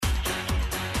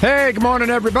Hey, good morning,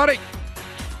 everybody.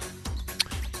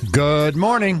 Good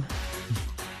morning.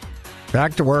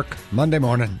 Back to work, Monday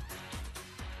morning.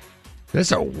 This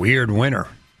is a weird winter.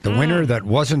 The winter that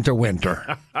wasn't a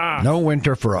winter. No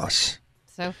winter for us.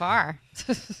 So far.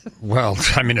 Well,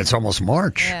 I mean, it's almost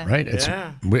March, Yeah.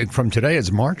 right? From today,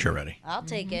 it's March already. I'll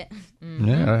take it. Mm-hmm.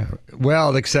 Yeah.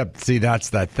 Well, except, see, that's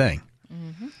that thing.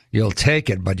 Mm-hmm. You'll take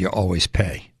it, but you always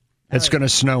pay. It's going to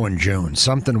snow in June.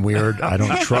 Something weird. I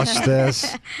don't trust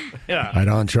this. Yeah. I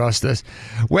don't trust this.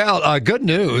 Well, good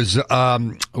news.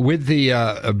 With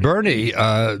the Bernie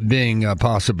being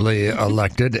possibly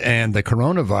elected and the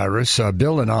coronavirus,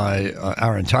 Bill and I,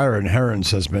 our entire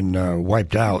inheritance has been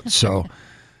wiped out. So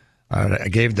I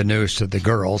gave the news to the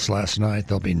girls last night.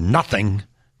 There'll be nothing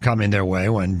coming their way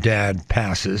when Dad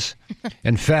passes.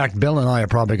 In fact, Bill and I are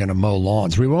probably going to mow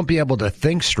lawns. We won't be able to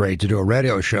think straight to do a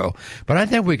radio show, but I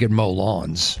think we could mow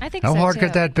lawns. I think How so, hard too.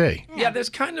 could that be? Yeah, there's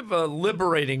kind of a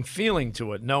liberating feeling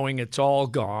to it, knowing it's all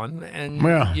gone, and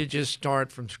Yeah. you just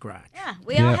start from scratch. Yeah,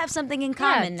 we all have something in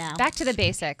common Yeah, now. back to the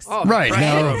basics. Oh, Right,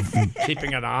 now-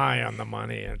 keeping an eye on the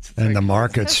money. It's And the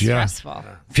markets, So yeah. stressful.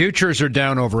 Futures are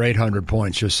down over 800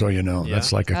 points, just so you know. Yeah.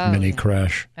 That's like a Oh, mini yeah.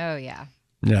 crash. Oh, yeah.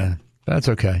 Yeah, that's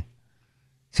okay.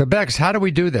 So, Bex, how do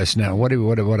we do this now?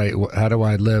 How do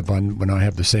I live on when I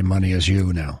have the same money as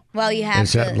you now? Well, you have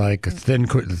Is that like a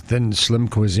thin, slim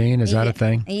cuisine? Is that a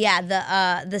thing?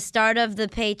 Yeah, the start of the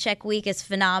paycheck week is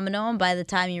phenomenal, and by the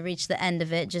time you reach the end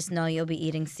of it, just know you'll be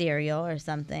eating cereal or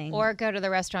something. Or go to the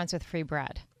restaurants with free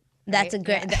bread. that's a right?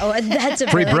 great. Oh, that's a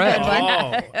Free really bread. good one.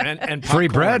 Oh, and Free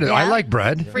popcorn. bread. I like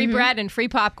bread. Free bread and free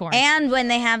popcorn. And when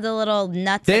they have the little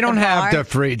nuts, They at don't the have bar, the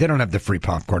free. They don't have the free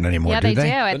popcorn anymore, yeah, do they they?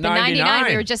 do. At The the 99,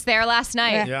 99. we were just there last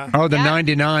night. Yeah. Oh, the Yeah.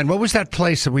 99. What was that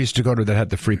place that we used to go to that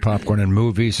had the free popcorn and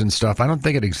movies and stuff? I don't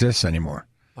think it exists anymore.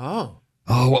 Oh.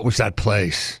 Oh, what was that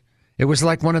place? It was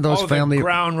like one of those Oh, family the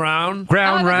ground round.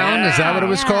 Ground Oh, the Round. Is that what it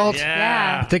was Yeah. called?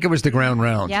 Yeah. I think it was the Ground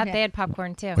Round. Yeah, they had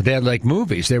popcorn too. But they had like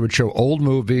movies. They would show old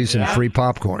movies and Yeah. free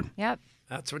popcorn. Yep.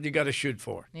 That's what you got to shoot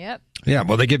for. Yep. Yeah,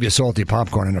 well, they give you salty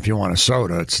popcorn, and if you want a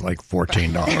soda, it's like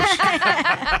 $14.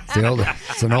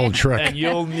 It's an old trick. And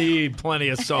you'll need plenty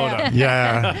of soda.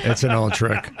 Yeah, it's an old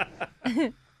trick.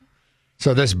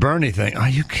 So this Bernie thing, are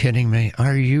you kidding me?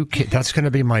 Are you That's going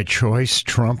to be my choice,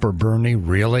 Trump or Bernie?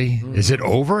 Really? Is it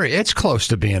over? It's close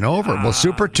to being over. Well,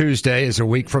 Super Tuesday is a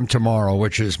week from tomorrow,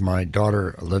 which is my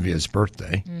daughter Olivia's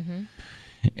birthday.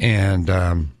 And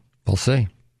we'll see.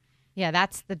 Yeah,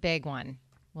 that's the big one.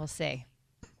 We'll see.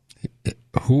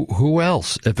 Who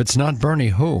else? If it's not Bernie,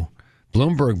 who?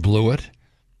 Bloomberg blew it.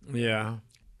 Yeah.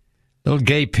 Little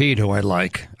Gay Pete, who I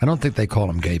like. I don't think they call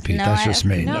him Gay Pete. No, That's just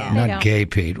me. No, they Not don't. Gay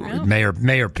Pete. No.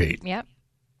 Mayor Pete. Yep.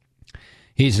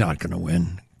 He's not going to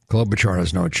win. Klobuchar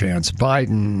has no chance.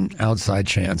 Biden, outside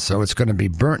chance. So it's going to be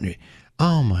Bernie.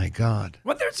 Oh, my God.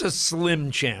 Well, there's a slim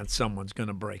chance someone's going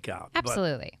to break out. but,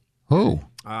 Absolutely. Who?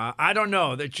 I don't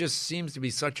know. There just seems to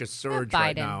be such a surge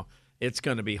right Biden. now. It's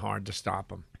going to be hard to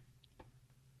stop him.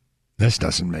 This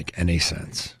doesn't make any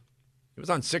sense. It was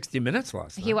on 60 Minutes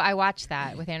last night. I watched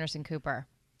that with Anderson Cooper.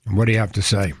 What do you have to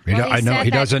say? Well, he I know said he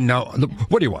that- doesn't know. Look,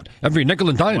 what do you want? Every nickel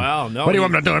and dime? Well, no, What do you he-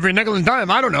 want me to do? Every nickel and dime?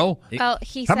 I don't know. Well,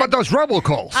 he How said about those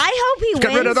robocalls? I hope he Let's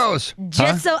wins. get rid of those.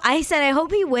 Just so I said, I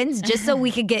hope he wins, just so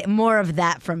we could get more of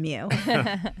that from you.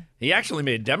 He actually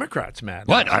made Democrats mad.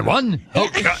 What? I won? Oh,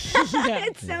 God.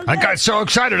 It's so I got so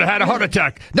excited I had a heart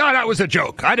attack. No, that was a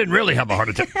joke. I didn't really have a heart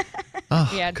attack. Oh,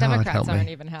 yeah, God, Democrats help me. aren't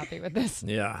even happy with this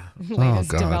Yeah.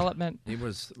 latest God. development. He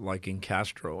was liking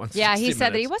Castro. On Yeah, he 60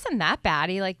 said that he Minutes. wasn't that bad.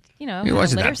 He had He a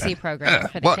wasn't that literacy bad. program Yeah,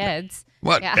 for the what? kids.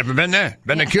 What? Yeah. Ever been there?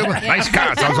 Been to Cuba? Nice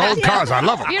cars. Those old cars. I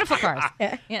love them. Beautiful cars.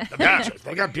 Yeah. Yeah,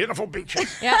 they got beautiful beaches.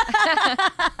 Yeah.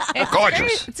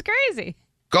 Gorgeous. It's crazy.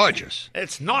 Gorgeous.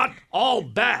 It's not all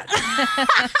bad.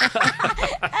 That's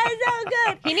so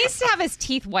good. He needs to have his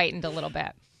teeth whitened a little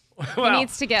bit. Well, He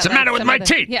needs to get. What's the like, matter with some my of the-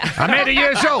 teeth? Yeah. I'm 80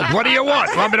 years old. What do you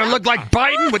want? Want me to look like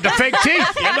Biden with the fake teeth?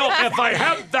 you know, if I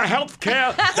had the health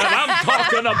care that I'm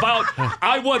talking about,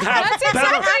 I would have That's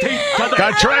better exactly- teeth today.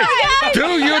 That's right. Do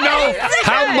you know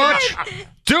how much?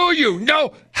 Do you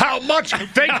know how much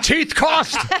fake teeth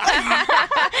cost?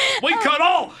 We could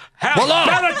all have We'll all-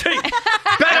 better teeth.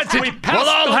 Better we teeth. pass We'll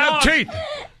all the have laws. teeth.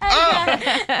 Oh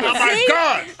my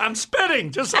God. I'm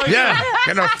spitting just like Yeah, that.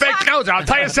 get a fake nose. I'll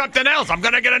tell you something else. I'm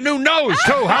going to get a new nose,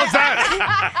 too. How's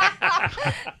that?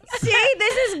 See,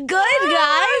 this is good,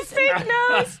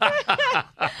 guys.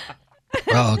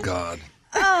 Oh, God.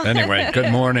 Anyway,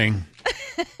 good morning.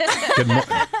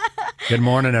 Good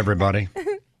morning, everybody.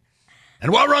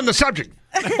 And while we're on the subject,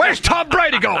 where's Tom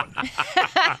Brady going?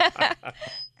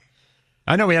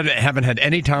 I know we haven't had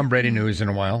any Tom Brady news in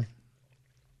a while.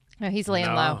 No, he's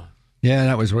laying low. Yeah,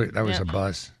 that was a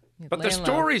buzz. But the Laying low.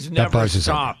 stories That never buzzes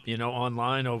up. stop,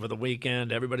 online over the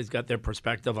weekend. Everybody's got their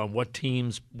perspective on what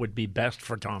teams would be best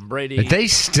for Tom Brady. Are they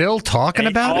still talking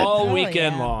about it? all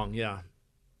weekend long, yeah.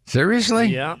 Seriously?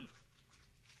 Yeah.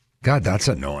 God, that's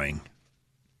annoying.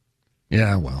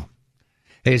 Yeah, well.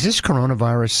 Hey, is this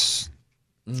coronavirus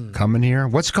coming here?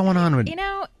 What's going on with...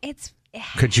 It's...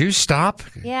 Could you stop?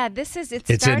 Yeah, it's It's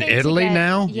in starting to Italy get-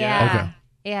 now? Yeah. Okay.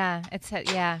 Yeah, it's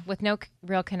with no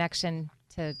real connection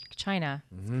to China.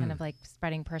 It's kind of like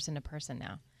spreading person to person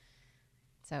now.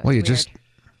 So it's Well, you weird. just...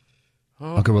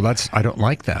 Okay, well, I don't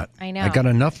like that. I know. I got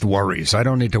enough worries. I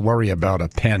don't need to worry about a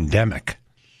pandemic.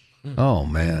 Oh,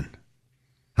 man.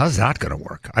 How's that going to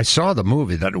work? I saw the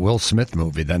movie, that Will Smith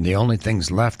movie, then the only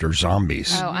things left are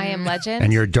zombies. Oh, I Am Legend.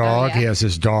 And your dog, Oh, yeah. he has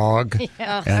his dog,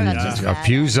 Oh, and that's just a sad.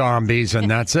 few zombies, and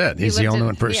that's it. He's the lived only in-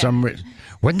 one for yeah. some reason.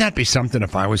 Wouldn't that be something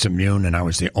if I was immune and I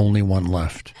was the only one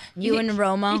left? You and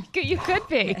Romo. You could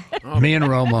be. Me and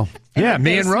Romo. Yeah,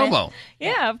 me and basement. Romo.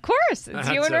 Yeah, of course. It's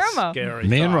you and That's a Romo. scary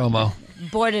Me and thought.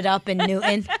 Romo. Boarded up in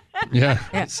Newton.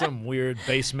 Yeah. Some weird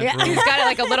basement room. He's got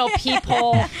like a little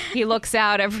peephole. He looks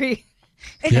out every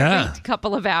Yeah.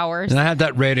 couple of hours. And I had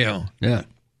that radio. Yeah.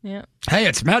 Yeah. Hey,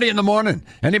 it's Matty in the morning.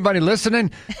 Anybody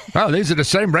listening? Oh, these are the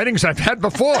same ratings I've had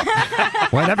before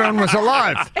when everyone was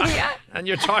alive. And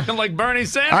you're talking like Bernie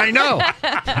Sanders. I know.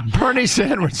 Bernie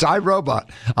Sanders, iRobot.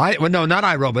 No, not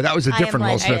iRobot. That was a I Am different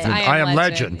Will Legend. Smith. I Am Legend.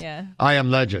 Legend, yeah. I Am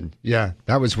Legend. Yeah,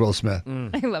 that was Will Smith.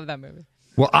 I love that movie.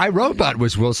 Well, iRobot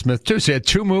was Will Smith too. So he had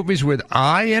two movies with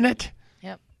I in it.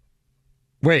 Yep.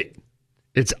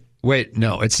 It's.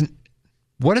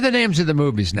 What are the names of the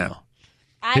movies now?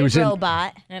 He was in-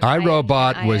 iRobot. And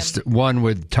iRobot I was Am- one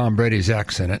with Tom Brady's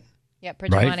ex in it. Yep,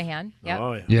 Bridget right? Monahan. Yep.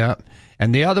 Oh, yeah. Yeah,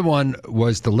 and the other one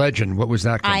was The Legend. What was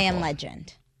that? I Am called?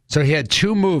 Legend. So he had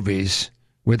two movies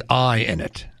with I in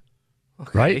it,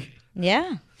 right?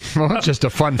 Yeah. Well, that's just a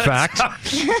fun fact.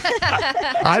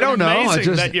 I don't know. I Amazing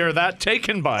just that you're that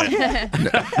taken by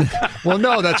it. well,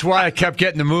 no, that's why I kept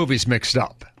getting the movies mixed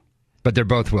up. But they're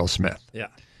both Will Smith. Yeah.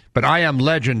 But I Am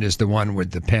Legend is the one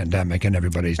with the pandemic and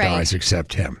everybody Right. dies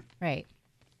except him. Right.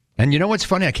 And you know what's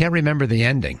funny? I can't remember the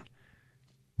ending.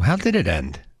 How did it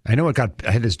end? I know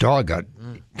his dog got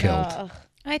killed.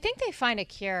 I think they find a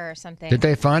cure or something. Did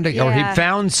they find it? Or he Yeah.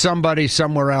 found somebody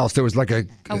somewhere else. There was like a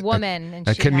woman and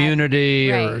a she had-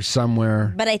 community or Right.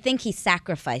 somewhere. But I think he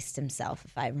sacrificed himself,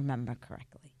 if I remember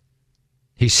correctly.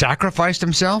 He sacrificed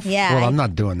himself? Yeah. Well, I'm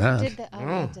not doing that. Did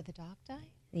the dog die?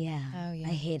 Yeah. Oh, yeah.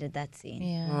 I hated that scene.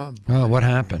 Yeah. Oh, what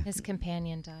happened? His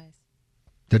companion dies.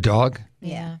 The dog?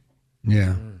 Yeah.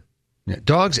 Yeah. Yeah.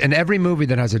 Dogs, in every movie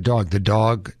that has a dog, the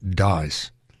dog dies.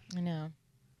 I know.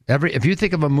 If you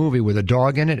think of a movie with a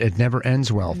dog in it, it never ends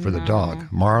well for the dog.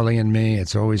 Marley and Me,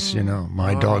 it's always,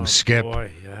 my dog Skip.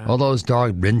 Boy, yeah. All those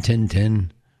dog, Rin Tin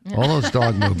Tin, all those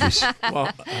dog movies. Well,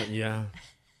 yeah.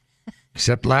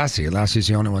 Except Lassie. Lassie's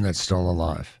the only one that's still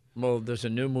alive. Well, there's a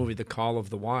new movie, The Call of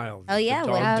the Wild. Oh, yeah, Did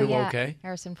the well- dog Oh, do yeah. okay?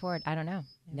 Harrison Ford. I don't know.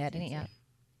 I haven't seen it yet.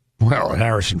 Well, at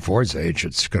Harrison Ford's age,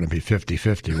 it's going to be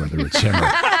 50-50 whether it's him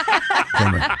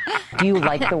or... Do you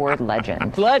like the word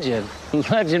legend? Legend?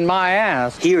 Legend my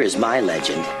ass. Here is my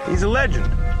legend. He's a legend.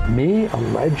 Me, a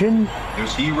legend?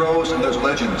 There's heroes and there's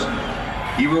legends.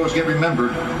 Heroes get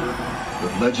remembered,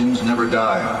 but legends never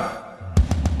die.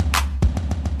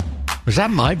 Was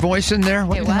that my voice in there?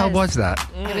 What It the hell was. was that?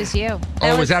 It was you.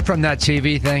 Oh, was that from that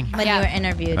TV thing? When Yeah. you were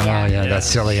interviewed, Oh, yeah. yeah, that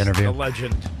silly interview. The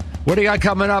legend. What do you got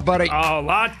coming up, buddy? Oh, a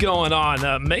lot going on.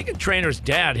 Meghan Trainor's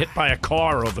dad hit by a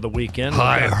car over the weekend.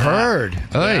 I heard.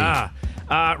 Hey. Yeah.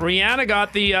 Rihanna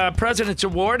got the President's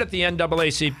Award at the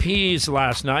NAACP's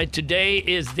last night. Today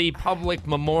is the public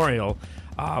memorial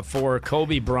for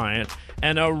Kobe Bryant.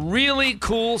 And a really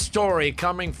cool story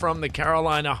coming from the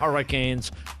Carolina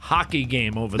Hurricanes hockey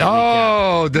game over the weekend.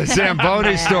 Oh, the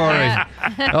Zamboni story.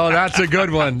 Oh, that's a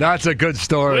good one. That's a good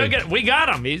story. We got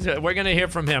him. We're going to hear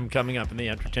from him coming up in the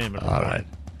entertainment. All right.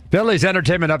 Billy's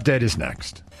entertainment update is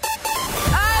next.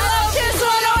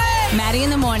 Matty in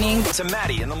the morning. It's a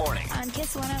Matty in the morning. On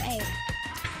Kiss 108.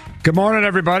 Good morning,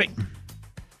 everybody.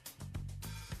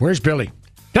 Where's Billy?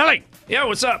 Billy, Yeah,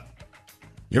 what's up?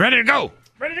 you ready to go?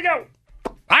 Ready to go.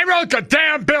 I wrote the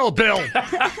damn bill, Bill.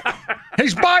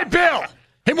 He's my bill.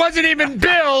 He wasn't even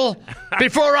Bill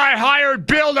before I hired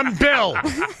Bill and Bill.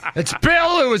 It's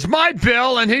Bill who was my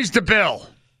bill, and he's the Bill.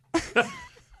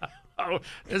 Oh,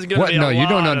 there's going to What? be a No, you lot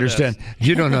don't of understand. this.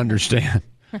 You don't understand.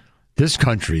 This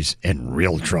country's in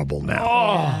real trouble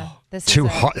now. This Two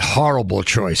is horrible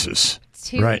choices.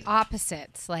 two right.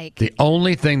 opposites. Like The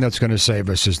only thing that's going to save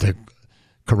us is the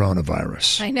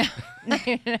coronavirus. I know.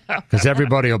 Because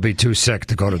everybody will be too sick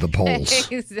to go to the polls.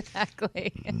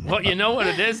 Exactly. Well, you know what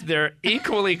it is? They're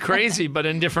equally crazy, but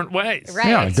in different ways. Right.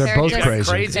 Yeah, they're both just- crazy.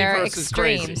 Crazy They're versus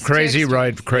crazy. extremes. Crazy Two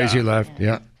right, extremes. crazy left.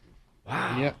 Yeah.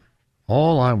 Wow. Yeah.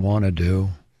 All I want to do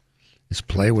is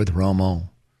play with Romo,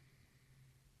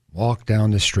 walk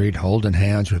down the street holding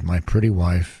hands with my pretty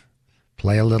wife,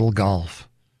 play a little golf.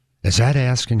 Is that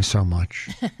asking so much?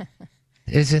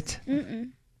 Is it?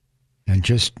 Mm-mm. And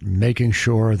just making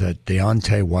sure that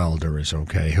Deontay Wilder is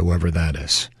okay, whoever that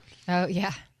is. Oh,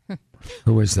 yeah.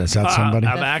 Who is this? Is that somebody?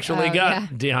 I've actually Oh, got yeah.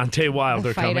 Deontay Wilder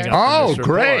The fighter. coming up. in Oh, this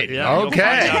report. great. Yeah, you'll Okay.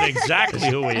 find out exactly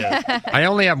who he is. I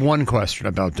only have one question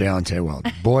about Deontay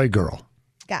Wilder. Boy, girl.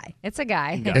 Guy. It's a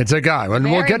guy. It's a guy. And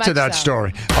we'll Very get to much that so.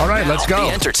 story. All right, let's The go.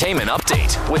 entertainment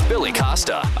update with Billy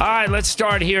Costa. All right, let's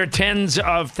start here. Tens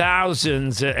of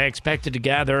thousands expected to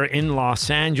gather in Los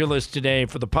Angeles today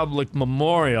for the public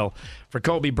memorial for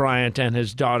Kobe Bryant and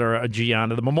his daughter,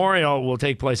 Gianna. The memorial will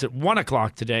take place at 1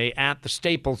 o'clock today at the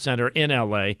Staples Center in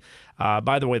L.A.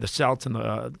 By the way, the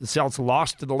Celtics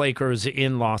lost to the Lakers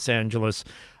in Los Angeles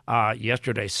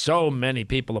yesterday. So many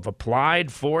people have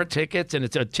applied for tickets,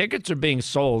 and tickets are being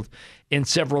sold in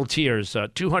several tiers.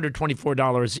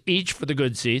 $224 each for the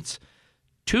good seats,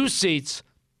 2 seats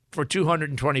for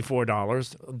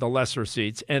 $224, the lesser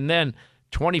seats, and then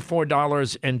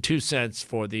 $24.02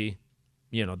 for the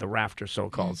rafter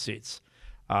so-called seats.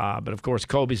 But of course,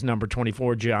 Kobe's number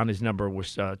 24, Gianna's number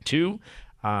was 2.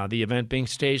 The event being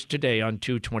staged today on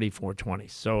 2/24/20.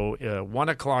 So 1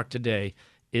 o'clock today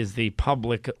is the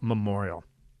public memorial.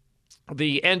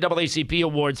 The NAACP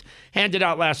awards handed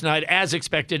out last night. As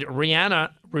expected,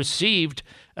 Rihanna received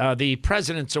the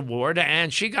President's Award,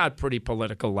 and she got pretty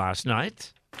political last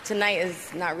night. Tonight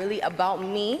is not really about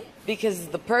me because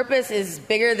the purpose is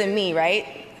bigger than me, right?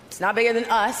 It's not bigger than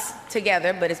us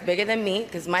together, but it's bigger than me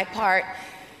because my part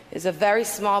is a very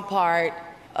small part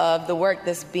of the work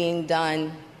that's being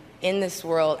done in this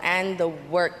world and the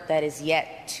work that is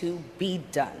yet to be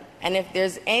done. And if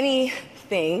there's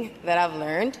anything that I've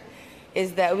learned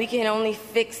is that we can only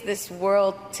fix this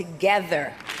world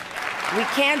together. We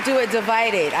can't do it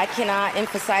divided. I cannot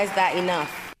emphasize that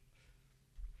enough.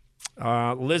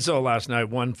 Lizzo last night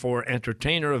won for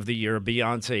Entertainer of the Year,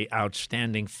 Beyonce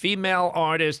Outstanding Female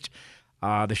Artist.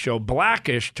 The show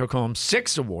Blackish took home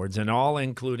 6 awards in all,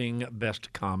 including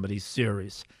Best Comedy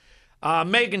Series.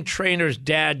 Meghan Trainor's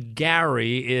dad,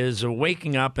 Gary, is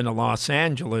waking up in a Los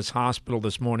Angeles hospital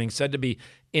this morning, said to be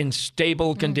in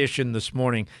stable condition this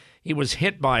morning. He was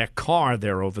hit by a car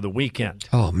there over the weekend.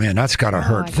 Oh, man, that's got to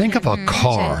hurt. I Think of a can't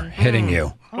car imagine. hitting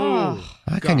you. Oh,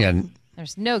 How can you?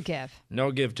 there's no give.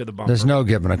 No give to the bumper. There's no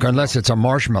giving a car, unless it's a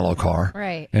marshmallow car.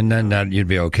 Right. And then that you'd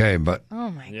be okay. But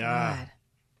Oh, my Yeah. God.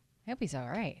 I hope he's all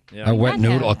right. a wet Not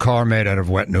noodle, him. a car made out of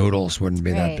wet noodles wouldn't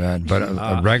be that Right. bad. But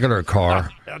a regular car,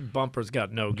 That bumper's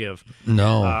got no give.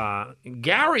 no.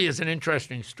 Gary is an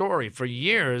interesting story. For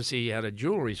years, he had a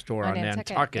jewelry store on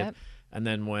Nantucket. Yep. And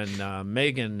then when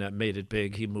Megan made it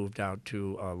big, he moved out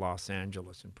to Los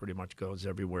Angeles and pretty much goes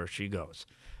everywhere she goes.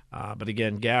 But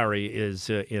again, Gary is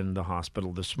in the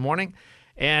hospital this morning.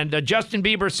 And Justin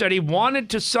Bieber said he wanted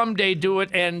to someday do it,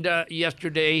 and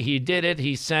yesterday he did it.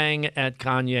 He sang at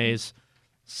Kanye's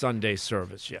Sunday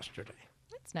service yesterday.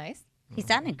 That's nice. He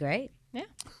sounded great. Yeah.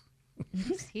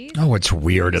 He's Oh, it's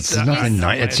weird. It's nothing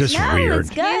nice. It's just No, weird. it's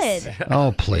good.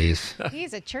 Oh, please.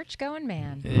 he's a church-going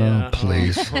man. Oh,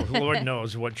 please. Lord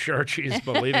knows what church he's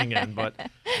believing in. But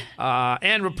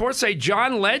and reports say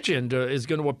John Legend is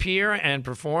going to appear and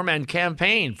perform and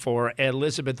campaign for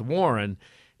Elizabeth Warren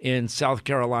in South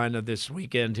Carolina this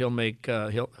weekend.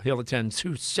 He'll attend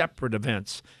 2 separate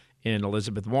events in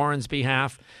Elizabeth Warren's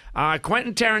behalf.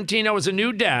 Quentin Tarantino is a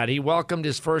new dad. He welcomed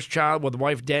his first child with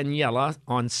wife Daniela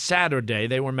on Saturday.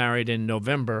 They were married in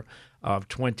November of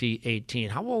 2018.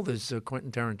 How old is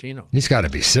Quentin Tarantino? He's got to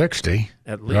be 60.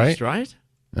 At least, right?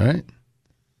 Right?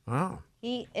 Wow.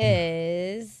 He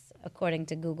is, according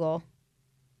to Google,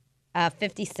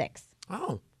 56.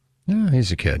 Oh. Yeah,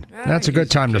 he's a kid. Yeah, That's a good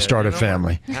he's a time to kid. start You a know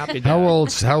family. what? Happy dad. How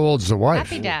old's the wife?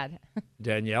 Happy dad.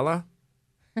 Daniela?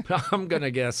 I'm going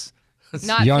to guess.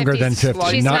 Not Younger 50 than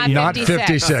 50. She's not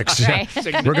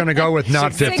 56. Right. We're going to go with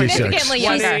not 56. Significantly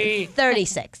younger.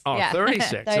 36. Oh, Yeah.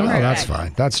 36. Oh, Okay. that's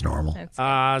fine. That's normal.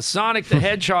 Sonic the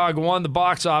Hedgehog won the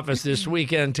box office this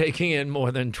weekend, taking in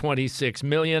more than $26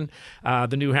 million.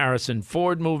 The new Harrison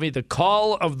Ford movie, The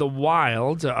Call of the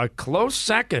Wild, a close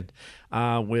second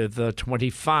with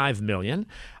 $25 million.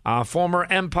 Former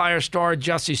Empire star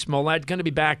Jussie Smollett going to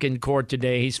be back in court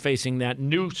today. He's facing that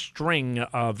new string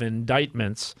of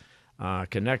indictments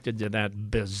connected to that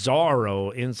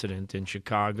bizarro incident in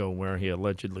Chicago where he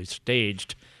allegedly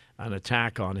staged an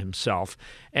attack on himself.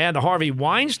 And the Harvey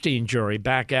Weinstein jury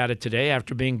back at it today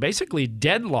after being basically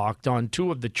deadlocked on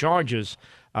 2 of the charges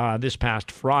this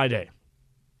past Friday.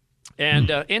 And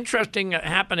interesting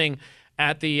happening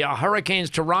at the Hurricanes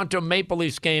Toronto Maple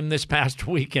Leafs game this past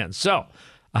weekend. So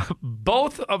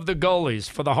both of the goalies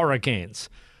for the Hurricanes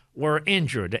were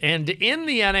injured. And in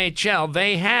the NHL,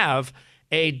 they have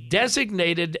a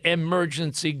designated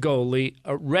emergency goalie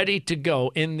ready to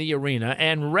go in the arena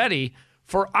and ready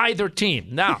for either team.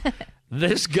 Now,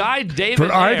 this guy, David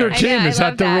For either Ayres, team, is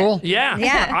that the rule? Yeah,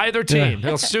 for either team.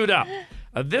 He'll suit up.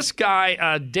 This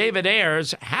guy, David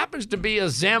Ayres, happens to be a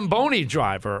Zamboni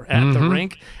driver at the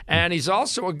rink, and he's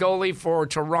also a goalie for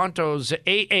Toronto's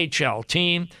AHL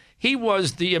team. He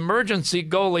was the emergency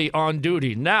goalie on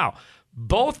duty. Now,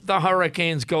 both the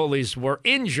Hurricanes goalies were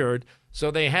injured,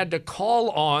 so they had to call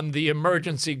on the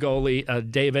emergency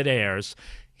goalie, David Ayres.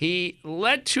 He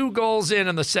let 2 goals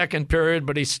in the second period,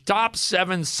 but he stopped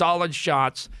 7 solid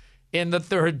shots in the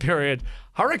third period.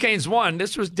 Hurricanes won.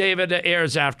 This was David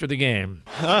Ayres after the game.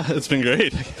 It's been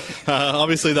great.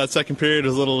 Obviously, that second period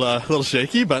was a little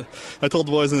shaky, but I told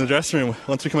the boys in the dressing room,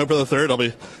 once we come up for the third, I'll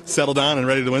be settled down and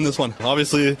ready to win this one.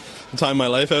 Obviously, the time of my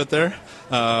life out there.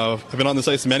 I've been on this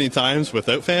ice many times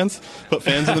without fans. Put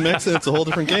fans in the mix, and it's a whole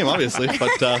different game, obviously. But,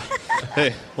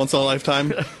 hey, once in a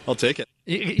lifetime, I'll take it.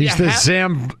 He's the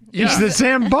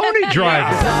Zamboni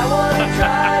driver. I want to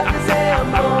drive the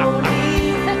Zamboni.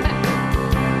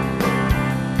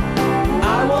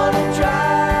 I want to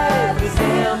drive the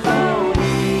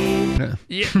Zamboni.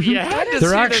 You had to There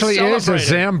see actually is a celebrating.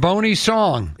 Zamboni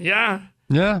song. Yeah.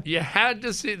 Yeah. You had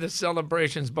to see the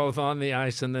celebrations both on the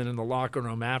ice and then in the locker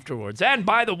room afterwards. And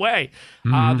by the way,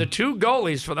 the 2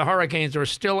 goalies for the Hurricanes are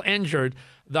still injured.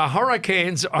 The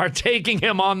Hurricanes are taking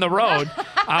him on the road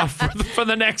for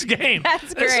the next game.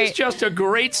 That's This great. is just a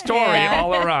great story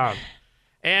all around.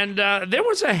 And there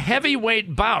was a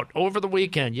heavyweight bout over the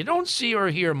weekend. You don't see or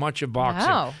hear much of boxing,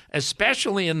 No.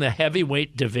 especially in the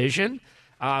heavyweight division.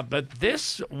 But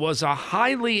this was a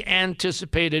highly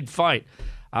anticipated fight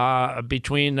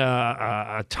between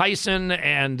Tyson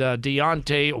and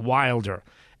Deontay Wilder.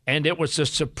 And it was a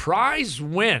surprise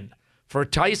win for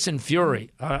Tyson Fury,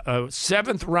 a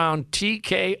 7th round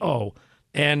TKO.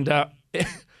 And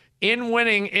in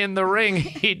winning in the ring,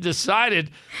 he decided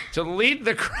to lead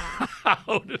the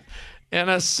crowd in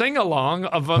a sing-along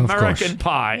of American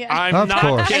Pie. Yeah. I'm Of not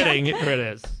course. kidding. Here it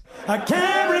is. I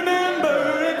can't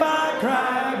remember if I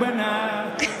cried when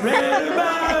I read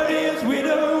about his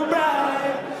widow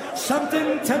bride.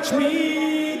 Something touched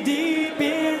me deep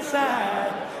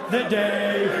inside the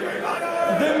day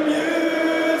the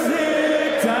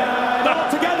music died.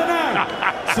 All together now.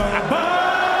 So bye.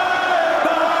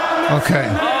 Okay.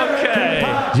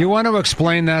 Okay. Do you want to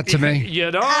explain that to me? You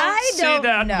don't I see don't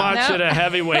that know. much No. at a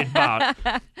heavyweight bout.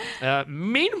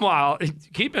 Meanwhile,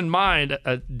 keep in mind,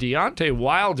 Deontay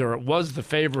Wilder was the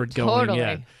favorite going Totally.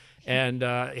 in. And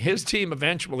his team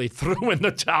eventually threw in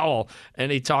the towel,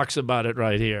 and he talks about it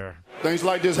right here. Things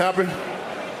like this happen.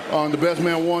 The best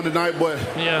man won tonight, but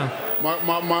Yeah.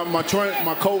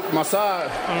 my coach, my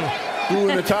side, threw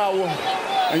in the towel.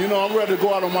 And, I'm ready to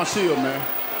go out on my shield, man.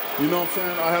 You know what I'm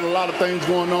saying? I had a lot of things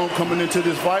going on coming into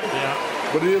this fight. Yeah.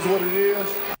 But it is what it is.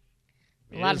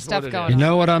 A lot of is stuff what it going is. You on.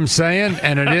 know what I'm saying?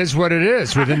 And it is what it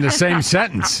is within the same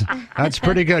sentence. That's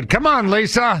pretty good. Come on,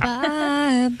 Lisa.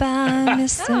 Bye bye,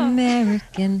 Miss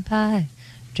American Pie.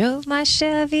 Drove my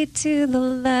Chevy to the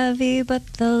levee,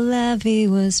 but the levee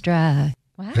was dry.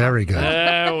 Wow. Very good.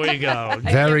 There we go.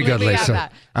 Very good, believe we got Lisa.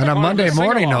 that. On a Part of Monday the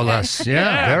morning, no sing-along. less.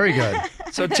 Yeah, very good.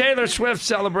 So Taylor Swift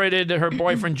celebrated her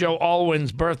boyfriend Joe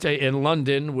Alwyn's birthday in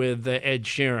London with Ed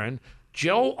Sheeran.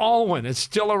 Joe Alwyn is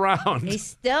still around.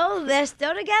 They're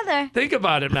still together. Think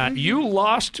about it, Matt. You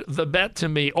lost the bet to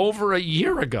me over a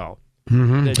year ago.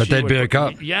 That she they'd would- break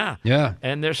up. Yeah. Yeah.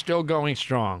 And they're still going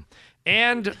strong.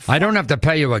 And I don't have to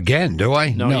pay you again, do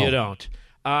I? no, you don't.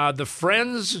 The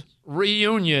Friends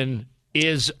reunion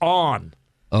is on.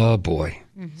 Oh, boy.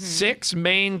 6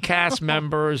 main cast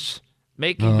members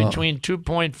making between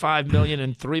 $2.5 million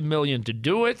and $3 million to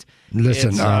do it. Listen,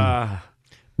 It's,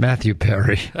 Matthew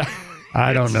Perry.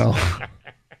 I don't know.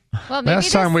 Well, maybe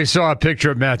Last time we saw a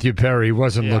picture of Matthew Perry, he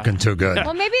wasn't looking too good.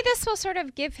 Well, maybe this will sort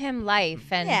of give him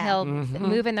life, and Yeah. he'll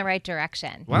move in the right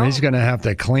direction. Well, He's going to have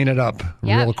to clean it up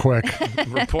Yep. real quick.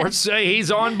 reports say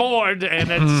he's on board, and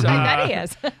it's. I bet he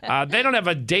is. They don't have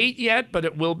a date yet, but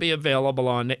it will be available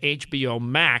on HBO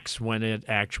Max when it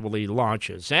actually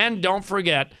launches. And don't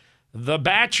forget, The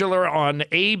Bachelor on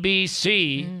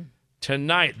ABC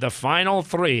tonight. The final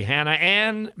three: Hannah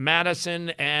Ann, Madison,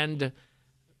 and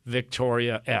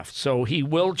Victoria F. So he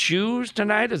will choose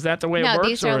tonight? Is that the way it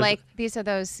works? No, these are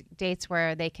those dates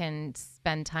where they can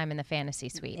spend time in the fantasy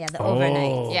suite. Yeah, the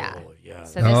overnight. Yeah.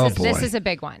 So this is a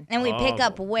big one. And we pick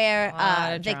up where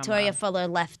Victoria Fuller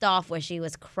left off, where she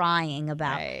was crying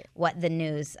about what the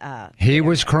news. He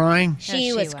was crying?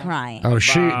 She was crying.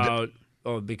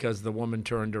 Because the woman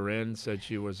turned her in, said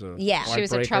she was a she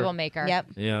was a troublemaker. Yep.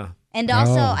 Yeah. And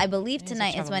also, I believe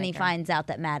tonight is when he finds out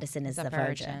that Madison is the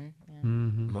virgin.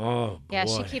 Mm-hmm. Oh, boy. Yeah,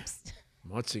 she keeps.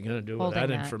 What's he going to do with that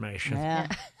information? Yeah.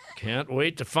 Can't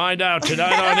wait to find out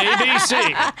tonight on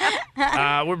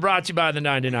ABC. We're brought to you by the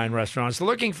 99 Restaurants.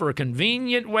 Looking for a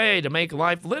convenient way to make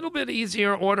life a little bit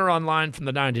easier? Order online from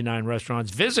the 99 Restaurants.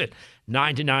 Visit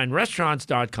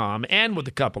 99restaurants.com, and with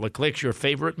a couple of clicks, your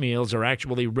favorite meals are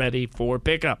actually ready for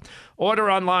pickup.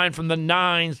 Order online from the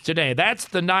 9s today. That's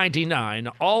the 99,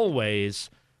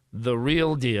 always the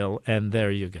real deal, and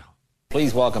there you go.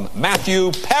 Please welcome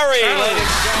Matthew Perry, ladies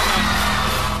and gentlemen.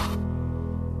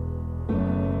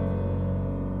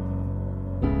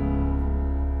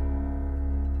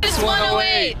 It's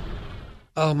 108.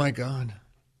 Oh, my God.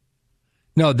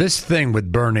 No, this thing with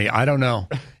Bernie, I don't know.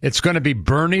 It's going to be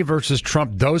Bernie versus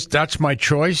Trump. That's my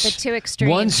choice. The two extremes.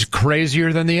 One's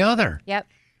crazier than the other. Yep.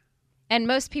 And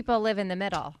most people live in the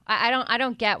middle. I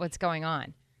don't get what's going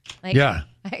on. How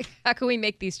can we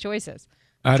make these choices?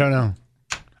 I don't know.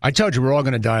 I told you we're all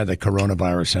going to die of the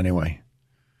coronavirus anyway.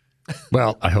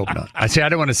 Well, I hope not. I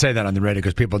don't want to say that on the radio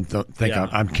because people don't think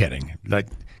I'm kidding.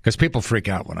 Because people freak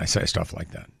out when I say stuff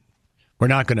like that. We're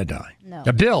not going to die. No.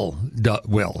 A Bill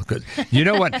will. You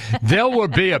know what? There will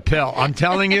be a pill. I'm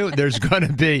telling you, there's going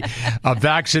to be a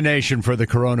vaccination for the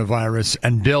coronavirus,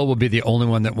 and Bill will be the only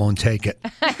one that won't take it.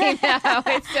 I know.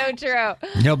 It's so true.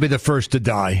 He'll be the first to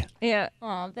die. Yeah.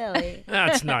 Oh, Billy.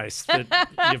 That's nice that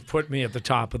you've put me at the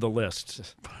top of the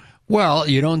list. Well,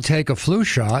 you don't take a flu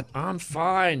shot. I'm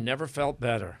fine. Never felt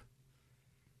better.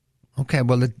 Okay,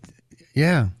 well,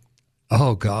 yeah.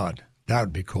 Oh, God. That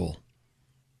would be cool.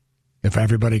 If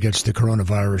everybody gets the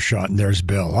coronavirus shot and there's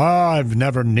Bill. Oh, I've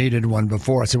never needed one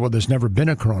before. I said, well, there's never been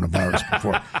a coronavirus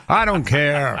before. I don't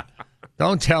care.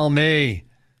 Don't tell me.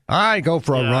 I go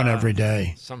for a run every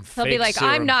day. He'll be like,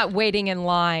 I'm not waiting in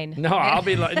line. No, I'll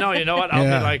be like, no, you know what? I'll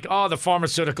be like, oh, the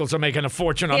pharmaceuticals are making a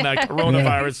fortune on that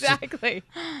coronavirus. Exactly.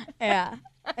 Yeah.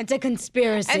 It's a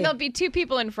conspiracy. And there'll be two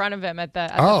people in front of him at the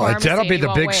pharmacy. That'll be and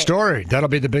the big story. That'll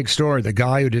be the big story. The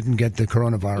guy who didn't get the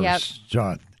coronavirus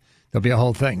shot. There'll be a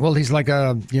whole thing. Well, he's like,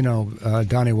 Donnie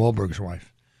Wahlberg's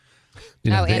wife.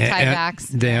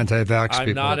 Anti-vax. The anti-vax I'm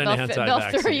people. not an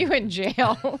anti-vax. They'll throw you in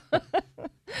jail.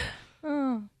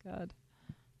 Oh, God.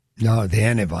 No, the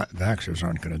anti-vaxxers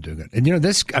aren't going to do good. And,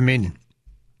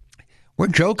 we're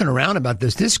joking around about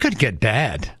this. This could get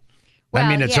bad. Well,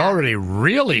 it's already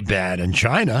really bad in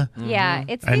China. Yeah.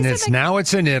 Now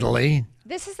it's in Italy.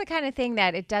 This is the kind of thing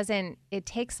that it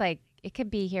takes it could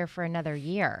be here for another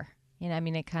year.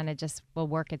 It kind of just will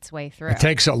work its way through. It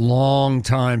takes a long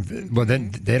time. Well,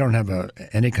 then they don't have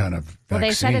any kind of vaccine. Well,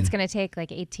 they said it's going to take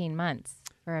 18 months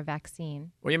for a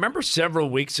vaccine. Well, you remember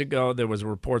several weeks ago there was a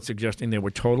report suggesting they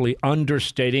were totally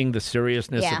understating the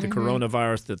seriousness of the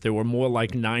coronavirus, that there were more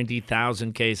like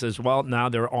 90,000 cases. Well, now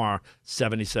there are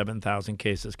 77,000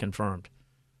 cases confirmed.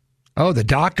 Oh, the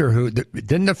doctor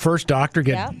didn't the first doctor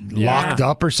get locked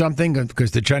up or something?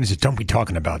 Because the Chinese said, don't be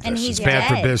talking about this. It's bad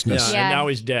for business. Yeah, and now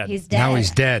he's dead. Now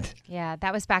he's dead. Yeah,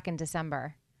 that was back in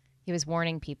December. He was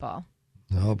warning people.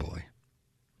 Oh, boy.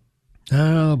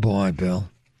 Oh, boy, Bill.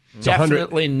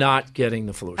 Definitely not getting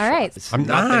the flu shot. All right. It's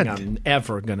nothing I'm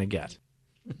ever going to get.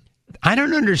 I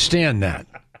don't understand that.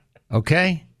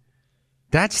 Okay?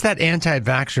 That's that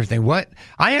anti-vaxxer thing. What?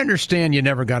 I understand you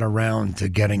never got around to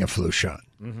getting a flu shot.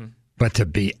 Mm-hmm. But to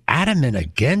be adamant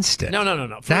against it. No.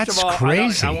 First that's of all,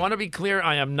 crazy. I want to be clear.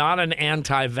 I am not an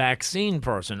anti-vaccine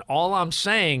person. All I'm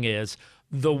saying is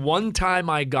the one time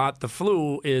I got the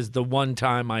flu is the one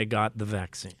time I got the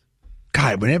vaccine.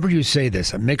 God, whenever you say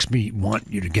this, it makes me want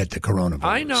you to get the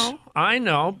coronavirus. I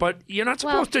know, but you're not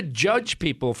supposed to judge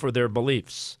people for their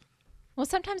beliefs. Well,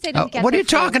 sometimes they don't get What are you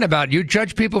flu. talking about? You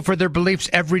judge people for their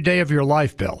beliefs every day of your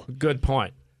life, Bill. Good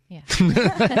point. Yeah.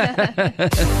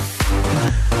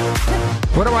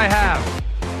 What do I have?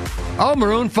 Oh,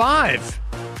 Maroon 5.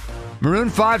 Maroon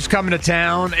 5's coming to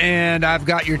town, and I've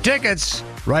got your tickets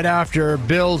right after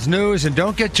Bill's news. And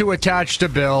don't get too attached to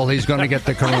Bill. He's going to get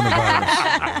the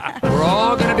coronavirus. We're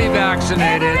all going to be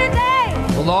vaccinated.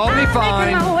 We'll all be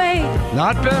fine.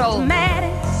 Not Bill.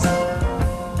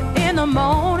 In the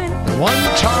morning. The one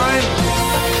time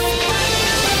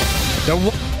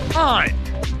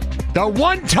The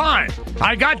one time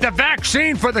I got the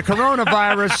vaccine for the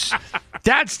coronavirus,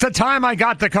 that's the time I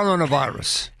got the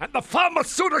coronavirus. And the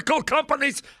pharmaceutical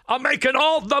companies are making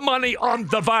all the money on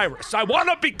the virus. I want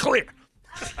to be clear.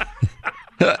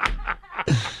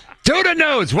 Do the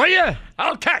news, will you?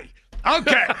 Okay.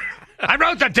 I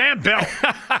wrote the damn bill.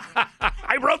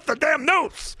 I wrote the damn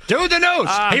news. Do the news.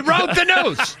 He wrote the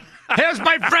news. Here's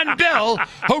my friend Bill,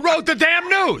 who wrote the damn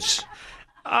news.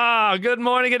 Good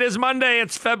morning. It is Monday.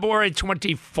 It's February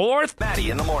 24th.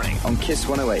 Matty in the morning on Kiss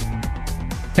 108.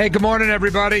 Hey, good morning,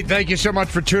 everybody. Thank you so much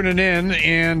for tuning in.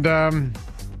 And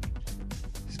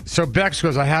so Bex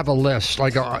goes, I have a list.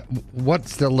 Like,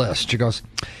 what's the list? She goes,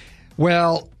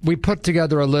 well, we put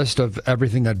together a list of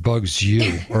everything that bugs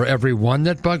you or everyone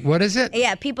that bug. What is it?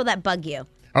 Yeah, people that bug you.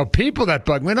 Oh, people that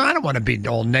bug me. No, I don't want to be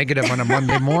all negative on a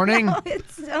Monday morning. Oh,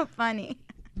 it's so funny.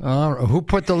 Who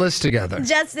put the list together?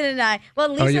 Justin and I.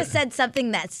 Well, Lisa said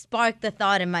something that sparked the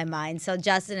thought in my mind. So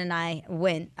Justin and I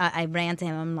went. I ran to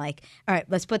him. I'm like, all right,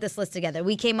 let's put this list together.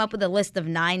 We came up with a list of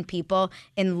 9 people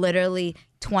in literally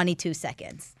 22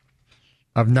 seconds.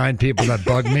 Of 9 people that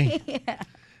bug me? Yeah.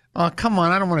 Oh, come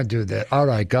on. I don't want to do that. All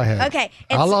right, go ahead. Okay.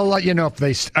 I'll let you know if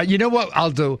they... you know what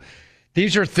I'll do?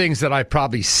 These are things that I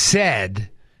probably said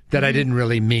that I didn't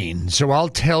really mean. So I'll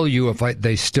tell you if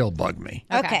they still bug me.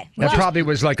 Okay. That probably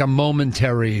was like a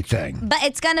momentary thing. But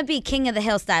it's going to be King of the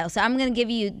Hill style. So I'm going to give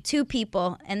you 2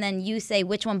 people, and then you say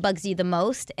which one bugs you the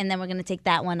most, and then we're going to take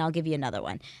that one. I'll give you another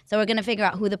one. So we're going to figure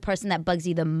out who the person that bugs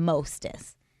you the most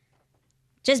is.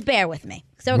 Just bear with me.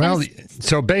 So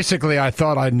so basically I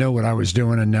thought I knew what I was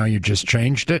doing, and now you just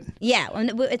changed it? Yeah,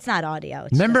 it's not audio.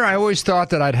 Remember, I always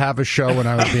thought that I'd have a show when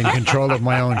I would be in control of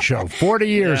my own show. 40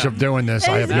 years of doing this,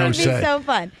 I have no say. It's so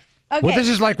fun. Okay. Well, this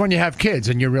is like when you have kids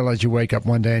and you realize you wake up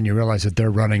one day and you realize that they're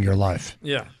running your life.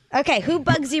 Yeah. Okay, who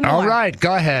bugs you more? All right,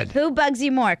 go ahead. Who bugs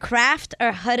you more, Kraft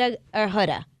or Huda or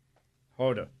Huda?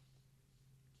 Huda.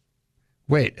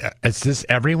 Wait, is this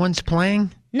everyone's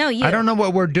playing? No, you. I don't know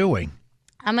what we're doing.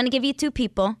 I'm going to give you 2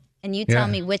 people, and you tell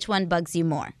me which one bugs you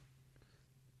more.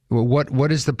 Well,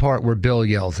 what is the part where Bill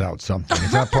yells out something?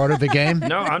 Is that part of the game?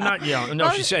 No, I'm not yelling. No,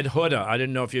 she said Huda. I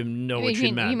didn't know if you know what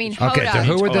she meant. You mean Hoda. Okay, so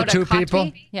who were the 2 people?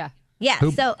 Me? Yeah. Yeah,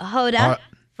 so Hoda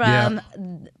from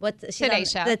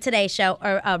the Today Show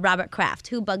or Robert Kraft.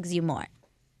 Who bugs you more?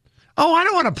 Oh, I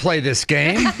don't want to play this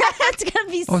game. That's going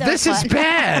to be so this fun. is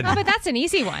bad. Oh, but that's an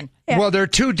easy one. Yeah. Well, they're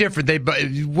 2 different.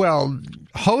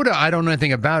 Hoda, I don't know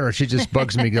anything about her. She just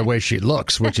bugs me the way she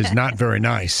looks, which is not very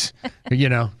nice. You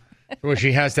know, where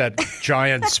she has that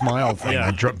giant smile thing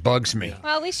that bugs me.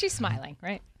 Well, at least she's smiling,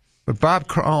 right? But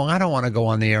I don't want to go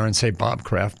on the air and say Bob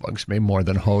Kraft bugs me more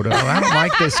than Hoda. I don't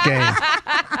like this game.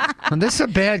 And this is a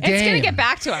bad game. It's going to get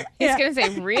back to him. He's going to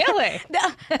say, really?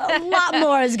 A lot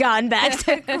more has gone back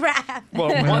to Kraft.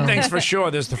 Well, one thing's for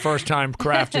sure. This is the first time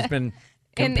Kraft has been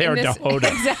compared to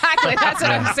Hoda. Exactly. That's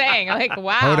what I'm saying. Like,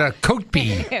 wow. Hoda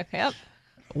Kotb. Yep.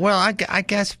 Well, I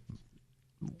guess.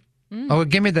 Oh,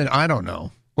 give me the. I don't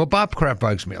know. Well, Bob Kraft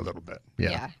bugs me a little bit.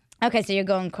 Yeah. Okay, so you're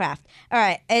going Kraft. All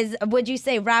right. Would you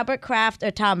say Robert Kraft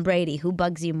or Tom Brady? Who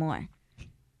bugs you more?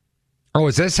 Oh,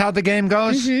 is this how the game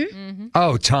goes? Mm-hmm. Mm-hmm.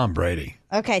 Oh, Tom Brady.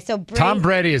 Okay, so Tom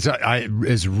Brady is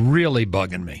really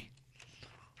bugging me.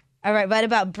 All right. What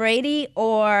about Brady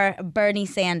or Bernie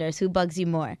Sanders? Who bugs you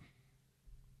more?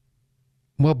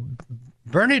 Well,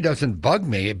 Bernie doesn't bug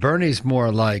me. Bernie's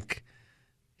more like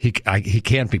he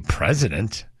can't be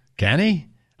president, can he?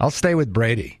 I'll stay with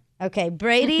Brady. Okay,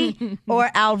 Brady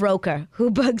or Al Roker? Who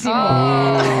bugs you more?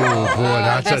 Oh, boy,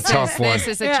 that's a tough one. This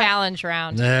is a challenge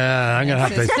round. Yeah, I'm going to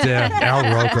have to Al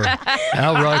Roker.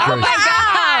 Al Roker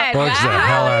bugs the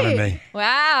hell out of me.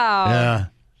 Wow.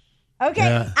 Yeah.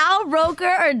 Okay, Al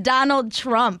Roker or Donald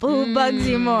Trump? Who bugs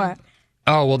you more?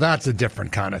 Oh, well, that's a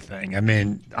different kind of thing. I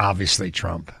mean, obviously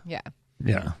Trump. Yeah.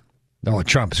 Yeah. No,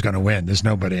 Trump's going to win. There's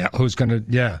nobody else who's going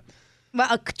to,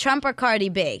 Well, Trump or Cardi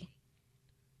B?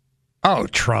 Oh,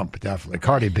 Trump, definitely.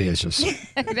 Cardi B is just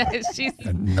she's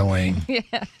annoying.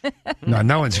 Yeah.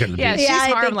 No one's going to be. Yeah, she's I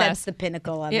harmless. think that's the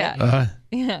pinnacle of it.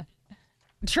 Yeah.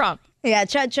 Trump. Yeah,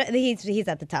 he's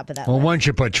at the top of that Well, list. once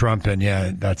you put Trump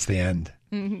in, that's the end.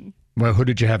 Mm-hmm. Well, who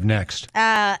did you have next?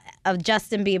 Of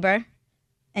Justin Bieber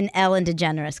and Ellen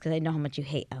DeGeneres, because I know how much you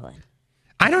hate Ellen.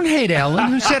 I don't hate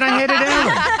Ellen. Who said I hated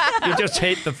Ellen? You just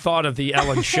hate the thought of the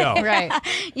Ellen show. Right.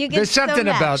 You get There's something so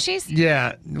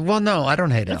mad. about. Well, no, I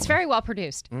don't hate Ellen. It's very well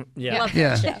produced. Yeah. Love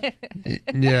that show.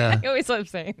 Yeah. I always love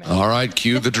saying that. All right,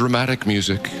 cue the dramatic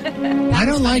music. I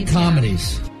don't like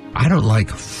comedies. I don't like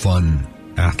fun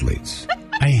athletes.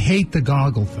 I hate the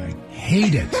goggle thing.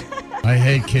 Hate it. I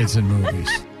hate kids in movies.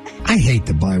 I hate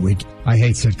the bye week. I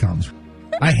hate sitcoms.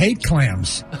 I hate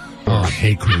clams. Oh, I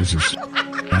hate cruises.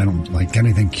 I don't like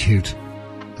anything cute.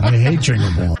 I hate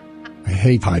Jingle Ball. I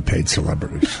hate high-paid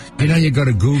celebrities. You know, you go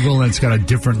to Google and it's got a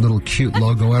different little cute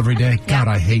logo every day. God,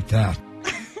 I hate that.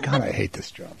 God, I hate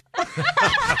this job.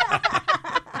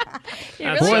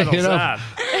 Boy, you know,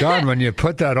 God, when you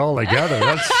put that all together,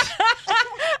 that's...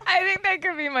 I think that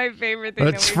could be my favorite thing.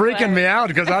 It's freaking me out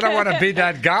because I don't want to be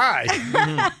that guy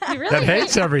You really that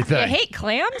hates everything. You hate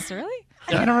clams, really?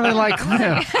 I don't really like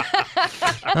clams.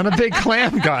 I'm a big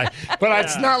clam guy, but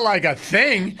it's not like a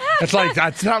thing. It's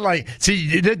not like.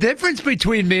 See, the difference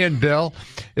between me and Bill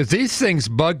is these things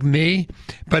bug me,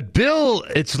 but Bill,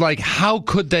 it's like, how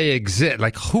could they exist?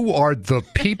 Like, who are the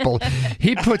people?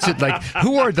 He puts it like,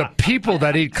 who are the people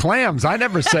that eat clams? I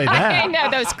never say that. I know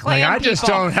those clam I just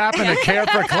people. don't happen to care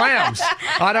for clams.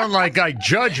 I don't like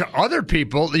judge other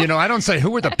people. You know, I don't say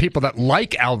who are the people that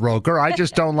like Al Roker. I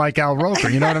just don't like Al Roker.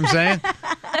 You know what I'm saying?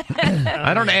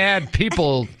 I don't add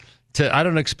people to. I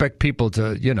don't expect people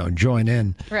to, join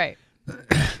in. Right.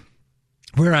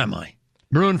 Where am I?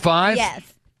 Maroon 5?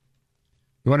 Yes.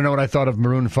 You want to know what I thought of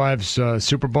Maroon 5's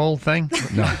Super Bowl thing?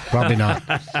 No, probably not.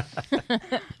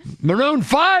 Maroon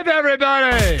 5,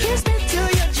 everybody!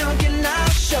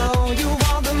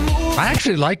 I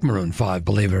actually like Maroon 5,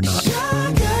 believe it or not.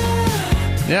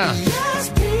 Yeah.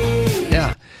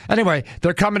 Yeah. Anyway,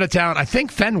 they're coming to town. I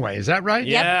think Fenway. Is that right?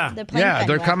 Yeah. They're playing Fenway.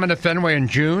 They're coming to Fenway in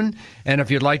June. And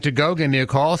if you'd like to go, give me a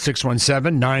call,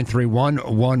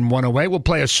 617-931-1108. We'll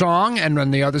play a song, and on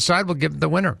the other side, we'll give the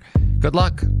winner. Good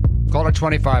luck. Call it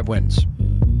 25 wins.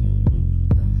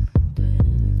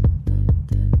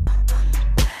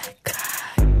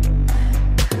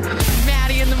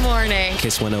 Matty in the morning.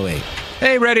 Kiss 108.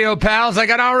 Hey, radio pals. I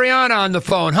got Ariana on the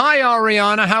phone. Hi,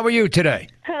 Ariana. How are you today?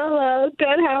 Hello.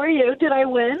 Good. How are you? Did I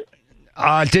win?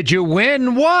 Did you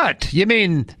win what? You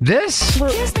mean this?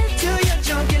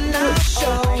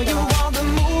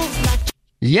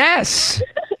 Yes.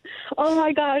 Oh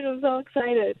my gosh, I'm so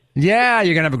excited. Yeah,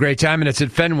 you're going to have a great time, and it's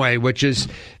at Fenway,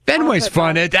 Fenway's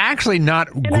fun. It's actually not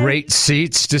great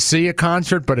seats to see a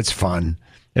concert, but it's fun.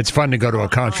 It's fun to go to a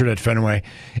concert at Fenway.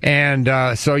 And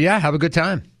so, yeah, have a good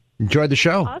time. Enjoy the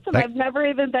show. Awesome. I've never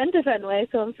even been to Fenway,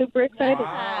 so I'm super excited.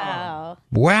 Wow.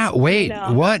 Wow. Wait,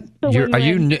 what? Are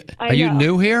you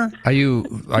new here? Are you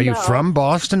from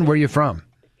Boston? Where are you from?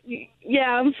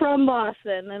 Yeah, I'm from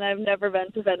Boston, and I've never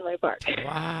been to Fenway Park.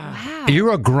 Wow.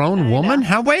 You're a grown woman?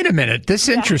 Wait a minute. This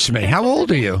interests me. How old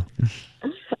are you?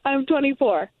 I'm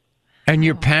 24. And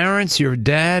your parents, your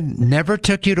dad, never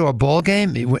took you to a ball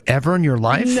game ever in your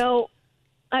life? No.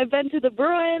 I've been to the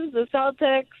Bruins, the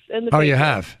Celtics, and the Oh, you Patriots.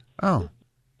 have? Oh.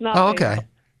 Not Oh, okay. baseball.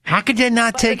 How could they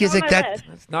not take you it's on like my that? list.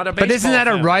 It's not a But isn't that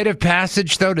a baseball rite of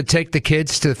passage, though, to take the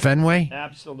kids to Fenway?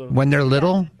 Absolutely. When they're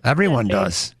little? Everyone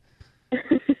does.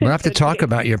 We'll have to talk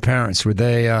about your parents. Were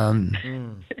they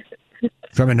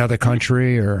from another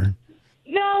country or?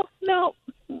 No.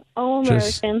 All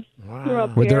Just- American. Grew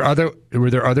up Were here.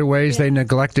 there other ways they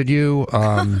neglected you?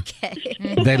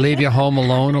 They leave you home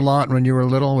alone a lot when you were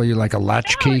little? Were you like a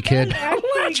latchkey kid?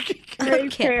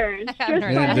 Great parents. Just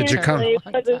Yeah, did you come-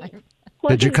 financially, but it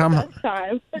Did you wasn't come? the best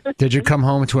time. Did you come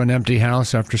home to an empty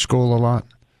house after school a lot?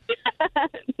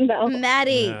 No.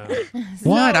 Maddie.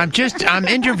 What? I'm an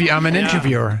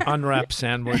interviewer. Unwrapped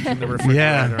sandwich in the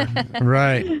refrigerator. Yeah,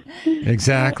 right.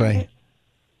 Exactly.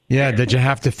 Yeah, did you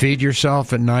have to feed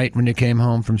yourself at night when you came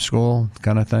home from school,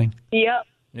 kind of thing? Yep.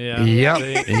 Yeah.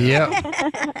 Yep.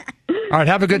 All right,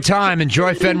 have a good time.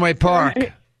 Enjoy Fenway Park.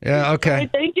 Yeah, okay.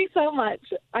 Thank you so much.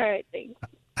 All right, thanks.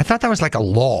 I thought that was like a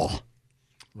law.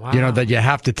 Wow. You know, that you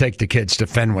have to take the kids to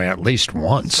Fenway at least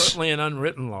once. Certainly an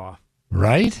unwritten law.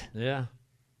 Right? Yeah.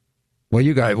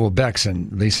 Well, Bex and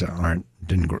Lisa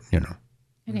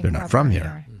they're not from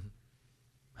here.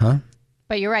 Huh?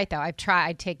 But you're right, though. I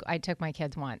took my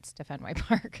kids once to Fenway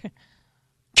Park.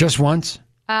 Just once?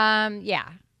 Yeah,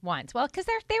 once. Well, because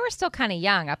they were still kind of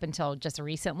young up until just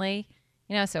recently,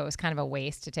 so it was kind of a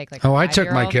waste to take like. I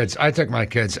took my kids. I took my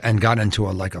kids and got into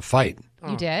a fight.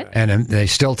 You did? And they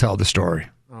still tell the story.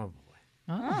 Oh boy.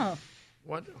 Oh.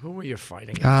 Who were you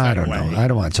fighting? At I don't Fenway? know. I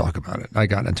don't want to talk about it. I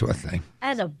got into a thing.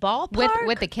 At a ballpark?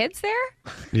 With the kids there?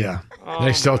 Yeah.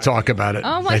 They still talk about it.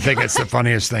 Oh my They think it's the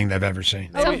funniest thing they've ever seen.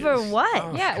 So for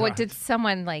what? Yeah. What did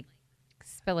someone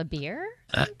spill a beer?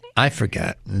 I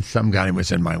forget. Some guy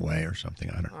was in my way or something.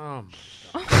 I don't know.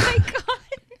 Oh my God.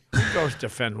 Who goes to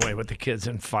Fenway with the kids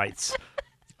in fights?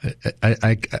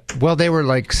 Well, they were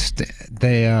I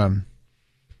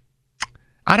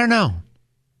don't know.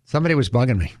 Somebody was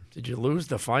bugging me. Did you lose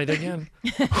the fight again?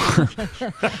 I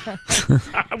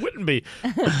wouldn't be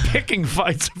picking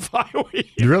fights if I were you.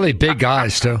 Really big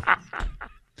guys, too.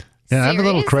 Yeah, I'm a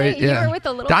little crazy. You Yeah, were with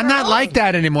the little I'm not girl? like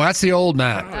that anymore. That's the old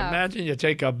Matt. Imagine you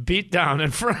take a beat down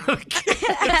in front of the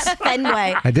kids.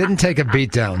 Fenway. I didn't take a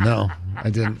beat down. No, I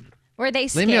didn't. Were they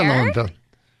scared? Leave me alone, Bill.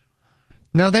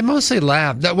 No, they mostly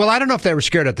laughed. Well, I don't know if they were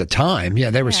scared at the time. Yeah,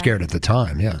 they were scared at the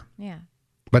time. Yeah. Yeah.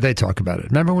 But they talk about it.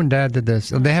 Remember when Dad did this?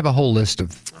 They have a whole list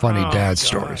of funny dad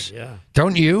stories. Yeah.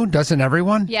 Don't you? Doesn't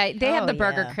everyone? Yeah, they have the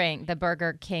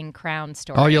Burger King crown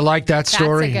story. Oh, you like that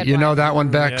story? That's a good You know one. that one,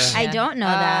 Bex? I don't know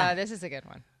that. This is a good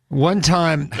one. One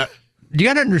time, you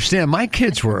got to understand, my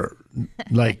kids were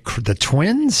like the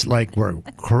twins, like were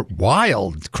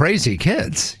wild, crazy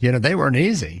kids. You know, they weren't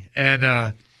easy.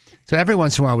 And so every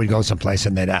once in a while we'd go someplace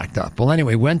and they'd act up. Well,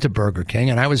 anyway, went to Burger King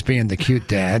and I was being the cute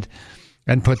dad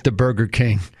and put the Burger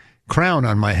King crown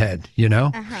on my head, you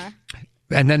know?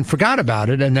 And then forgot about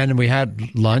it. And then we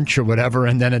had lunch or whatever.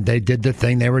 And then they did the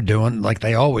thing they were doing like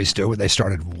they always do. They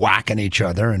started whacking each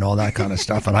other and all that kind of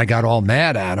stuff. And I got all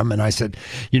mad at them. And I said,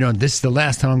 you know, this is the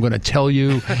last time I'm going to tell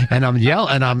you. And I'm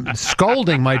yelling and I'm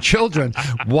scolding my children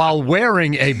while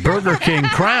wearing a Burger King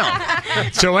crown.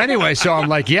 So anyway, so I'm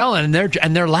like yelling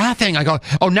and they're laughing. I go,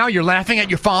 oh, now you're laughing at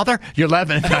your father? You're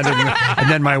laughing. And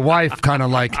then my wife kind of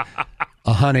like,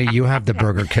 honey, you have the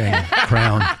Burger King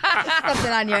crown.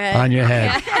 Something on your head. On your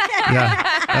head.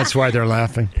 Yeah, that's why they're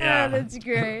laughing. Yeah. Oh, that's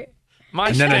great. My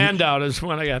And then standout is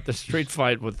when I got the street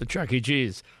fight with the Chuck E.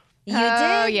 Cheese. You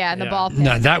Oh, did? yeah, in the ball pit.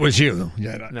 No, that was you.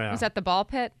 Yeah. Yeah. Was that the ball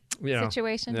pit Yeah.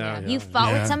 situation? Yeah, Yeah. yeah. You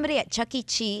fought Yeah. with somebody at Chuck E.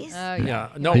 Cheese? Oh, Yeah.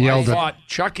 No, I I yelled at- fought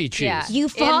Chuck E. Cheese. Yeah. You In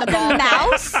fought the ball pit.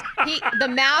 mouse? The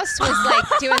mouse was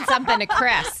like doing something to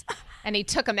Chris, and he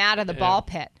took him out of the ball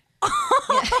pit.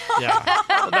 Yeah.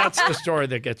 Well, that's the story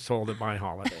that gets told at my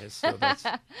holidays. So that's,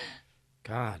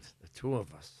 God, the two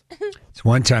of us. So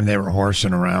one time they were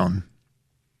horsing around,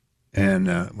 and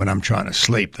when I'm trying to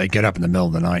sleep, they get up in the middle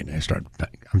of the night and they start.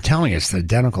 I'm telling you, it's the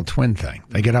identical twin thing.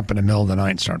 They get up in the middle of the night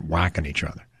and start whacking each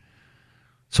other.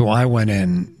 So I went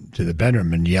in to the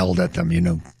bedroom and yelled at them,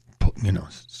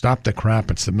 stop the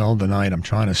crap. It's the middle of the night. I'm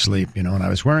trying to sleep, and I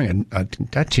was wearing a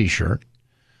T-shirt,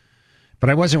 but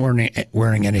I wasn't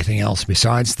wearing anything else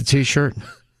besides the T-shirt.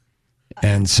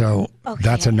 And so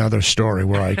that's another story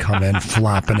where I come in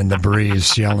flapping in the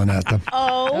breeze, yelling at them.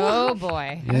 Oh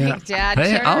boy. Yeah. I think Dad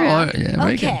Hey, turned oh, around. yeah,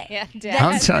 make it. Okay. Yeah, I'm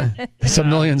Dad. telling you, it's a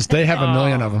millions. They have a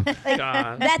million of them.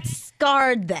 That's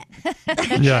scarred then.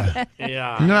 Yeah.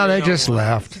 Yeah. No, they You just don't want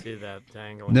laughed. to see that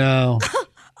tangle. No,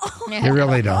 you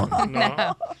really don't.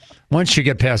 No. Once you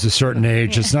get past a certain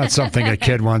age, it's not something a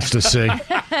kid wants to see.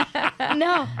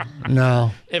 No.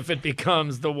 No. If it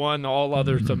becomes the one all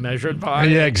others are measured by,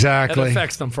 Yeah, exactly. it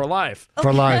affects them for life.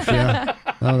 For life, yeah.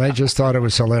 No, they just thought it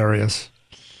was hilarious.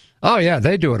 Oh, yeah,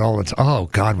 they do it all the time. Oh,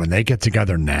 God, when they get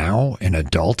together now in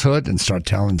adulthood and start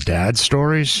telling dad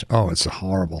stories, oh, it's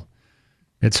horrible.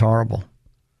 It's horrible.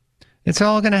 It's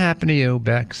all going to happen to you,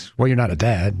 Bex. Well, you're not a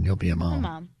dad. You'll be a mom.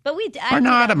 Mom. But we Or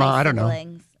not a mom, I don't know.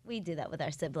 siblings. We do that with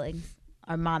our siblings.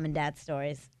 Our mom and dad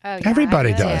stories. Oh, yeah.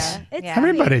 Everybody does. Yeah. It's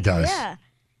Everybody sweet. does. Yeah.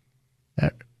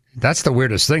 That's the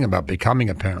weirdest thing about becoming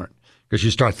a parent, because you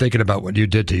start thinking about what you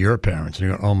did to your parents, and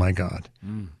you go, oh, my God.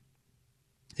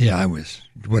 Yeah, I was.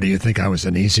 What do you think? I was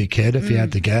an easy kid, if you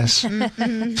had to guess?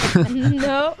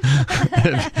 No.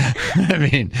 I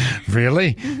mean,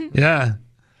 really? Yeah.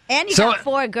 And you So- got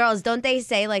 4 girls. Don't they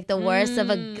say like the worse of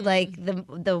a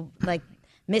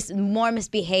more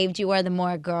misbehaved you are, the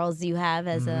more girls you have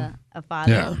as a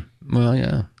father? Yeah. Well,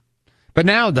 yeah. But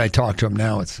now they talk to them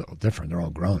now. It's so different. They're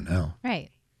all grown now. Right.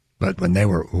 But when they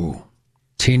were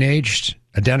teenaged,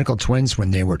 identical twins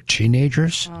when they were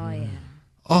teenagers. Oh yeah.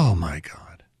 Oh my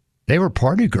God. They were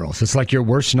party girls. It's like your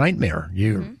worst nightmare.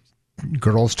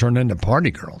 Girls turned into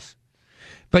party girls.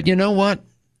 But you know what?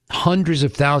 Hundreds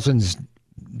of thousands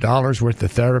dollars worth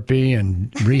of therapy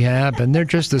and rehab, and they're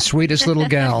just the sweetest little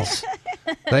gals.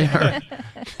 They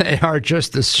are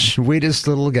just the sweetest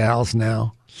little gals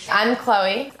now. I'm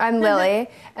Chloe. I'm Lily.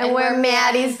 And we're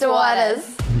Maddie's daughters.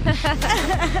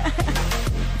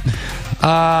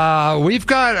 We've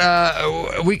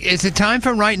got, is it time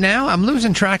for right now? I'm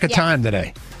losing track of time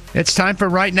today. It's time for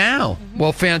right now.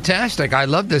 Well, fantastic. I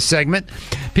love this segment.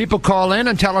 People call in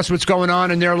and tell us what's going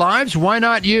on in their lives. Why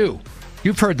not you?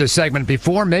 You've heard this segment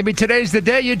before. Maybe today's the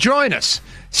day you join us.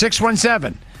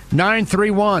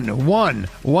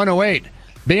 617-931-1108.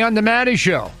 Be on the Matty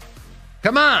Show.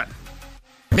 Come on.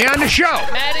 Be on the show.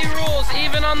 Matty rules,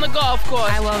 even on the golf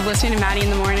course. I love listening to Matty in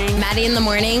the morning. Maddie in the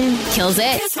morning kills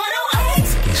it. He's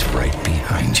right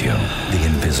behind you. The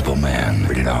Invisible Man.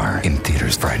 Rated R. In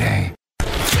theaters Friday.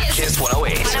 Kiss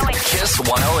 108. Kiss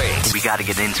 108. We got to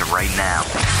get into right now.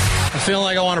 I feel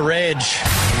like I want to rage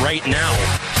right now.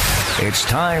 It's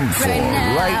time for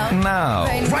Right Now.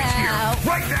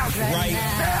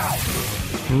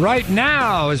 Right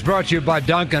Now is brought to you by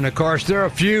Dunkin'. Of course, there are a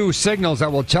few signals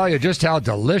that will tell you just how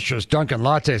delicious Dunkin'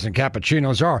 lattes and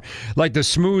cappuccinos are, like the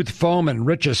smooth foam and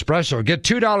rich espresso. Get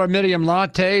 $2 medium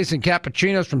lattes and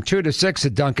cappuccinos from 2 to 6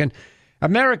 at Dunkin'.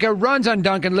 America runs on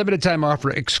Dunkin'. Limited time offer.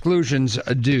 Exclusions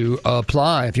do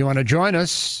apply. If you want to join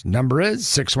us, number is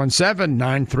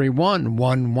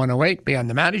 617-931-1108. Be on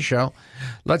the Matty Show.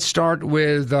 Let's start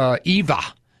with Eva.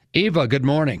 Eva, good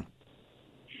morning.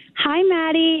 Hi,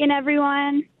 Matty and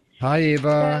everyone. Hi,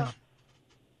 Eva.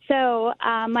 So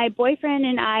my boyfriend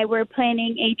and I were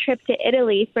planning a trip to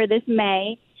Italy for this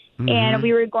May, and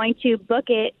we were going to book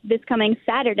it this coming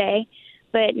Saturday.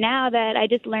 But now that I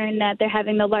just learned that they're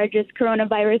having the largest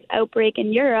coronavirus outbreak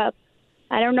in Europe,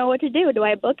 I don't know what to do. Do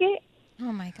I book it?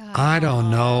 Oh, my God. I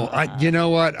don't know. You know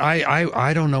what?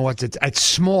 I don't know what to... It's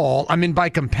small. I mean, by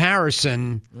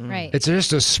comparison, Right. It's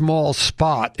just a small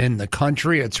spot in the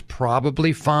country. It's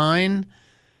probably fine.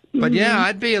 But, yeah,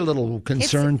 I'd be a little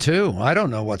concerned, too. I don't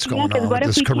know what's going on with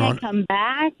this corona. Can't come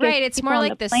back? Right. It's more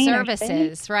like the plane are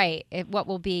services, right? What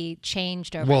will be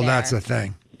changed over Well, there. that's the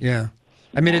thing. Yeah.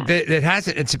 I mean, it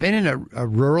hasn't. It's been in a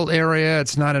rural area.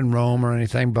 It's not in Rome or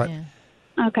anything. But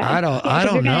Okay. I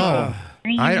don't know.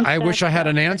 I wish I had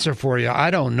an answer for you. I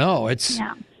don't know.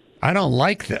 I don't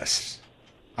like this.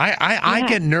 I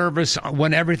get nervous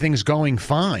when everything's going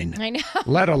fine. I know.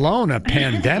 Let alone a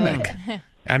pandemic.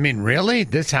 I mean, really?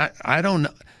 I don't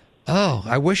know. Oh,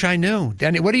 I wish I knew.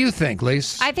 Danny, what do you think,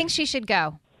 Lisa? I think she should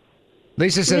go.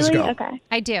 Lisa says Really? go. Okay.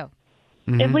 I do.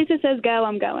 If Lisa says go,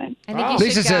 I'm going. I think you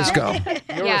Lisa should go. says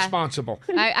go. You're Yeah. responsible.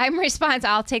 I'm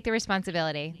responsible. I'll take the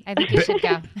responsibility. I think you should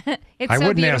go. It's I so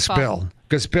wouldn't beautiful. ask Bill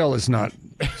because Bill is not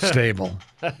stable.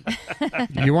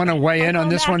 You want to weigh in on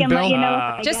this one, Bill?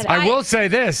 I will say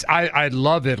this. I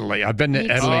love Italy. I've been to Me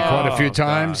Italy too. quite a few Oh,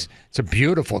 times. It's a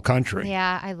beautiful country.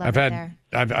 Yeah, I love I've it had.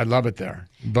 there. I love it there.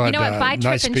 But You know what? Buy trip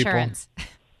nice insurance.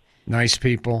 people. Nice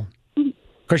people.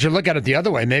 Because you look at it the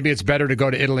other way. Maybe it's better to go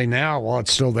to Italy now while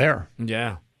it's still there.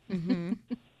 Yeah. Maybe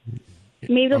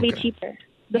it'll be cheaper.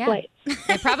 The flight.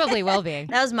 It probably will be.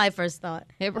 That was my first thought.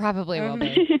 It probably will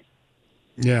be.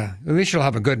 Yeah. At least you'll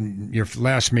have a good. Your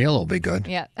last meal will be good.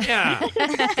 Yeah. Yeah.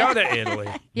 Go to Italy.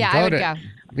 Yeah, I would go. Yeah,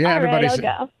 All right, everybody's. I'll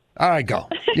go. All right, go.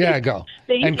 Yeah, go.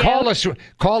 Thank and you.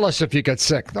 call us if you get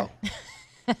sick, though.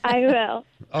 I will.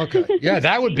 Okay. Yeah,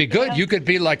 that would be good. You could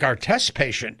be like our test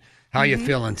patient. How you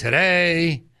feeling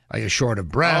today? Are you short of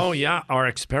breath? Oh, yeah. Our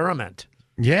experiment.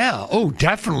 Yeah. Oh,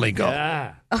 definitely go.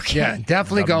 Yeah. Okay. Yeah,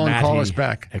 definitely The go and call Matty us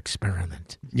back.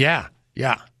 Experiment. Yeah,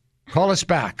 yeah. Call us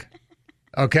back.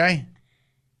 Okay?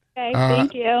 Okay,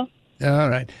 thank you. All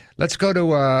right. Let's go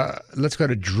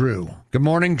to Drew. Good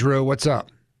morning, Drew. What's up?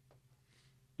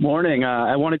 Morning.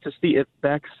 I wanted to see if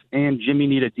Bex and Jimmy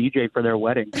need a DJ for their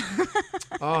wedding.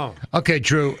 Oh. Okay,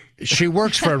 Drew. She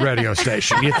works for a radio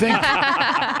station. You think?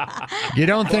 You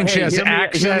don't think she has Hear me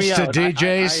access to out.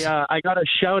 DJs? I got a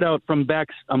shout out from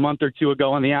Bex a month or two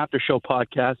ago on the After Show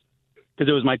podcast because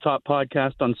it was my top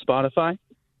podcast on Spotify.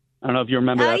 I don't know if you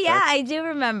remember Oh that. yeah, Bex. I do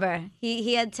remember.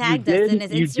 He had tagged us in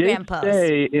his Instagram you post. did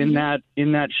say in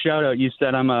that shout out, you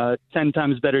said I'm a 10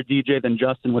 times better DJ than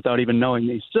Justin without even knowing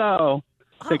me. So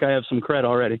I think I have some cred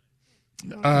already.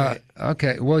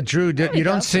 Okay. Well, Drew, you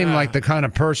don't seem like the kind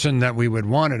of person that we would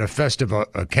want at a festive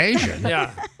occasion.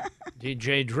 Yeah.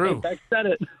 DJ Drew. Bex said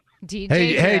it.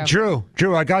 DJ Hey, Drew.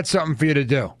 Drew, I got something for you to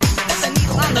do.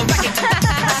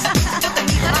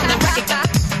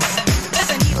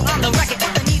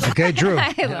 Okay, Drew. I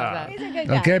love that. He's a good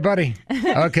guy. Okay, buddy.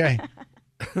 Okay.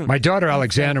 My daughter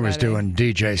Alexandra was doing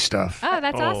DJ stuff. Oh,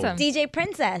 that's awesome. DJ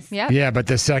Princess. Yep. Yeah, but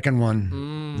the second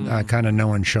one, kind of no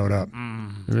one showed up.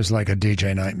 It was like a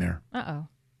DJ nightmare. Uh-oh.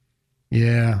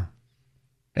 Yeah.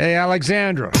 Hey,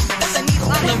 Alexandra.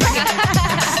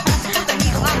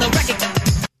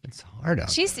 It's hard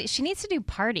out. She needs to do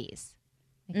parties.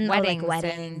 Like Weddings.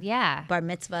 weddings. And, yeah. Bar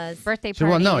mitzvahs. Birthday So,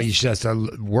 parties. well, no, you just have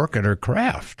to work at her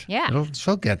craft. Yeah.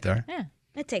 She'll get there. Yeah.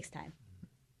 It takes time.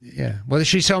 Yeah. Well,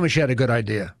 she told me she had a good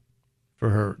idea for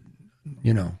her,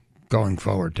 going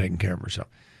forward, taking care of herself.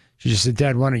 She just said,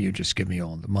 Dad, why don't you just give me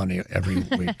all the money every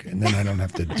week, and then I don't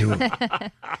have to do it. I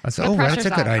said, The that's a pressure's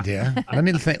good on. idea. Let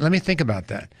me think about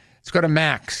that. Let's go to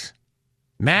Max.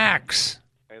 Max.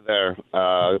 Hey there.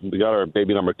 We got our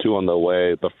baby number 2 on the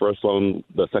way. The first one,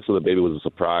 the sex of the baby was a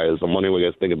surprise. I'm wondering what you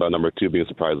guys think about number 2 being a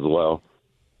surprise as well.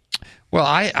 Well,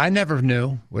 I never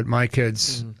knew with my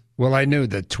kids. Well, I knew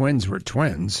that twins were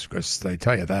twins because they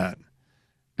tell you that.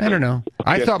 I don't know.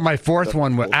 I thought my fourth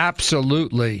one was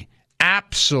absolutely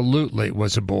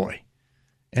was a boy.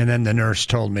 And then the nurse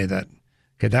told me that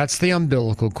Okay, that's the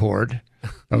umbilical cord.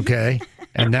 Okay,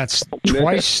 and that's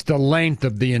twice the length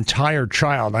of the entire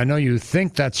child. I know you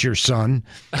think that's your son,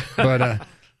 but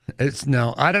it's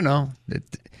no. I don't know.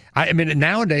 I mean,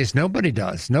 nowadays nobody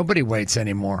does. Nobody waits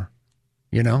anymore.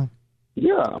 You know.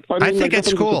 Yeah, I think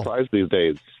it's cool. Surprise these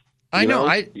days. I know.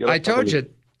 I told you.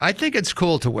 I think it's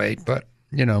cool to wait, but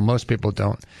most people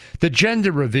don't. The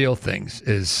gender reveal things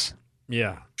is.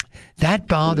 Yeah. No, That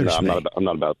bothers me. I'm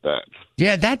not about that.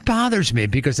 Yeah, that bothers me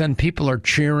because then people are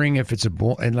cheering if it's a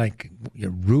boy and like you're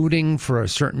rooting for a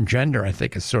certain gender. I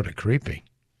think it's sort of creepy,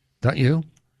 don't you?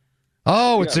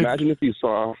 Oh, Yeah, imagine if you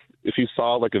saw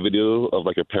like a video of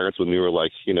like your parents when you were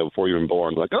like before you were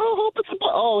born, like hope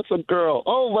it's a girl.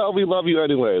 Oh well, we love you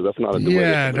anyway. That's not a good way to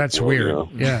yeah, that's weird.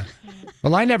 Yeah.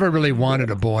 Well, I never really wanted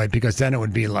a boy because then it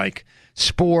would be like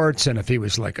sports, and if he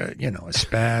was like a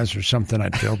spaz or something,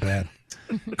 I'd feel bad.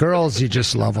 Girls, you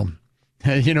just love them.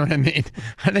 You know what I mean?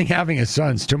 I think having a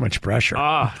son's too much pressure.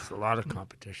 It's a lot of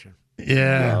competition.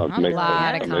 Yeah. A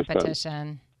lot of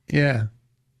competition. Yeah.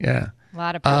 Yeah. A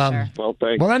lot of pressure. Well,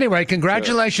 thanks. Well, anyway,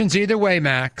 congratulations either way,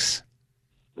 Max.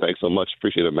 Thanks so much.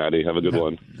 Appreciate it, Matty. Have a good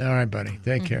one. All right, buddy.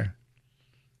 Take care.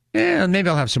 Yeah, maybe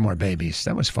I'll have some more babies.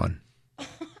 That was fun.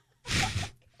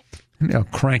 Maybe I'll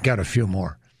crank out a few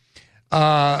more.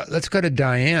 Let's go to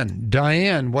Diane.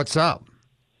 Diane, what's up?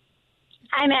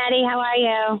 Hi, Matty. How are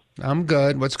you? I'm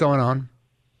good. What's going on?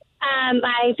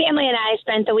 My family and I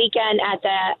spent the weekend at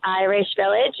the Irish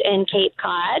Village in Cape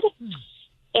Cod,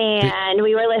 and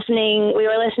we were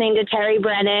listening to Terry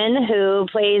Brennan, who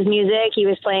plays music. He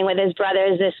was playing with his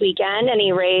brothers this weekend, and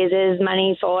he raises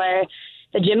money for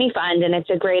the Jimmy Fund, and it's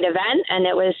a great event, and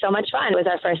it was so much fun. It was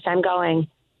our first time going.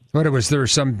 What was there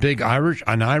some big Irish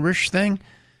thing?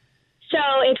 So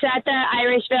it's at the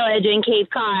Irish Village in Cape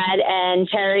Cod, and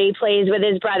Terry plays with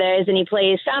his brothers, and he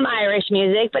plays some Irish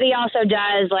music, but he also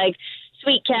does like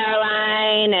Sweet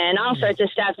Caroline and all sorts of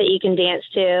stuff that you can dance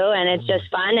to, and it's just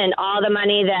fun. And all the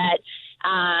money that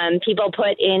people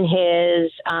put in he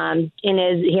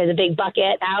has a big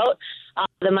bucket out. All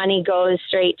the money goes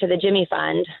straight to the Jimmy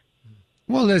Fund.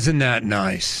 Well, isn't that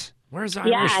nice? Where's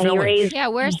Irish Village?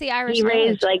 Where's the Irish He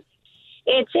raised Village?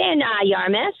 it's in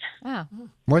Yarmouth. Oh.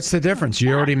 What's the difference?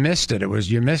 You already missed it.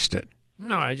 You missed it.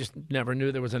 No, I just never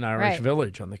knew there was an Irish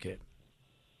Village on the Cape.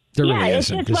 There yeah, really it's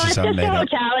isn't. just, This well, is it's how just made the up.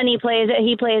 hotel, and he plays at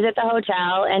the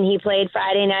hotel, and he played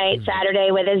Friday night, Saturday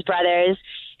with his brothers,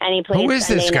 and he played Who is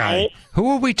Sunday this guy? night. Who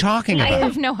are we talking I about?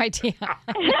 have no idea.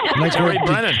 Like Terry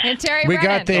Brennan. And Terry We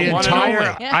Brennan. got the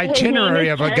entire itinerary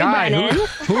of a Terry guy. Brennan.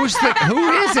 Who is it? I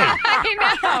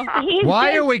know.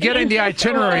 Why are we getting the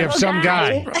itinerary of some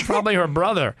guy? Probably her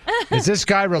brother. Is this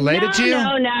guy related to you?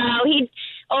 No.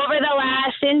 Over the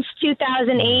last, since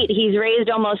 2008, he's raised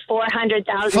almost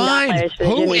 $400,000 Fine. for the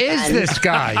Who Jimmy is Fund. this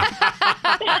guy?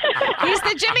 He's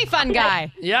the Jimmy Fund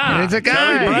guy. Yeah. It's a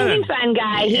guy. He's the Jimmy Fund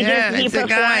guy. He it's a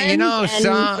guy. You know, and raises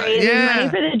money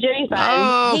for the Jimmy Fund.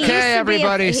 Oh, He used to okay, be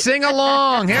everybody, sing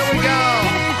along. Here we go.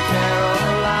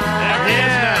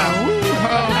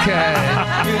 Yeah. Okay.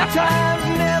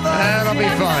 That'll be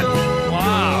fun.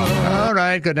 Wow. All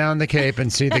right, go down the Cape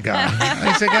and see the guy.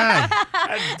 He's a guy.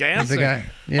 Dancing. He's a guy.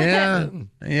 Yeah.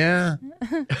 Yeah.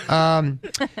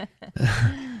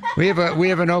 We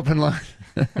have an open line.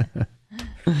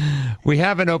 We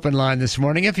have an open line this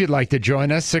morning. If you'd like to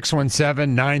join us,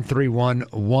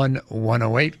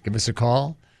 617-931-1108. Give us a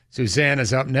call. Suzanne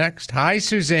is up next. Hi,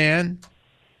 Suzanne.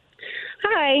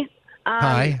 Hi.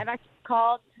 Hi. I've actually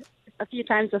called a few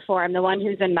times before. I'm the one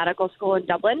who's in medical school in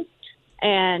Dublin.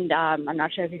 And I'm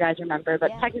not sure if you guys remember, but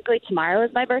technically tomorrow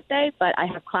is my birthday, but I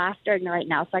have class during the Right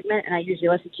Now segment, and I usually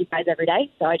listen to you guys every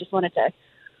day. So I just wanted to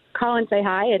call and say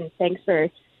hi, and thanks for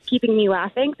keeping me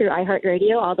laughing through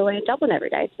iHeartRadio all the way in Dublin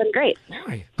every day. It's been great.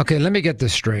 Okay, let me get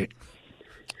this straight.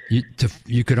 You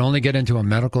could only get into a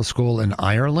medical school in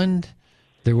Ireland?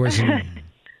 There wasn't...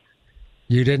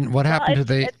 You didn't... What happened to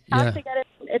the...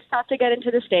 It's tough to get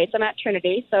into the States. I'm at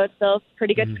Trinity, so it's still a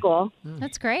pretty good school.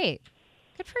 That's great.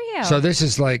 Good for you. So this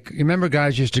is like, you remember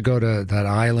guys used to go to that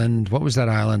island? What was that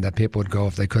island that people would go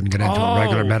if they couldn't get into a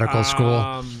regular medical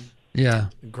school? Yeah.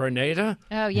 Grenada?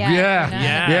 Oh, yeah.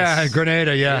 Yeah,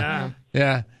 Grenada, yeah.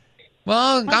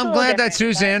 Well, I'm glad that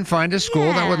Suzanne found a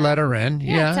school that would let her in.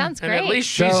 Yeah. Sounds great. And at least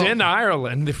she's in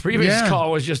Ireland. The previous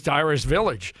call was just Irish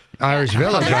Village. Irish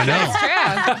Village, I know.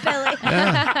 That's true.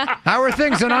 Yeah. How are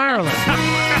things in Ireland?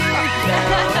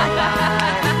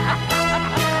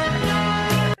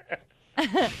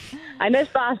 I miss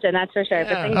Boston, that's for sure.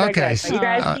 But things are Okay, good. so- But you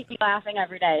guys keep me laughing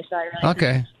every day, so I really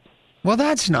Okay. Well,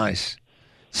 that's nice.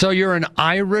 So you're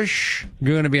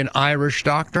going to be an Irish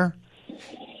doctor?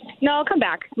 No, I'll come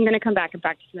back. I'm going to come back and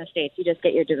practice in the States. You just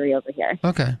get your degree over here.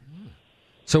 Okay.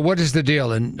 So what is the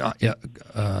deal? And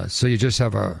so you just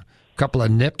have a couple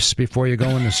of nips before you go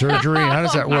into surgery? How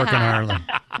does that work in Ireland?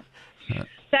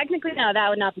 Technically, no, that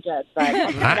would not be good. But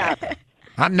I'll check it out.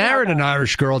 I married an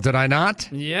Irish girl, did I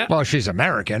not? Yeah. Well, she's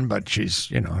American, but she's,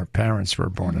 her parents were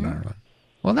born in Ireland.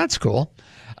 Well, that's cool.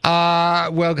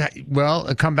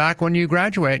 Well, come back when you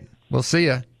graduate. We'll see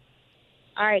you.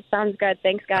 All right, sounds good.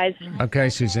 Thanks, guys. Okay,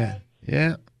 Suzanne.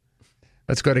 Yeah.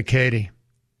 Let's go to Katie.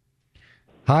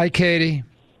 Hi, Katie.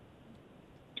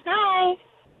 Hi.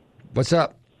 What's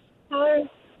up? So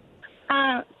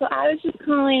I was just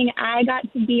calling. I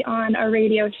got to be on a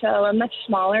radio show, a much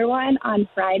smaller one, on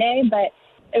Friday, but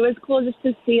it was cool just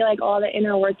to see like all the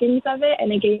inner workings of it,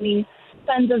 and it gave me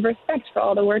tons of respect for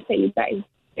all the work that you guys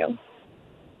do.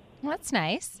 Well, that's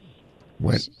nice.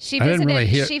 What? She I visited. didn't really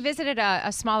hear. She visited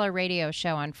a smaller radio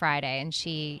show on Friday, and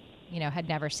she, had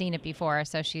never seen it before.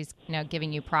 So she's,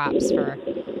 giving you props for,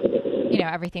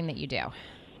 everything that you do.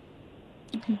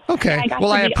 Okay.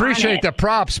 Well, I appreciate the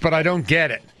props, but I don't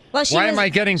get it. Well, Why am I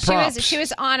getting props? She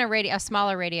was on a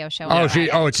smaller radio show.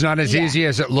 It's not as easy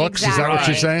as it looks. Exactly. Is that what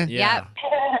you're saying? Yep.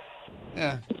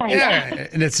 Yeah,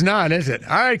 and it's not, is it?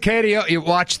 All right, Katie, you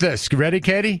watch this. You ready,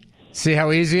 Katie? See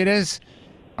how easy it is?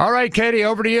 All right, Katie,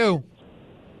 over to you.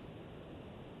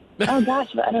 Oh, gosh,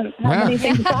 but I don't have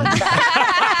anything to talk about.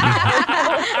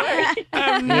 I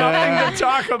have nothing to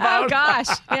talk about. Oh, gosh.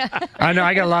 Yeah. I know.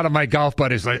 I got a lot of my golf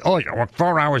buddies like, you work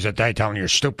 4 hours a day telling you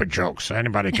stupid jokes.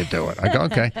 Anybody could do it. I go,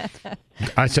 okay.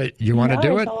 I say, you want to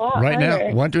do it right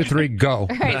now? 1, 2, 3, go.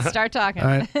 All right, start talking.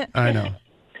 I know.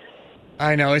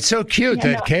 I know. It's so cute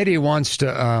that Katie wants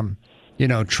to,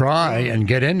 try and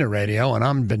get into radio, and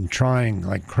I've been trying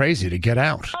like crazy to get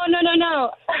out. Oh, no.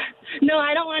 No,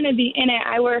 I don't want to be in it.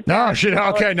 I work. No, out.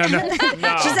 okay, no.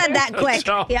 She said that quick.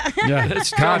 Yeah. It's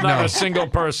still not a single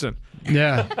person.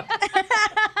 Yeah.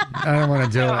 I don't want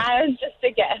to do it. I was just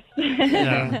a guest.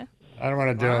 Yeah. I don't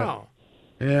want to do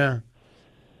it. Yeah.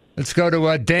 Let's go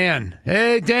to Dan.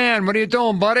 Hey, Dan, what are you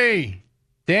doing, buddy?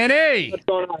 Danny. What's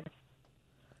going on?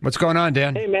 What's going on,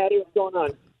 Dan? Hey, Matty, what's going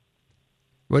on?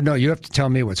 Well, no, you have to tell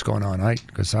me what's going on,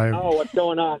 because I. Oh, what's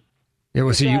going on? Yeah,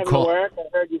 well, see, you call. Work. I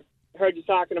heard you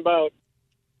talking about.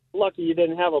 Lucky you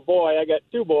didn't have a boy. I got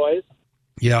 2 boys.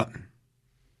 Yeah.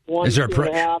 One's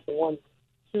 2.5 and one's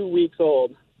 2 weeks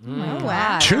old. Oh,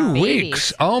 wow. 2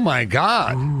 weeks. Oh my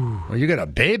God. Well, you got a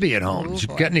baby at home. Did you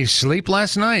get any sleep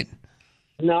last night?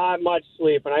 Not much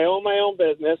sleep, and I own my own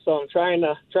business, so I'm trying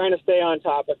to stay on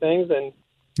top of things. And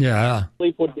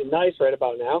sleep would be nice right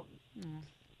about now.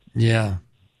 Yeah.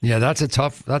 Yeah, that's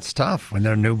tough when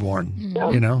they're newborn.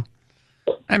 Yeah.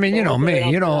 I mean,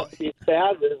 me. Be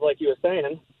sad, like you were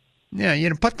saying. Yeah,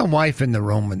 put the wife in the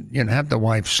room and have the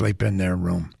wife sleep in their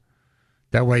room.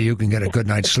 That way you can get a good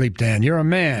night's sleep, Dan. You're a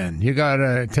man. You got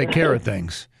to take care of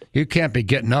things. You can't be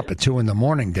getting up at 2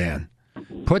 a.m, Dan.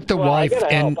 Put the wife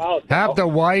in. Have the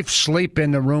wife sleep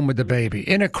in the room with the baby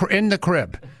in the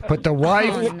crib. Put the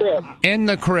wife in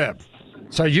the crib,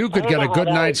 so you could get a good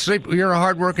night's sleep. You're a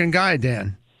hardworking guy,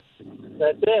 Dan.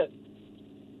 That's it.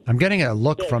 I'm getting a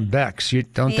look from Bex. You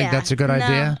don't think that's a good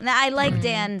idea? No, I like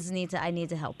Dan's need to. I need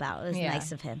to help out. It was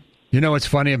nice of him. You know what's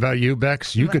funny about you,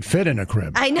 Bex? You could fit in a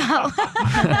crib. I know.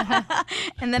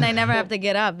 And then I never have to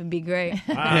get up and be great.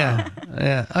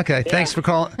 Yeah. Okay. Thanks for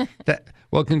calling.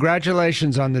 Well,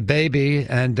 congratulations on the baby,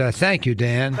 and thank you,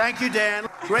 Dan. Thank you, Dan.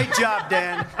 Great job,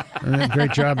 Dan.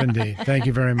 Great job indeed. Thank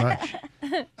you very much.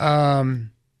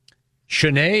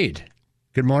 Sinead.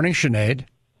 Good morning, Sinead.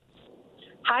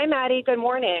 Hi, Matty. Good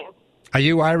morning. Are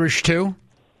you Irish too?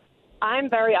 I'm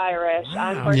very Irish.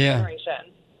 I'm first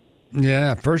generation.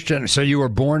 Yeah, first generation. So you were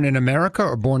born in America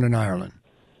or born in Ireland?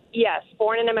 Yes,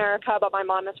 born in America, but my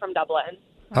mom is from Dublin.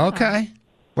 Okay.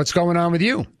 What's going on with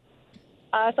you?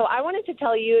 So I wanted to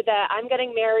tell you that I'm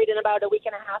getting married in about a week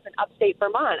and a half in upstate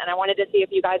Vermont, and I wanted to see if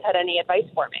you guys had any advice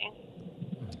for me.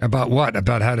 About what?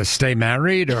 About how to stay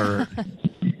married, or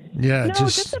no,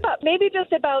 just about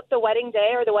the wedding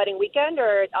day or the wedding weekend,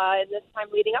 or this time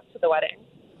leading up to the wedding.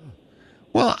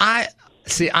 Well,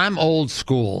 I'm old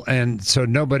school, and so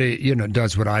nobody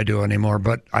does what I do anymore.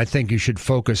 But I think you should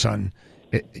focus on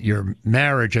your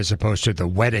marriage as opposed to the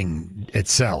wedding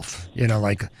itself.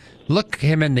 Like look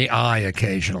him in the eye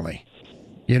occasionally.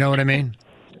 You know what I mean?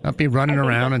 Not be running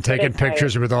around and taking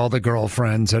pictures with all the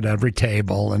girlfriends at every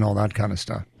table and all that kind of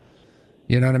stuff.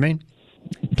 You know what I mean?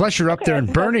 Plus, you're up there in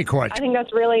Bernie Court. I think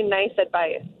that's really nice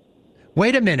advice.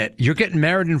 Wait a minute. You're getting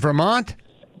married in Vermont?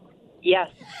 Yes.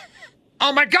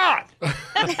 Oh, my God.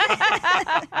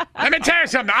 Let me tell you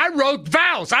something. I wrote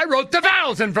vows. I wrote the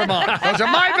vows in Vermont. Those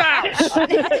are my vows.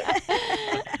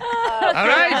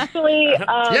 right? Actually,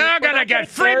 You're going to get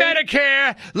free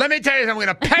Medicare. Let me tell you something.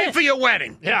 I'm going to pay for your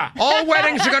wedding. Yeah. All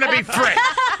weddings are going to be free.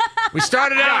 We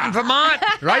started out in Vermont.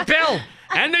 Right, Bill?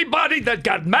 Anybody that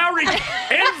got married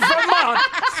in Vermont,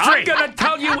 I'm going to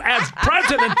tell you as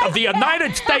president of the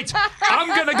United States, I'm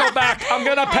going to go back. I'm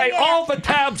going to pay all the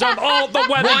tabs on all the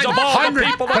weddings of all the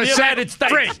people in the United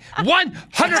States. Free.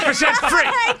 100%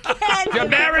 free. You're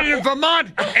married in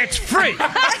Vermont, it's free.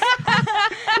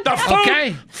 The food,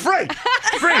 okay? Free.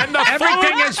 Free. And the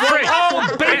Everything food is free. will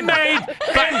all be made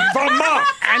in Vermont.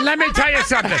 And let me tell you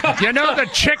something. You know the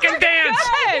chicken dance?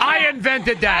 I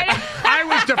invented that. I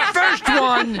was the first one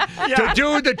to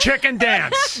do the chicken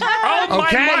dance. All my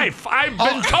Okay? life, I've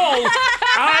been told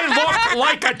I look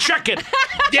like a chicken.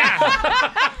 Yeah.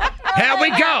 Here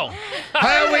we go.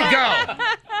 Here we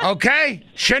go. Okay?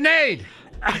 Sinead.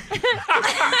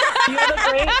 You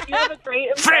have a great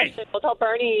impression. We'll tell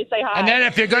Bernie you say hi. And then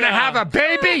if you're going to have a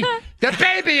baby, the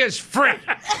baby is free.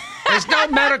 There's no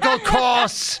medical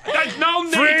costs. There's no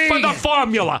need Free. for the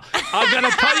formula. I'm going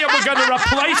to tell you we're going to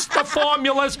replace the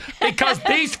formulas because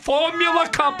these formula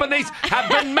companies have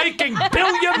been making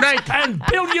billions and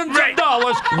billions of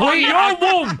dollars on your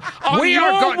womb.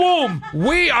 Womb.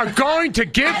 We are going to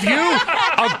give you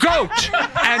a goat,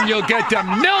 and you'll get the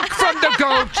milk from the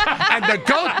goat, and the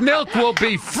goat milk will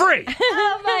be free.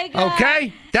 Oh, my God.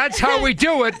 Okay? That's how we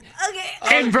do it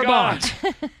in Vermont.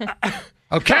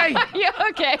 Okay? You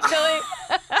okay, Billy?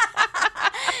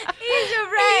 He's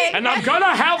right. And I'm going to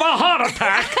have a heart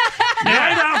attack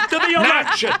right after the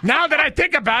election. Now that I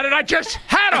think about it, I just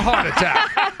had a heart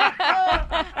attack.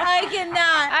 I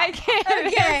cannot. I can't.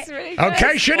 Okay. That's really good.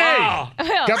 Okay, Sinead. Wow.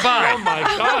 Goodbye. Oh, my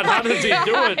God. How does he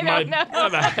do it? I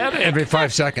have a headache. Every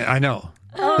 5 seconds. I know.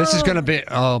 This is going to be,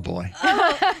 oh, boy.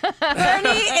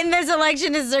 Bernie in this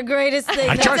election is the greatest thing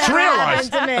I that's just ever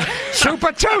realized happened to me.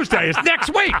 Super Tuesday is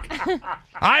next week.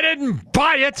 I didn't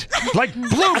buy it like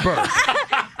Bloomberg.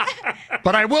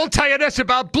 But I will tell you this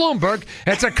about Bloomberg.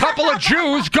 It's a couple of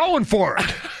Jews going for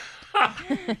it.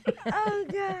 Oh,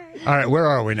 God. All right, where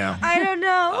are we now? I don't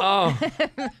know. Oh,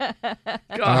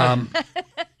 God.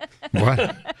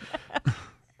 What?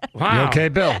 Wow. You okay,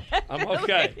 Bill? I'm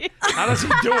okay. How does he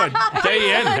do it?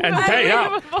 Day in and day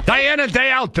out. Day in and day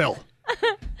out, Bill.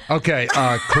 Okay,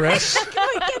 Chris. Can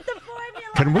we get the formula?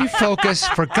 Can we focus?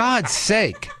 For God's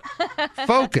sake,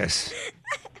 focus.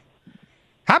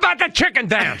 How about the chicken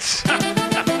dance?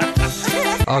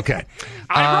 Okay.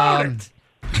 I wrote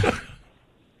it.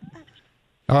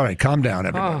 All right, calm down,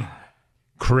 everybody.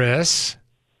 Chris.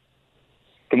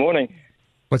 Good morning.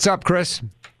 What's up, Chris?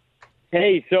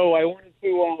 Hey, so I wanted to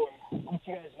let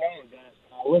you guys know that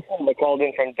Alyssa called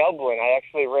in from Dublin. I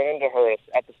actually ran into her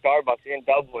at the Starbucks in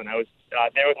Dublin. I was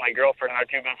there with my girlfriend and our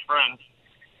two best friends,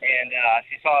 and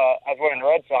she saw I was wearing a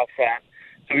Red Sox hat,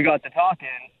 so we got to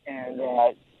talking, and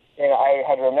I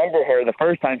had remembered her the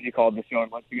first time she called the show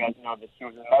and let you guys know that she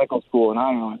was in medical school in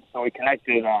Ireland, so we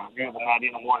connected via the Matty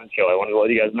in the Morning show. I wanted to let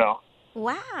you guys know.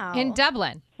 Wow. In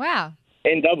Dublin. Wow.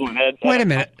 In Dublin. Wait a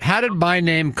minute. How did my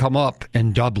name come up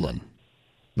in Dublin?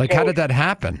 Like, how did that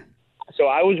happen? So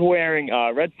I was wearing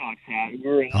a Red Sox hat. We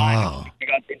were in line.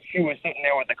 She was sitting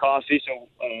there with the coffee. So,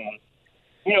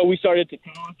 we started to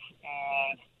talk.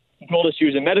 She told us she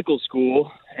was in medical school.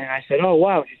 And I said, oh,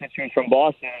 wow. She said she was from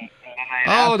Boston. And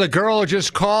then I The girl who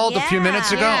just called a few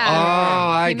minutes ago? Yeah. Oh,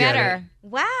 I You get met it. her.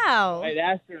 Wow. I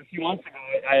asked her a few months ago.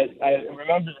 I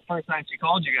remember the first time she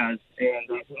called you guys.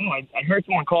 And I said, I heard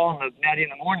someone call on the Matty in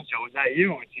the Morning show. Was that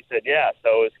you? And she said, yeah.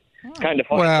 So it was kind of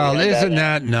funny. Well, isn't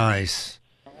that nice?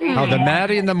 How the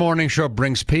Matty in the Morning show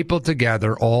brings people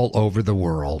together all over the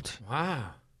world.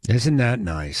 Wow. Isn't that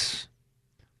nice?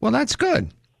 Well, that's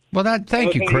good. Well,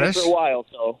 thank you, Chris. For a while,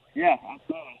 so yeah,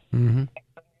 absolutely. Mm-hmm.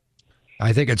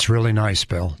 I think it's really nice,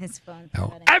 Bill. It's fun.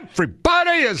 Oh,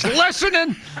 everybody is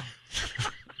listening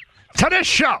to this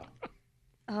show.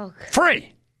 Oh,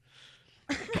 free.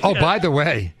 Oh, by the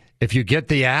way, if you get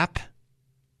the app,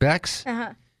 Bex,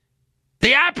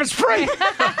 the app is free.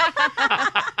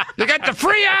 You get the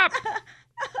free app.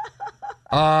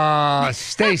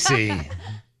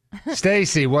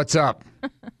 Stacy, what's up?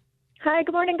 Hi,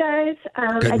 good morning, guys.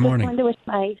 Good morning. I just wanted to wish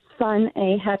my son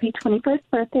a happy 21st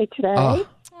birthday today. Oh,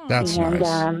 that's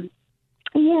nice.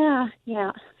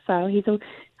 Yeah. So he's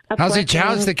How's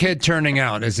the kid turning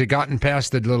out? Has he gotten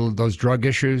past those drug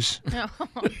issues?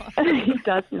 He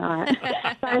does not.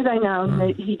 As far as I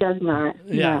know, he does not.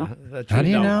 Yeah. No. How do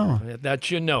you know?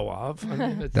 That you know of. I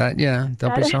mean,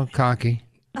 Don't be so cocky.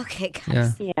 Okay,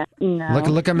 guys. Yeah. No.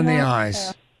 Look him in the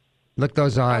eyes. Look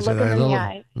those eyes. Are they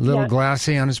a little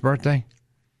glassy on his birthday?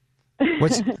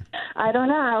 I don't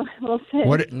know. We'll see.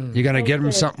 What you gonna get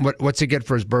him something? What's he get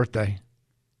for his birthday?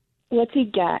 What's he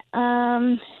get?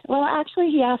 Well,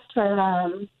 actually, he asked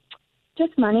for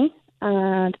just money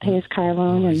to pay his car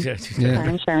loan and car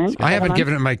insurance. I haven't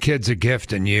given my kids a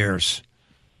gift in years.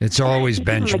 It's always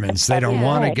Benjamins. They don't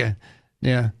want to get.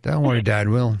 Yeah, don't worry, Dad.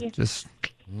 We'll just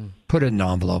put it in an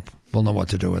envelope. We'll know what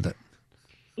to do with it.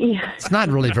 Yeah. It's not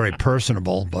really very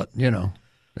personable, but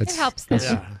it helps them.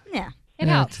 Yeah. It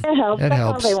helps. It helps. It That's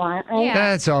helps. all they want, right? Yeah.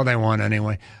 That's all they want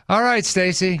anyway. All right,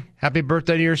 Stacy. Happy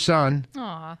birthday to your son.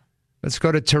 Aw. Let's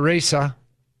go to Teresa.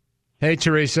 Hey,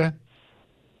 Teresa.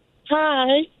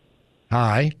 Hi.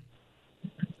 Hi.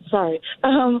 Sorry.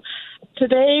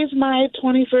 Today's my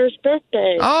 21st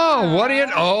birthday. Oh, what do you...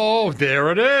 Oh,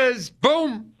 there it is.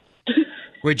 Boom.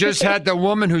 We just had the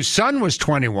woman whose son was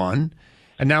 21,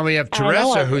 and now we have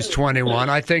Teresa who's 21.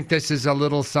 I think this is a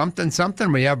little something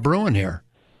we have brewing here.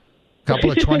 A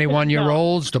couple of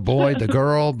 21-year-olds, the boy, the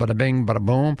girl, bada bing, bada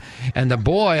boom. And the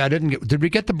boy, did we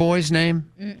get the boy's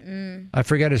name? Mm-mm. I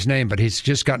forget his name, but he's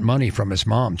just got money from his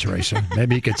mom, Teresa.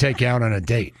 Maybe he could take you out on a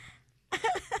date.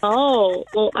 Oh,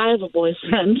 well, I have a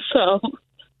boyfriend, so.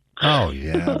 Oh,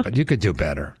 yeah, but you could do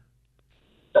better.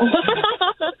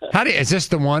 Is this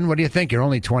the one? What do you think? You're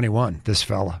only 21, this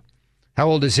fella. How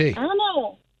old is he? I don't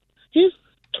know. He's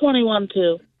 21,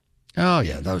 too. Oh,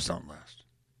 yeah, those don't last.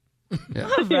 Yeah.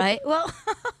 All right. Well,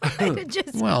 I could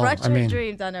just crush her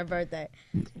dreams on her birthday.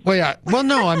 Well, yeah. Well,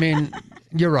 no, I mean,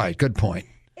 you're right. Good point.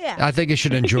 Yeah. I think you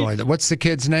should enjoy that. What's the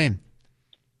kid's name?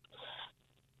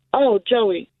 Oh,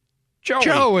 Joey.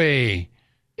 Joey.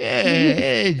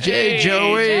 Hey, Joey.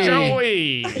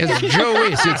 Joey. It's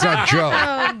Joey. See, it's not Joe.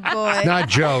 Oh, boy. It's not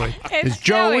Joey. It's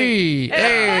Joey.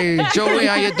 Hey, Joey,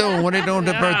 how you doing? What are you doing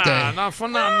for birthday? Not for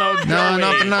nothing, No,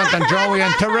 not for nothing. Joey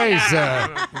and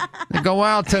Teresa. They go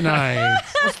out tonight.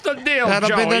 What's the deal, That'll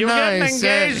Joey? be the You nice.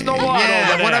 getting engaged or what?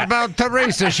 Yeah, over what there? about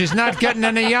Teresa? She's not getting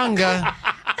any younger.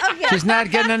 She's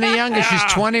not getting any younger. She's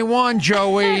 21,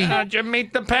 Joey. Did you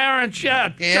meet the parents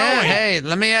yet? Yeah, Joey? hey,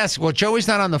 let me ask. Well, Joey's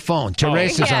not on the phone.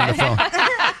 Teresa's on the phone.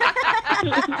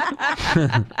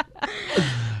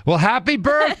 Well, happy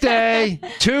birthday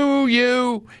to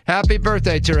you. Happy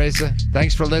birthday, Teresa.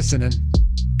 Thanks for listening.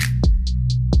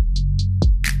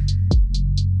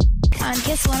 On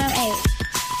Kiss 108.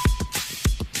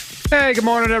 Hey, good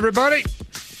morning, everybody.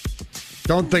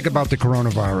 Don't think about the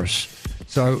coronavirus.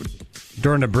 So,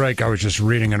 during the break, I was just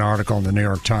reading an article in the New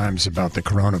York Times about the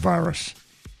coronavirus.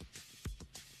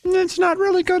 It's not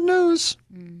really good news.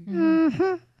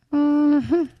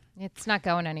 It's not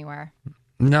going anywhere.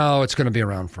 No, it's going to be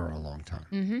around for a long time.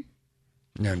 Mm-hmm.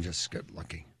 And just get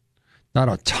lucky. Not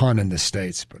a ton in the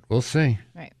States, but we'll see.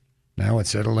 Right. Now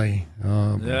it's Italy.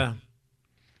 Oh, boy. Yeah.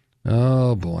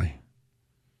 Oh, boy.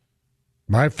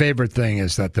 My favorite thing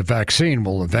is that the vaccine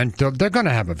will they're going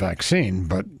to have a vaccine,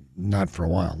 but not for a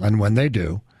while. And when they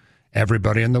do,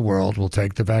 everybody in the world will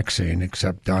take the vaccine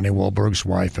except Donnie Wahlberg's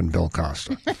wife and Bill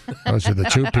Costa. Those are the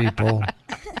two people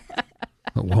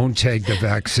who won't take the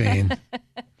vaccine.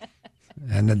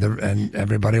 And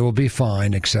everybody will be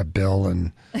fine except Bill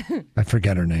and I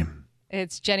forget her name.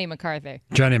 It's Jenny McCarthy.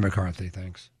 Jenny McCarthy,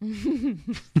 thanks.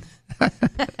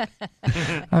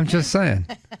 I'm just saying.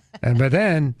 But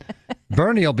then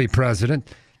Bernie will be president.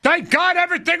 Thank God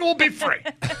everything will be free.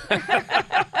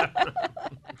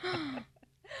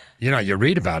 You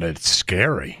read about it, it's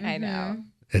scary. I know.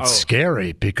 It's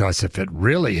scary because if it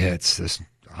really hits, this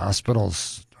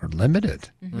hospitals are limited.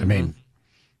 I mean,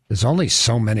 there's only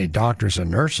so many doctors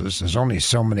and nurses. There's only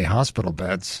so many hospital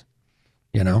beds,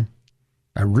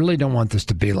 I really don't want this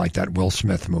to be like that Will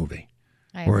Smith movie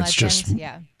where it's just me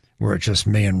and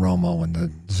Romo and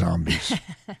the zombies.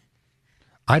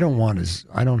 I don't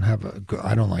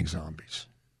like zombies.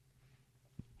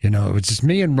 If it's just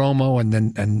me and Romo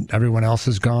and everyone else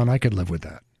is gone, I could live with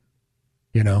that.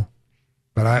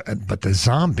 But the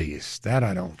zombies, that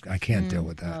I can't deal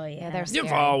with that. Oh yeah, they're scary.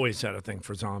 You've always had a thing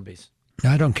for zombies.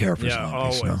 I don't care for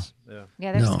zombies. Always. No.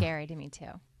 Yeah, they're scary to me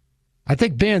too. I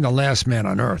think being the last man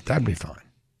on earth, that'd be fine.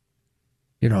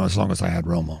 As long as I had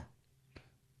Romo.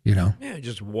 Yeah,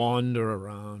 just wander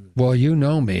around. Well, you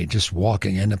know me, just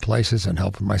walking into places and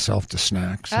helping myself to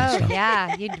snacks and stuff.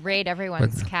 Yeah, you'd raid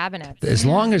everyone's cabinets. As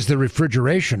long as the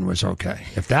refrigeration was okay.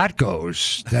 If that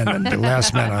goes, then the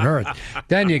last man on earth,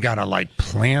 then you got to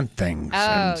plant things.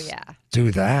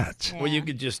 Do that. Yeah. Well, you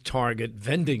could just target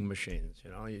vending machines.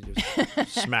 You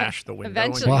just smash the window.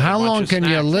 Eventually. Well, how long can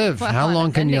you live? Well, how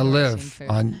long can you live food.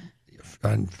 on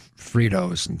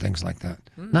Fritos and things like that?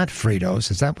 Not Fritos.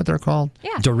 Is that what they're called?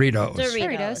 Yeah. Doritos.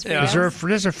 Fritos. Yeah.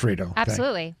 There's a Frito. Okay.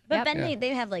 Absolutely. But then they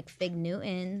have Fig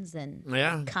Newtons and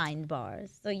Yeah. Kind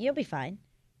bars. So you'll be fine.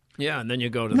 Yeah, and then you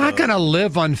go to I'm not going to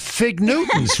live on Fig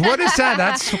Newtons. What is that?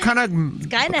 That's what kind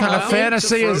of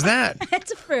fantasy is that?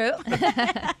 It's a fruit.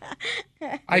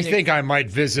 I think I might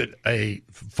visit a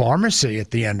pharmacy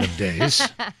at the end of days.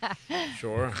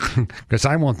 Sure. Because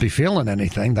I won't be feeling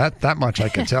anything. That much I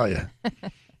can tell you.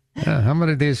 Yeah, how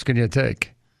many of these can you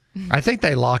take? I think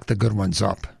they lock the good ones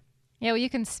up. Yeah, well, you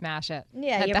can smash it.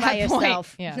 Yeah, at you're that by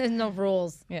yourself. point. Yeah. There's no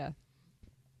rules. Yeah.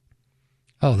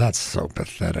 Oh, that's so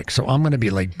pathetic. So I'm going to be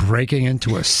like breaking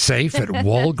into a safe at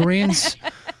Walgreens?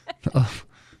 Oh,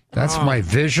 that's my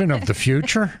vision of the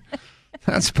future?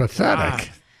 That's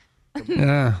pathetic.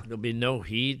 Yeah. There'll be no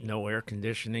heat, no air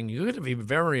conditioning. You're going to be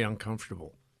very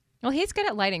uncomfortable. Well, he's good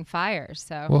at lighting fires,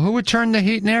 so. Well, who would turn the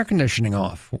heat and air conditioning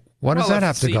off? What does that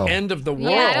have to go? It's the end of the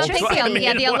world. Yeah, I don't think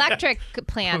I the electric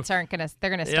plants aren't going to, they're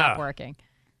going to stop working.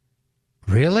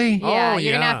 Really? Yeah,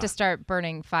 you're going to have to start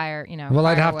burning fire, Well,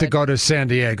 I'd have to go to San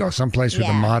Diego, someplace with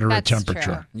a moderate temperature.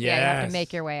 True. Yeah, you have to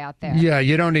make your way out there. Yeah,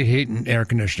 you don't need heat and air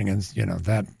conditioning, and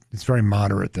that it's very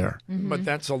moderate there. Mm-hmm. But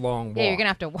that's a long walk. Yeah, you're going to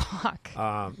have to walk.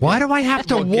 Why do I have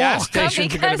to walk? Gas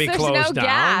stations are going to be closed there's no down.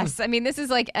 gas. I mean, this is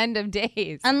like end of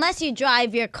days. Unless you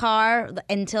drive your car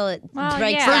until it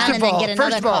breaks First down of all, and then get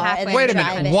another car. And wait a then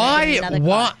drive minute. it and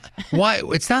get Why?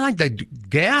 It's not like the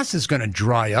gas is going to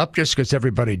dry up just because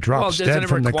everybody drops dead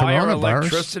from the coronavirus.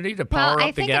 Electricity to power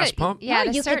up the gas pump? Yeah,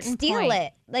 no, you could steal point.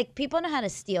 it. Like, people know how to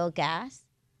steal gas.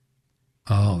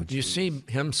 Oh, do you see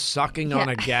him sucking on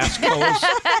a gas hose?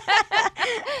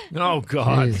 Oh,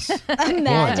 God.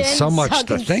 Imagine Boy, so much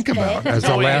to think about. As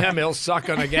the last... him, he'll suck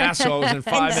on a gas hose, and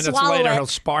 5 minutes swallow later, it. he'll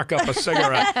spark up a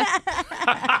cigarette.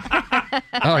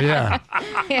 Oh, yeah.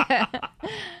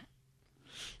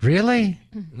 Really?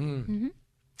 Mm-hmm.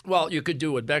 Well, you could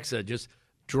do what Beck said. Just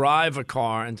drive a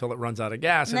car until it runs out of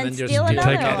gas, and then just steal get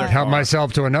another another one. Help car.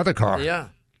 myself to another car. Yeah.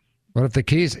 What if the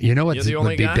keys? You know what You're the would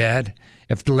only be guy? bad?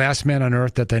 If the last man on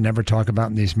earth that they never talk about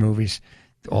in these movies,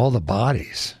 all the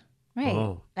bodies. Right.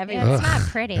 Oh. Yeah, it's not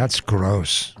pretty. That's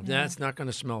gross. That's not going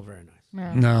to smell very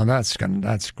nice. No, that's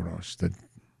gross. I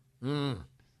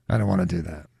don't want to do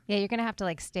that. Yeah, you're going to have to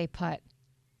like stay put.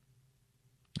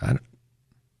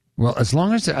 Well, as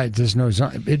long as there's no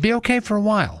zombie, it'd be okay for a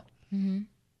while. Mm-hmm.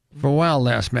 For a while,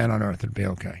 last man on earth, it'd be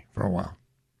okay for a while.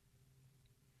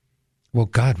 Well,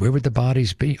 God, where would the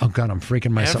bodies be? Oh, God, I'm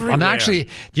freaking myself. Everywhere.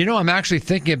 I'm actually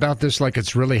thinking about this like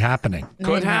it's really happening.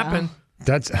 Could happen.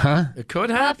 It could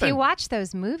happen. Well, if you watch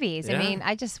those movies, Yeah. I mean,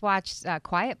 I just watched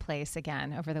Quiet Place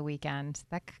again over the weekend.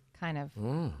 That kind of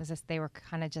was just, they were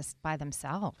kind of just by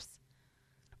themselves.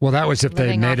 Well, that was if they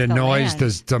Living made a off the noise,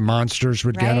 land. the monsters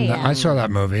would get them. Right. I saw that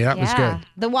movie. That was good.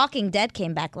 The Walking Dead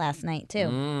came back last night,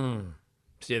 too.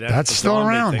 See, That's the still zombie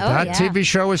around. thing. That TV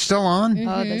show is still on.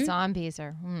 Oh, the zombies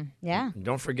are. Yeah.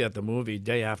 Don't forget the movie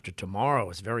Day After Tomorrow.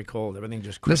 It's very cold. Everything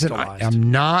just Listen, crystallized.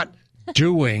 I'm not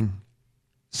doing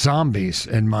zombies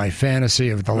in my fantasy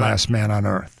of the last man on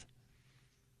earth.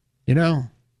 You know?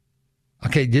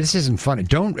 Okay, this isn't funny.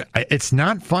 It's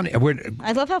not funny.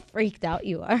 I love how freaked out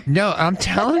you are. No, I'm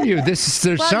telling you, there's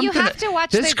Well, something. you have to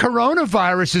watch this the-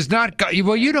 coronavirus is not.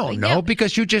 Well, you don't know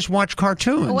because you just watch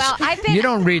cartoons. Well, I've been. You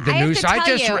don't read the I have news. to tell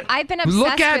just you, I've been obsessed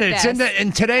look at with it. It's this.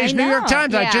 in today's I New York know.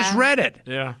 Times. I just Yeah. read it.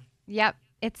 Yeah. Yep.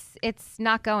 It's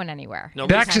not going anywhere.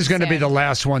 Bex is going to be soon. the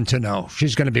last one to know.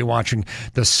 She's going to be watching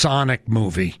the Sonic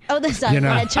movie. Oh, the Sonic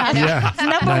Hedgehog. Yeah. It's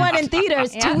number one in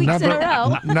theaters 2 weeks in a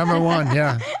row. Number one,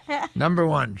 yeah. Number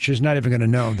one. She's not even going to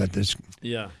know that this.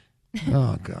 Yeah.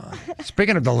 Oh, God.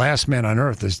 Speaking of the last man on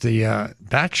earth, is the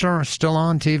Bachelor still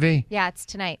on TV? Yeah, it's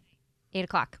tonight,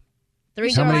 8:00.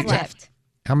 3 How girls many- left.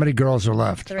 How many girls are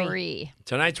left? 3.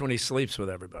 Tonight's when he sleeps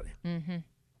with everybody. Mm-hmm.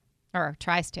 Or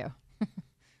tries to.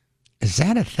 Is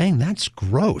that a thing? That's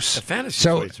gross. The fantasy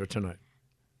suites are tonight.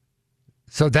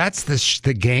 So that's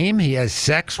the game? He has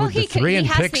sex with the three and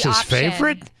picks his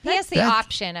favorite? He has the That-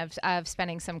 option of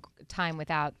spending some time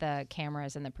without the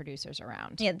cameras and the producers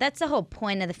around. Yeah, that's the whole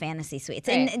point of the fantasy suites.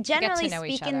 Right. And You get generally to know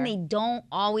each speaking, other. they don't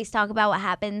always talk about what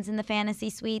happens in the fantasy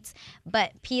suites,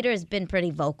 but Peter's been pretty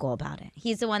vocal about it.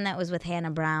 He's the one that was with Hannah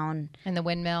Brown in the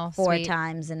windmill 4 suite.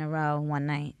 times in a row one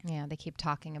night. Yeah, they keep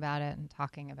talking about it and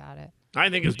talking about it. I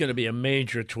think it's going to be a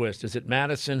major twist. Is it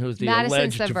Madison who's the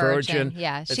Madison's alleged the virgin.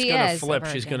 Yeah, it's she gonna is a flip.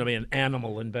 She's virgin. going to be an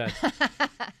animal in bed.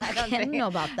 I don't know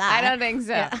about that. I don't think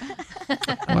so.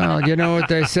 Well, you know what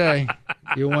they say.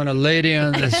 You want a lady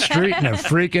on the street and a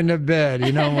freak in the bed.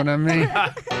 You know what I mean?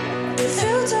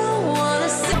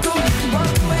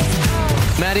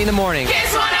 Matty in the morning.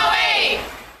 Kiss 108.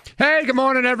 Hey, good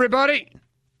morning, everybody.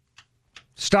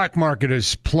 Stock market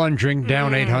is plunging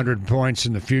down 800 points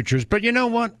in the futures. But you know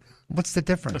what? What's the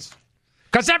difference?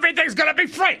 Because everything's going to be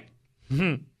free.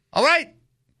 All right?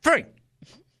 Free.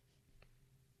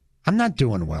 I'm not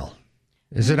doing well.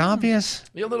 Is it obvious?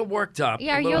 You're a little worked up.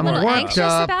 Yeah, are you a little anxious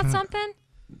about something?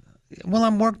 Well,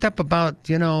 I'm worked up about,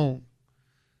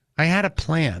 I had a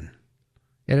plan.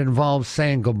 It involves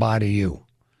saying goodbye to you.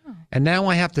 And now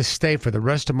I have to stay for the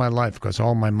rest of my life because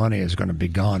all my money is going to be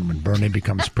gone when Bernie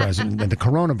becomes president. And the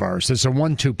coronavirus is a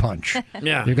 1-2 punch.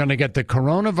 Yeah. You're going to get the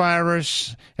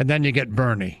coronavirus, and then you get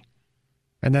Bernie.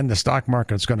 And then the stock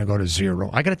market's going to go to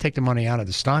zero. I got to take the money out of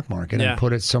the stock market and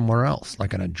put it somewhere else,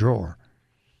 like in a drawer.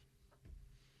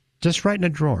 Just right in a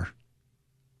drawer.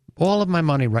 All of my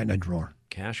money right in a drawer.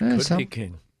 Cash could be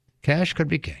king. Cash could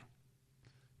be king.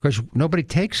 Because nobody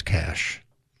takes cash.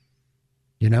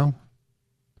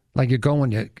 Like you go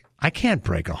and I can't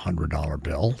break a $100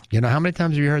 bill. How many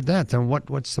times have you heard that? Then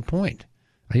what's the point?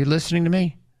 Are you listening to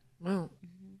me? Well,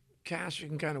 cash you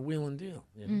can kind of wheel and deal.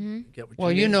 Get what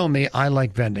Well, you need. know me. I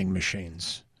like vending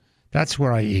machines. That's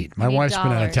where I eat. My wife's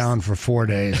been out of town for 4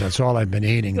 days. That's all I've been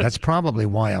eating. That's probably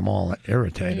why I'm all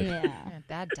irritated. Yeah,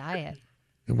 bad diet.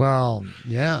 Well,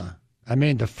 yeah. I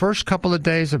mean, the first couple of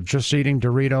days of just eating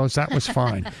Doritos, that was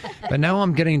fine. But now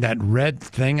I'm getting that red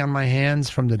thing on my hands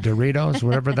from the Doritos,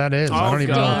 whatever that is. I don't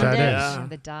even know what that is.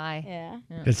 The dye. Yeah.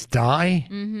 It's dye?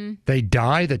 Mm-hmm. They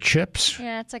dye the chips?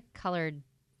 Yeah, it's a colored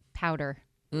powder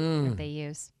that they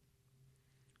use.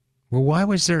 Well, why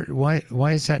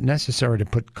is that necessary to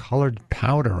put colored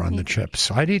powder on the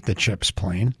chips? I'd eat the chips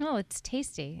plain. Oh, it's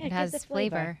tasty. Yeah, it has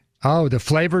flavor. Oh, the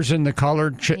flavor's in the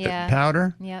colored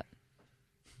powder? Yep.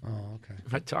 Oh, okay.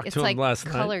 I talked It's to him like last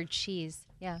night. colored cheese.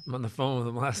 Yeah. I'm on the phone with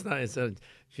him last night. I said,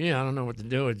 gee, I don't know what to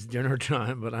do. It's dinner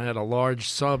time, but I had a large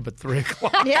sub at 3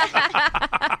 o'clock.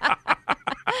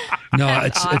 No,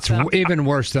 it's even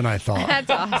worse than I thought. That's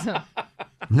awesome.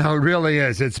 No, it really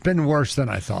is. It's been worse than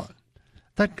I thought.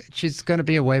 Look, she's going to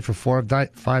be away for 4 or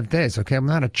 5 days. Okay, I'm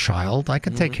not a child. I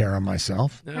can take care of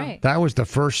myself. Yeah. Right. That was the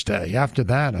first day. After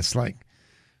that, it's like,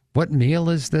 what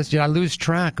meal is this? I lose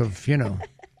track of,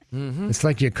 It's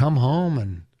like you come home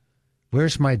and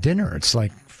where's my dinner? It's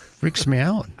like, freaks me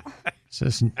out. It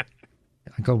says,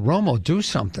 I go, Romo, do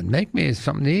something. Make me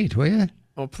something to eat, will you?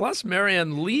 Well, plus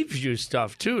Marianne leaves you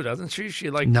stuff, too, doesn't she? She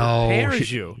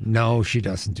prepares you. No, she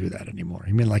doesn't do that anymore.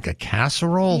 You mean like a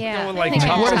casserole? Yeah. Like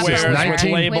what is this, Tupperwares with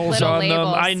labels on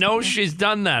labels. them. I know she's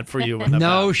done that for you in the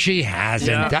No, past. she hasn't.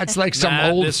 Yeah. That's like some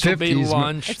Matt, old this will 50s. be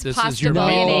lunch. It's this pasta is your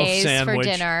bolognese meatloaf sandwich. for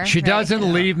dinner. She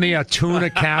doesn't leave me a tuna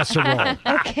casserole.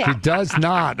 Okay. She does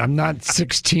not. I'm not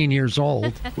 16 years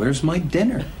old. Where's my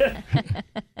dinner?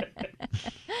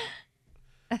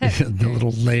 The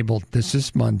little label, this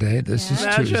is Monday, this is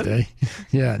Imagine. Tuesday.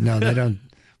 Yeah, no, they don't.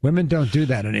 Women don't do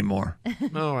that anymore.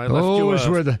 No, I left you Those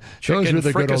were the good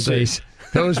old fricassee. days.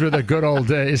 Those were the good old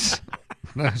days.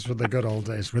 Those were the good old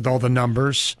days with all the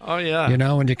numbers. Oh, yeah.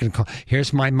 And you can call.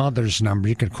 Here's my mother's number.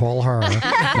 You could call her.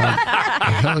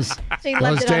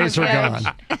 Those days are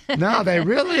gone. No, they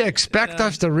really expect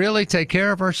us to really take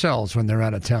care of ourselves when they're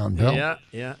out of town, Bill.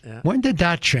 Yeah. When did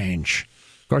that change?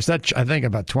 Of course, that I think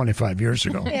about 25 years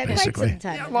ago, basically.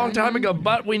 Yeah, a long time ago,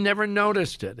 but we never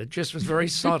noticed it. It just was very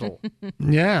subtle.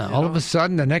 Yeah, all of a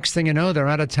sudden, the next thing you know, they're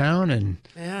out of town, and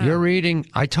you're eating.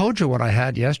 I told you what I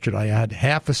had yesterday. I had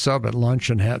half a sub at lunch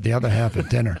and the other half at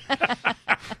dinner.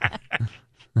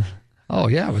 Oh,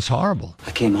 yeah, it was horrible.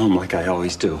 I came home like I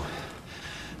always do.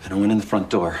 And I went in the front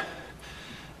door.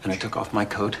 And I took off my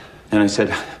coat. And I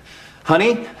said,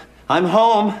 honey, I'm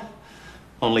home.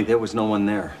 Only there was no one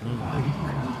there.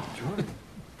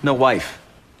 No wife.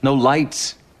 No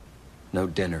lights. No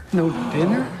dinner. No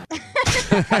dinner?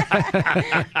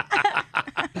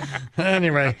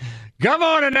 Anyway, good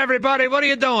morning, everybody. What are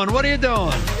you doing?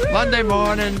 Monday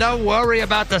morning. Don't worry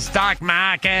about the stock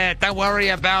market. Don't worry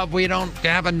about we don't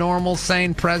have a normal,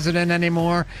 sane president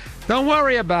anymore. Don't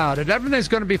worry about it. Everything's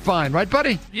going to be fine. Right,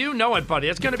 buddy? You know it, buddy.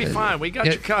 It's going to be fine. We got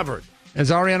you covered. Is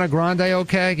Ariana Grande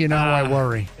okay? You know how I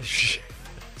worry.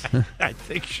 I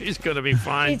think she's going to be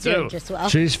fine, She's too. doing just well.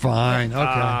 She's fine.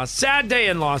 Okay. Sad day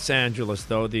in Los Angeles,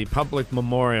 though. The public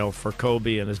memorial for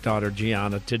Kobe and his daughter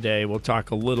Gianna today. We'll talk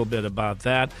a little bit about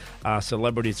that.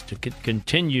 Celebrities to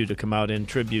continue to come out in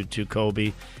tribute to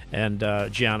Kobe and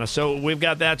Gianna. So we've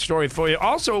got that story for you.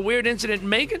 Also, a weird incident.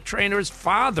 Meghan Trainor's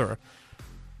father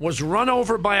was run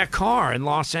over by a car in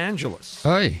Los Angeles.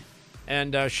 Hey.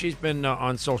 And she's been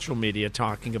on social media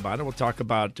talking about it. We'll talk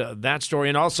about that story.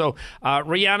 And also,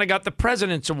 Rihanna got the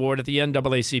President's Award at the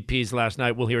NAACPs last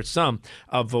night. We'll hear some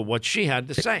of what she had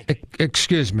to say.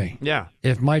 Excuse me. Yeah.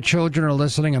 If my children are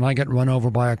listening and I get run over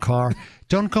by a car,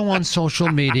 don't go on social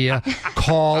media.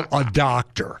 Call a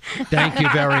doctor. Thank you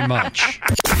very much.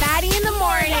 Matty in the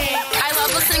morning. I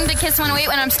love listening to Kiss 108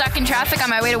 when I'm stuck in traffic on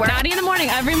my way to work. Matty in the morning,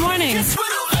 every morning.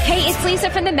 Hey, it's Lisa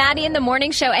from the Matty in the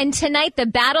Morning Show, and tonight the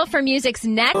battle for music's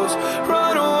next.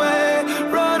 Run away,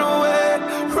 run away,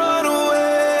 run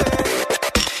away.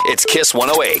 It's Kiss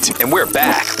 108, and we're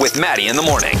back with Matty in the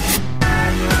Morning.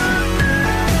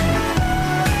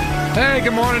 Hey,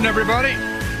 good morning, everybody.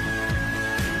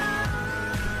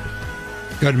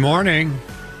 Good morning.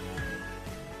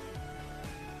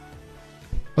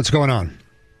 What's going on?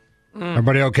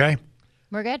 Everybody okay?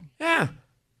 We're good. Yeah.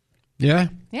 Yeah?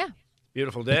 Yeah.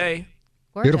 Beautiful day.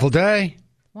 Gorgeous. Beautiful day.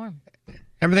 Warm.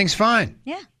 Everything's fine.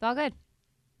 Yeah, it's all good.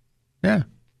 Yeah.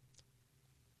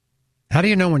 How do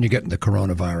you know when you're getting the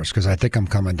coronavirus? Because I think I'm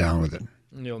coming down with it.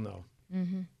 You'll know.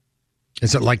 Mm-hmm.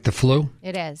 Is it like the flu?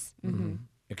 It is. Mm-hmm.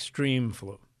 Extreme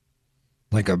flu.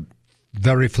 Like a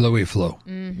very flu-y flu?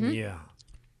 Mm-hmm. Yeah.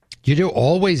 You do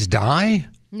always die?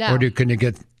 No. Or can you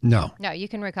get... No. No, you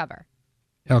can recover.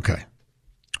 Okay.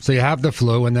 So you have the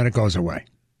flu and then it goes away.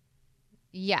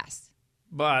 Yes.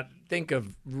 But think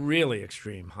of really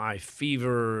extreme high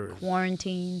fever.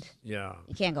 Quarantined. Yeah.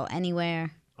 You can't go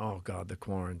anywhere. Oh, God, the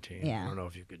quarantine. Yeah. I don't know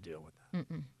if you could deal with that.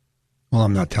 Mm-mm. Well,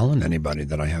 I'm not telling anybody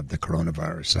that I have the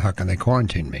coronavirus. So how can they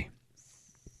quarantine me?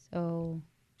 So...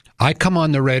 I come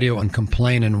on the radio and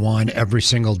complain and whine every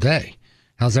single day.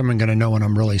 How's everyone going to know when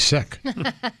I'm really sick?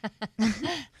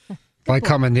 If I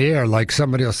come in the air, like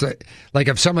somebody will say, like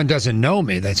if someone doesn't know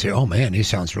me, they'd say, oh man, he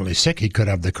sounds really sick. He could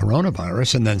have the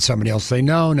coronavirus. And then somebody else say,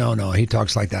 no, he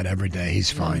talks like that every day. He's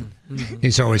fine.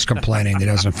 He's always complaining. He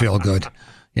doesn't feel good.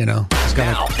 You know?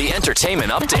 Now, the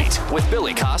entertainment update with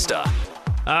Billy Costa.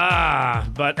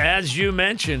 But as you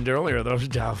mentioned earlier, those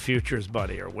Dow futures,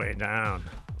 buddy, are way down.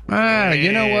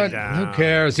 You know what? Down. Who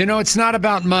cares? You know, it's not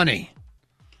about money.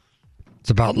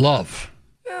 It's about love.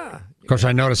 Yeah. Of course,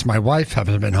 I noticed my wife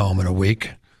hasn't been home in a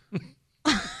week.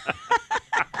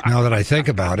 Now that I think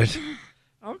about it.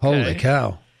 Okay. Holy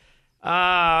cow.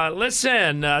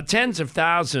 Listen, tens of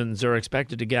thousands are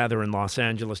expected to gather in Los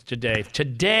Angeles today.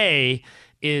 Today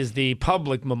is the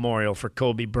public memorial for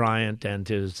Kobe Bryant and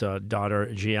his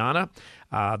daughter, Gianna.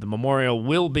 The memorial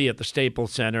will be at the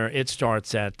Staples Center. It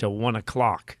starts at 1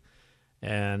 o'clock.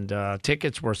 And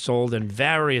tickets were sold in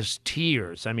various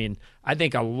tiers. I mean, I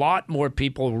think a lot more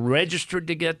people registered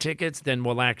to get tickets than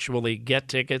will actually get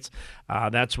tickets.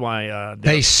 That's why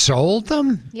they sold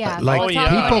them. Yeah, like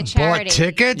people bought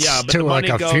tickets. Yeah, but to the money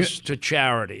like a goes to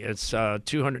charity. It's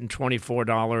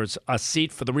 $224 a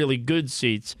seat for the really good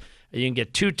seats. You can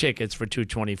get 2 tickets for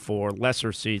 $224,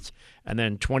 lesser seats, and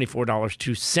then $24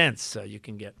 2 cents. You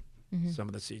can get. Some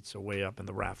of the seats are way up in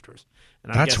the rafters.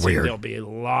 And I'm guessing weird. There'll be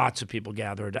lots of people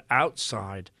gathered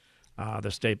outside the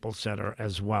Staples Center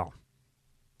as well.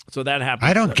 So that happens.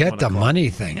 I don't at get 1 the o'clock. money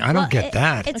thing. I don't get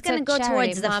that. It's going to go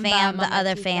charity, towards the Mamba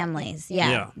other Mamacita. families.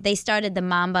 Yeah. They started the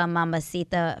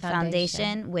Mamacita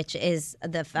Foundation, which is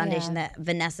the foundation that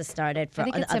Vanessa started for I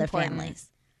think the it's other important. families.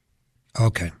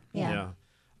 Okay. Yeah.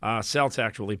 Celts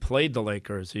actually played the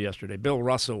Lakers yesterday. Bill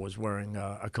Russell was wearing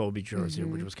a Kobe jersey,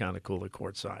 which was kind of cool at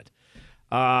courtside.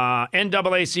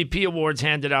 NAACP awards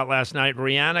handed out last night.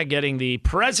 Rihanna getting the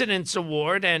President's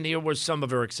Award, and here was some of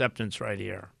her acceptance right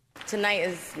here. Tonight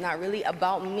is not really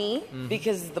about me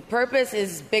because the purpose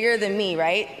is bigger than me,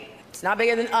 right? It's not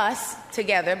bigger than us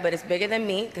together, but it's bigger than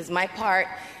me because my part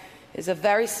is a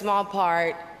very small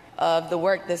part of the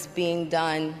work that's being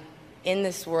done in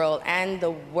this world and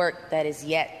the work that is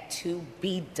yet to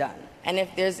be done. And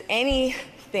if there's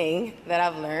anything that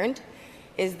I've learned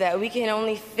is that we can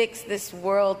only fix this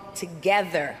world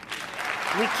together.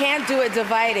 We can't do it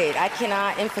divided. I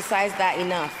cannot emphasize that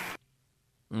enough.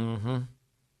 The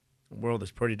world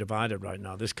is pretty divided right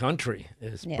now. This country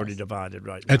is pretty divided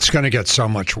right now. It's going to get so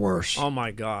much worse. Oh,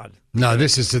 my God. No,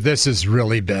 this is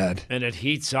really bad. And it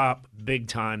heats up big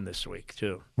time this week,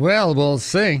 too. Well, we'll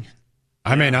see.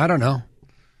 I mean, I don't know.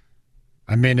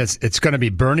 I mean, it's going to be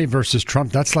Bernie versus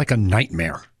Trump. That's like a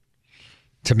nightmare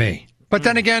to me. But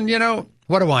then again, you know,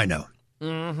 what do I know?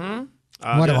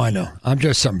 What do I know? I'm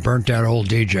just some burnt-out old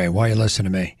DJ. Why you listen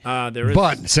to me?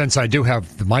 But since I do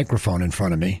have the microphone in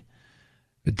front of me,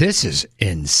 this is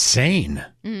insane.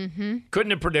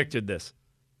 Couldn't have predicted this.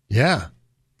 Yeah.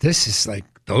 This is like,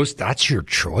 that's your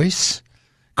choice?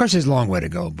 Of course, there's a long way to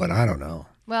go, but I don't know.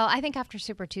 Well, I think after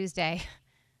Super Tuesday,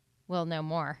 we'll know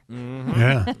more.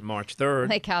 Yeah. March 3rd.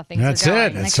 Like how things That's are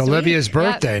going. it. It's Olivia's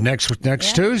birthday next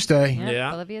Tuesday.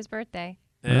 Yeah. Olivia's birthday.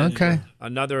 And okay.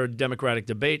 Another Democratic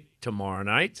debate tomorrow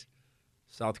night.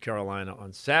 South Carolina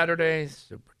on Saturday.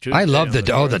 Super Tuesday. I love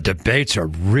the debates are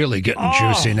really getting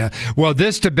juicy now. Well,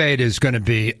 this debate is going to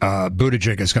be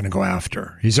Buttigieg is going to go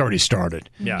after. He's already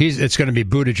started. Yeah. It's going to be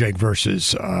Buttigieg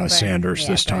versus Sanders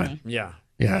this time. Yeah.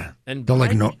 Yeah. And They'll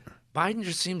ignore. Biden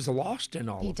just seems lost in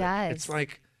all of it. He does. It's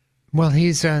like Well,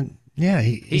 he's never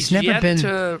yet been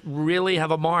to really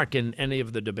have a mark in any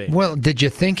of the debates. Well, did you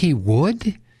think he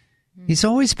would? He's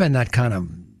always been that kind of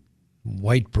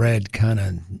white bread kind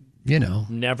of,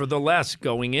 Nevertheless,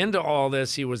 going into all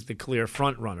this, he was the clear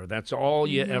front runner. That's all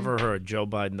you ever heard. Joe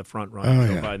Biden, the front runner.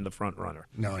 Joe Biden, the front runner.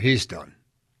 No, he's done.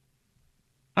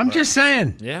 I'm just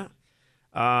saying. Yeah.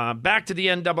 Back to the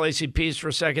NAACPs for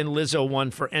a second. Lizzo won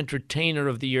for Entertainer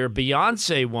of the Year.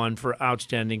 Beyonce won for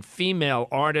Outstanding Female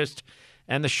Artist.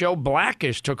 And the show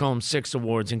Blackish took home 6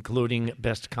 awards, including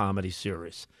Best Comedy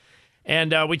Series.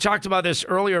 And we talked about this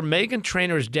earlier. Meghan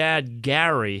Trainor's dad,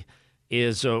 Gary,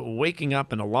 is waking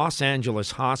up in a Los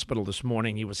Angeles hospital this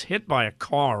morning. He was hit by a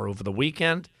car over the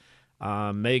weekend.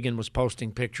 Meghan was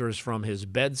posting pictures from his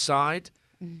bedside,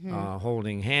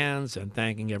 holding hands and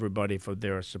thanking everybody for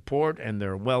their support and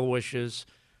their well wishes.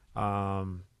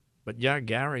 But yeah,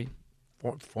 Gary,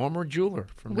 former jeweler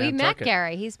from We met Nantucket.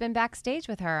 Gary. He's been backstage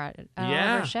with her at all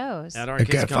of her shows. At our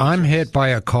If I'm hit by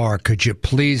a car, could you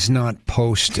please not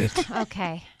post it?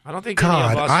 Okay. I don't think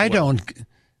God, any of us I would. don't.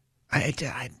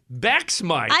 Bex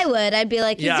might. I would. I'd be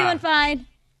like, he's Yeah. doing fine.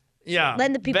 Yeah.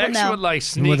 Letting the people Bex know. would like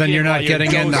sneak Well, then in you're not while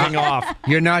getting in dozing the off.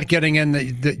 You're not getting in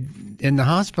the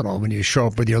hospital when you show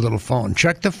up with your little phone.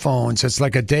 Check the phones. It's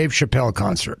like a Dave Chappelle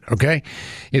concert, okay?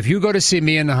 If you go to see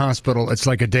me in the hospital, it's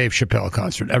like a Dave Chappelle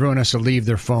concert. Everyone has to leave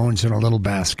their phones in a little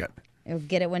basket. You'll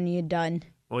get it when you're done.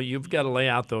 Well, you've got to lay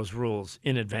out those rules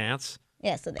in advance.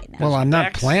 Yeah, so they know. Well, I'm not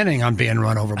Bex- planning on being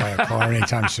run over by a car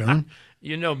anytime soon.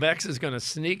 You know Bex is going to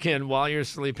sneak in while you're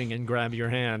sleeping and grab your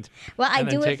hand. Well, I and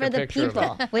then do it take for a the picture of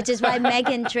people, it. which is why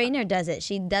Meghan Trainor does it.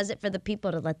 She does it for the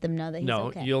people to let them know that he's No,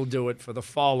 okay. you'll do it for the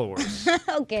followers.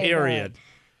 Okay, Period.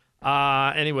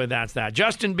 Anyway, that's that.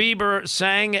 Justin Bieber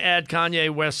sang at Kanye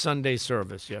West's Sunday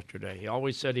service yesterday. He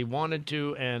always said he wanted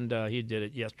to, and he did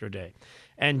it yesterday.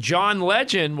 And John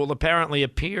Legend will apparently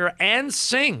appear and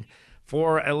sing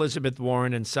for Elizabeth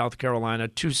Warren in South Carolina.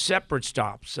 2 separate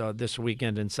stops this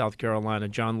weekend in South Carolina.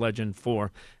 John Legend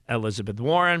for Elizabeth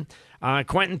Warren.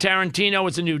 Quentin Tarantino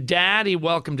is a new dad. He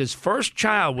welcomed his first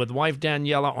child with wife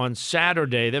Daniela on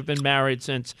Saturday. They've been married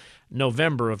since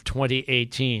November of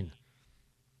 2018.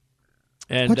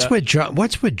 And What's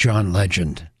with John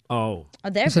Legend? Oh,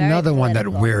 they're There's very another one that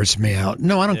political. wears me out.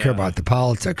 No, I don't care Yeah. about the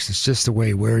politics. It's just the way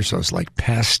he wears those like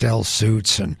pastel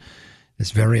suits and this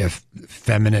very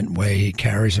effeminate way he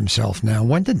carries himself now.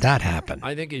 When did that happen?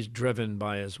 I think he's driven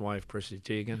by his wife, Chrissy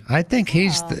Teigen. I think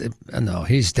he's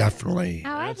he's definitely.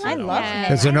 I love him.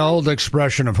 There's an old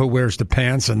expression of who wears the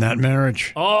pants in that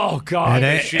marriage. Oh, God.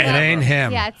 It ain't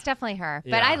him. Yeah, it's definitely her. But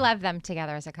Yeah. I love them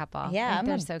together as a couple. Yeah, I'm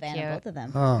they're a so fan cute. of both of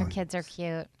them. Oh. Their kids are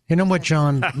cute. You know what,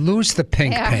 John? Lose the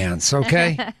pink Yeah. pants,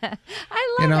 okay?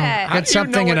 I You love know, it. get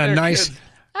something in a nice,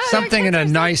 something in a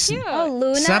nice, Oh,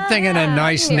 Luna. something in a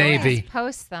nice He always navy.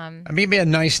 posts them. Maybe a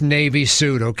nice navy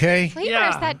suit, okay? Well, he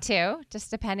wears that too,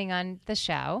 just depending on the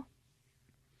show.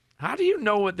 How do you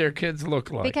know what their kids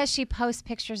look like? Because she posts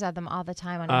pictures of them all the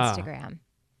time on Ah. Instagram.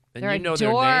 And They're you know their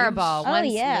adorable. names? Oh,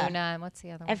 One's yeah. Luna, and what's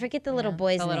the other one? I forget the little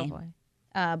boy's the little name.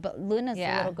 boy. But Luna's the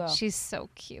little girl. She's so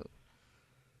cute.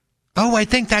 Oh, I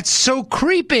think that's so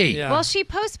creepy. Yeah. Well, she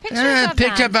posts pictures of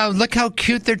Picture them. about look how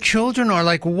cute their children are.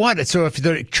 Like what? So if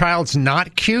the child's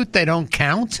not cute, they don't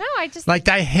count. No, I just Like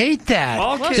I hate that.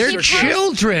 All kids They're are cute.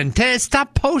 children.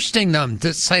 Stop posting them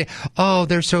to say, "Oh,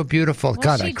 they're so beautiful."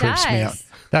 God, she that creeps me out. does.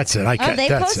 That's it. I Oh, can't. they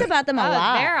that's post it. about them a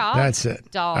lot. They're all That's it.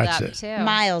 dolled That's up it. too.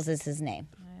 Miles is his name.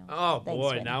 Oh, Thanks, boy.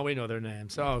 Whitney. Now we know their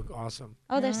names. Oh, awesome.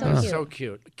 Oh, they're so Uh-huh. cute. So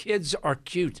cute. Kids are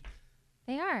cute.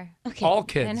 They are. Okay. All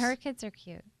kids. And her kids are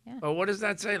cute. Yeah. Oh, what does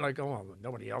that say? Like, oh, well,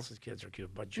 nobody else's kids are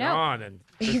cute, but No. John and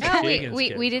Chrissy No, Teigen's we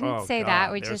kids. didn't Oh, say God,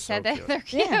 that. We they're just so said that cute. they're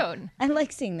cute. Yeah. I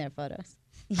like seeing their photos.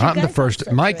 You I'm the guys are first.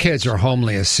 so My great. kids are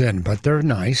homely as sin, but they're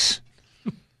nice.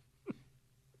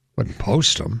 Wouldn't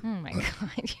post them. Oh my God,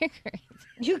 you're crazy.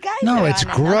 You guys No, are it's on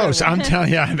another gross. one. I'm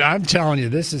telling you. I'm telling you.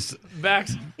 This is.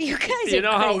 Max, You guys you are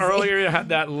know how crazy. earlier you had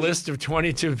that list of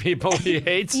 22 people he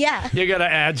hates? Yeah. You got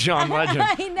to add John Legend.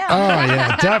 I know. Oh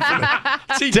yeah, definitely.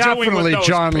 What's he doing with Definitely those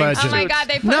John pink Legend. Oh my suits? God,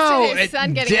 they posted No, his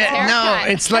son getting his no, haircut.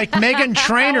 it's like Meghan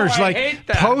Trainor's Oh, I like hate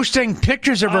that. posting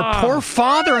pictures of her poor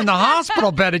father in the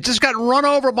hospital bed. It just got run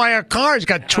over by a car. He's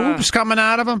got tubes coming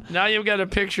out of him. Now you've got a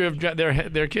picture of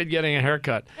their kid getting a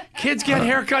haircut. Kids get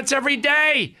haircuts every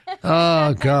day.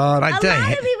 Oh God, A lot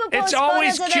of people It's post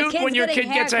always photos of their cute kids when your getting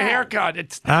kid gets a haircuts. haircut.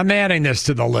 It's I'm adding this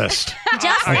to the list.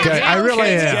 Justin, Okay, I really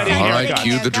kids am. getting All right, haircuts.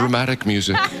 cue the dramatic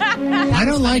music. I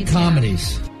don't like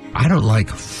comedies. I don't like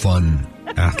fun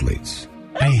athletes.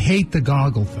 I hate the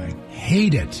goggle thing.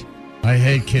 Hate it. I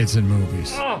hate kids in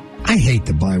movies. Oh. I hate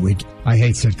the bye week. I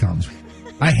hate sitcoms.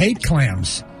 I hate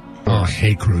clams. Oh, I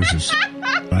hate cruises.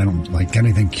 I don't like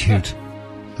anything cute.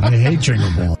 I hate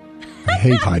Jingle Ball. I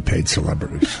hate high-paid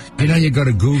celebrities. You know, you go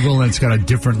to Google and it's got a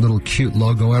different little cute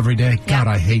logo every day. God,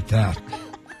 I hate that.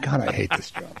 God, I hate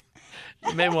this job.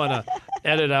 You may want to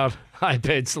edit out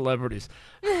high-paid celebrities.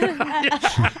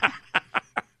 I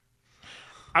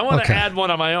want to add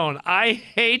one of my own. I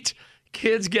hate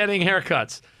kids getting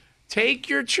haircuts. Take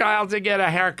your child to get a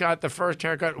haircut, the first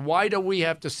haircut. Why do we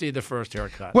have to see the first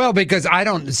haircut? Well, because I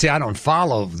don't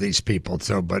follow these people.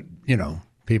 So, but you know,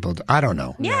 people, I don't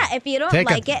know. Yeah, if you don't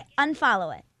like it,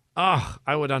 unfollow it. Oh,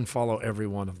 I would unfollow every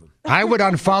one of them. I would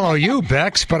unfollow you,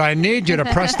 Bex, but I need you to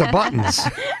press the buttons.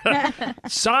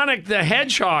 Sonic the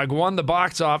Hedgehog won the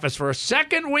box office for a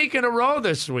second week in a row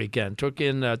this weekend. Took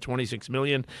in $26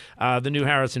 million. The new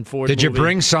Harrison Ford Did movie. you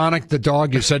bring Sonic the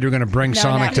dog? You said you were going to bring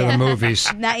Sonic to the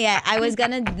movies. Not yet. I was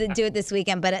going to do it this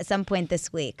weekend, but at some point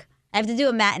this week. I have to do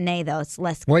a matinee, though. It's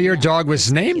less. Well, your dog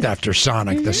was named after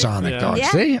Sonic the Sonic dog. Yeah.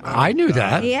 See? I knew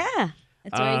that. Yeah.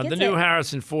 That's where he gets the new it.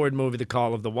 Harrison Ford movie, The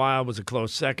Call of the Wild, was a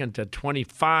close second at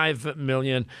 $25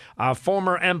 million.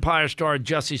 Former Empire star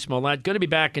Jussie Smollett going to be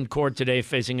back in court today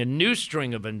facing a new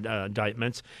string of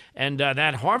indictments. And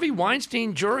that Harvey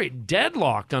Weinstein jury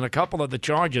deadlocked on a couple of the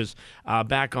charges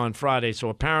back on Friday. So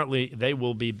apparently they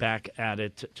will be back at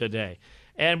it today.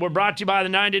 And we're brought to you by the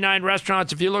 99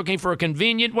 Restaurants. If you're looking for a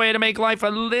convenient way to make life a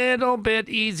little bit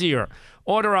easier,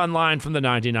 order online from the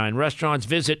 99 Restaurants.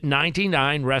 Visit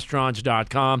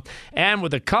 99restaurants.com. And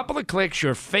with a couple of clicks,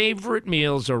 your favorite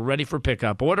meals are ready for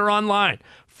pickup. Order online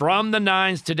from the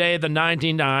 9s today, the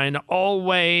 99.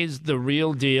 Always the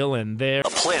real deal. And there.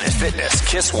 Planet Fitness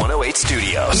Kiss 108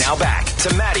 Studios. Now back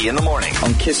to Matty in the morning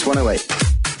on Kiss 108.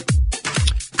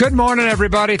 Good morning,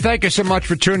 everybody. Thank you so much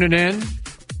for tuning in.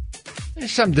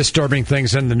 There's some disturbing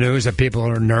things in the news that people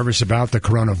are nervous about. The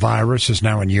coronavirus is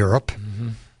now in Europe. Mm-hmm.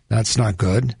 That's not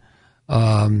good.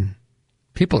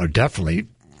 People are definitely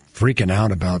freaking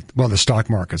out about, well, the stock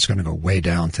market's going to go way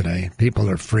down today.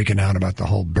 People are freaking out about the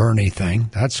whole Bernie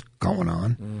thing. That's going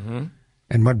on. Mm-hmm.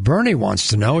 And what Bernie wants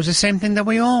to know is the same thing that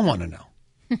we all want to know.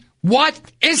 What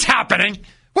is happening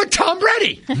with Tom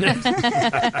Brady?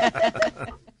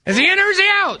 Is he in or is he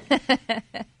out?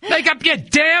 Make up your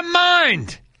damn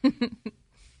mind.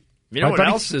 You know what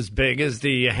else is big is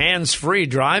the hands-free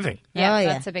driving. Yeah,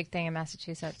 that's a big thing in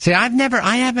Massachusetts. See, I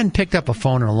haven't picked up a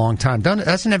phone in a long time.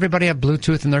 Doesn't everybody have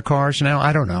Bluetooth in their cars now?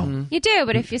 I don't know. Mm-hmm. You do,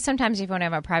 but sometimes if you want to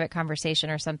have a private conversation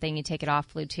or something, you take it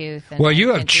off Bluetooth. And well, you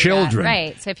have children.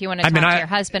 Right. So if you want to talk to your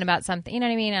husband about something, you know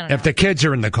what I mean? I don't know. If the kids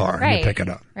are in the car, you pick it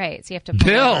up. Right. So you have to.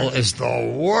 Bill is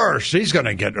the worst. He's going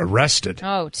to get arrested.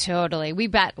 Oh, totally. We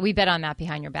bet on that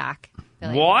behind your back.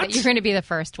 Billy. What? But you're going to be the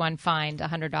first one fined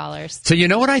 $100. So you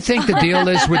know what I think the deal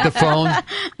is with the phone?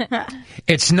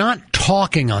 It's not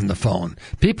talking on the phone.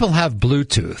 People have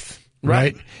Bluetooth,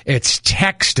 right? It's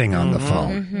texting on the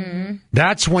phone. Mm-hmm.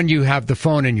 That's when you have the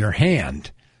phone in your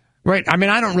hand, right? I mean,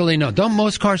 I don't really know. Don't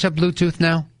most cars have Bluetooth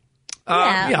now?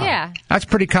 Yeah. That's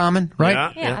pretty common,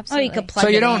 right? Yeah, absolutely. Oh, you could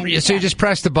plug it in. So you just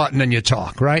press the button and you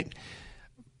talk, right?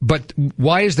 But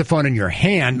why is the phone in your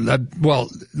hand?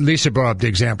 Well, Lisa brought up the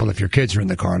example if your kids are in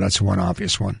the car. That's one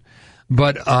obvious one.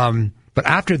 But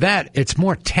after that, it's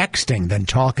more texting than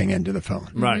talking into the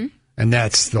phone. Right. Mm-hmm. And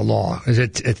that's the law.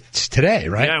 It's today,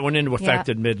 right? Yeah, it went into effect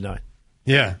at midnight.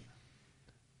 Yeah.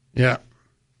 Yeah.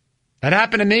 That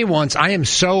happened to me once. I am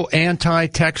so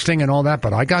anti-texting and all that,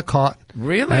 but I got caught.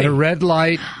 Really? I had a red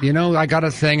light. You know, I got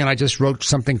a thing, and I just wrote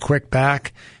something quick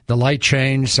back. The light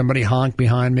changed. Somebody honked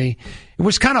behind me. It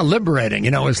was kind of liberating.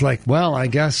 You know, it was like, well, I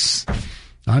guess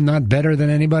I'm not better than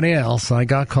anybody else. I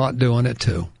got caught doing it,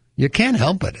 too. You can't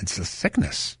help it. It's a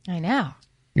sickness. I know.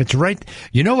 It's right.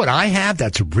 You know what I have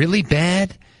that's really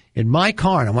bad? In my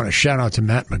car, and I want to shout out to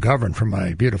Matt McGovern for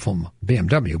my beautiful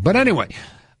BMW. But anyway,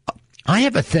 I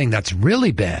have a thing that's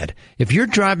really bad. If you're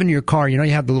driving your car, you know,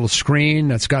 you have the little screen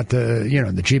that's got the, you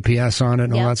know, the GPS on it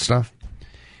and all that stuff.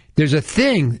 There's a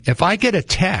thing, if I get a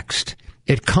text,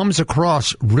 it comes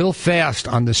across real fast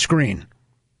on the screen.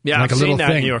 Yeah, like I've a little seen that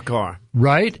thing in your car.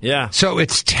 Right? Yeah. So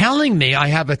it's telling me I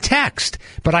have a text,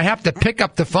 but I have to pick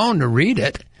up the phone to read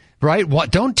it. Right?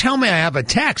 What? Don't tell me I have a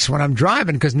text when I'm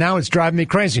driving, because now it's driving me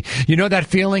crazy. You know that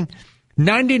feeling?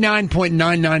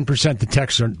 99.99% the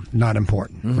texts are not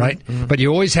important, right? Mm-hmm. But you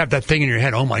always have that thing in your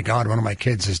head, oh, my God, one of my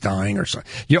kids is dying or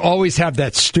something. You always have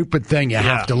that stupid thing. You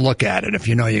have to look at it if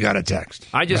you know you got a text.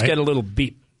 I just get a little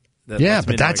beep. That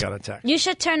but that's... I got a text. You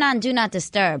should turn on Do Not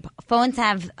Disturb. Phones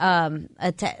have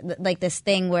like this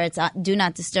thing where it's Do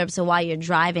Not Disturb, so while you're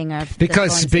driving or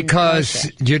because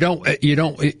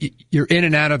you're in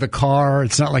and out of the car.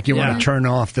 It's not like you want to turn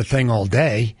off the thing all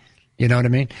day. You know what I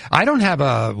mean? I don't have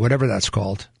a whatever that's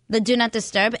called. The do not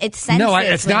disturb. It senses. No,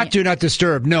 it's when not you- do not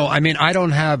disturb. No, I mean I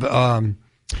don't have.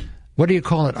 What do you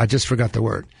call it? I just forgot the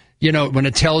word. You know, when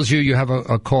it tells you have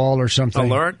a call or something.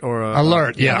 Alert or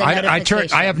alert? Yeah, the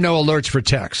I have no alerts for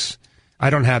texts. I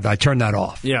don't have that. I turn that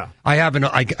off. Yeah, I have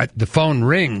the phone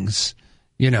rings.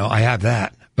 You know, I have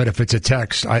that. But if it's a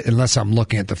text, unless I'm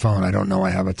looking at the phone, I don't know I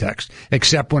have a text.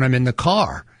 Except when I'm in the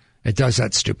car. It does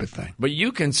that stupid thing. But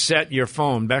you can set your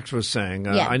phone. Bex was saying.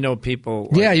 Yeah. I know people.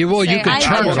 Yeah, you can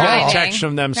turn it off. Text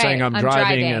from them saying I'm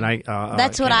driving, and I.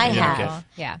 That's what I have. Okay.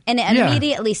 Yeah. And it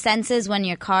immediately senses when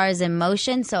your car is in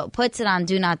motion, so it puts it on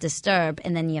do not disturb,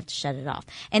 and then you have to shut it off.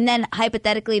 And then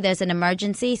hypothetically, there's an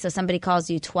emergency, so somebody calls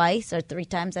you twice or 3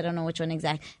 times, I don't know which one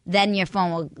exactly, then your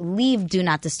phone will leave do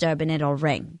not disturb and it'll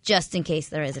ring, just in case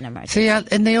there is an emergency.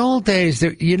 See, in the old days,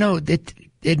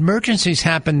 emergencies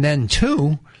happened then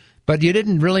too. But you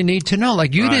didn't really need to know.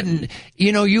 Like you didn't,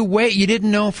 you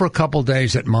didn't know for a couple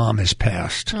days that mom has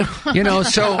passed. So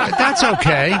that's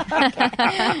okay.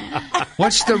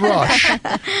 What's the rush?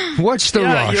 What's the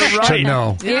rush to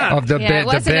know of the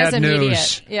bad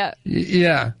news? Yeah.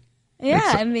 Yeah.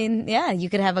 Yeah, I mean, you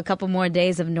could have a couple more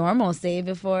days of normalcy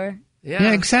before.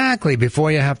 Yeah, exactly.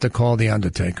 Before you have to call the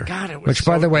undertaker. God, it was Which,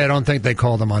 by the way, I don't think they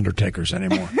call them undertakers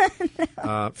anymore.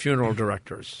 Funeral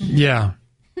directors. Yeah.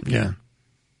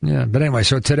 Yeah, but anyway,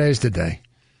 so today's the day.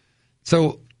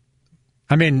 So,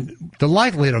 I mean, the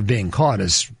likelihood of being caught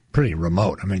is pretty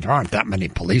remote. I mean, there aren't that many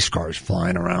police cars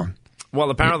flying around. Well,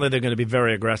 apparently they're going to be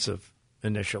very aggressive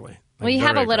initially. Well, you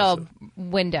have a little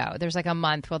window. There's like a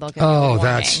month where they'll give you a Oh, warning.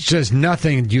 that's just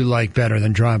nothing you like better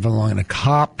than driving along and a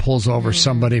cop pulls over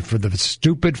somebody for the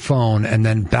stupid phone and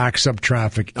then backs up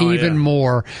traffic even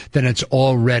more than it's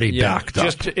already backed up.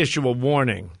 Just to issue a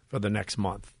warning for the next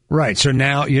month. Right. So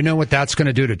now you know what that's going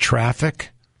to do to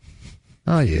traffic?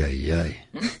 Oh, yeah.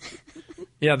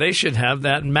 Yeah, they should have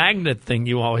that magnet thing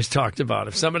you always talked about.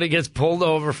 If somebody gets pulled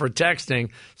over for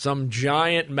texting, some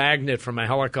giant magnet from a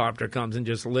helicopter comes and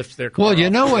just lifts their car. Well, you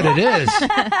know what it is.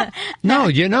 No,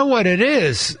 you know what it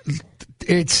is.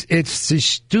 It's these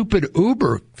stupid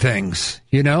Uber things,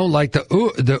 like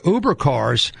the Uber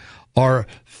cars are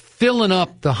filling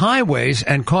up the highways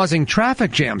and causing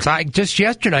traffic jams. Just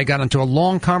yesterday I got into a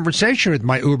long conversation with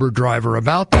my Uber driver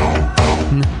about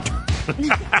that.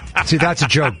 See, that's a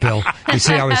joke, Bill. You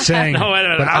see, I was saying, no, wait a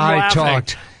minute, but I'm I laughing.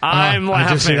 talked. I'm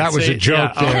laughing. See, that was a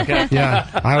joke there. Okay. Yeah,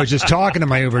 I was just talking to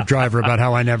my Uber driver about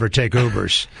how I never take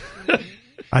Ubers.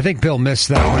 I think Bill missed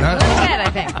that one. I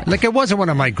think. Like, it wasn't one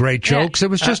of my great jokes. It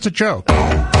was just a joke.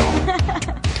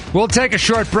 We'll take a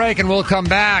short break and we'll come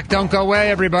back. Don't go away,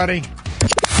 everybody.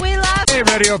 We love Hey,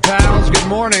 radio pals. Good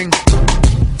morning.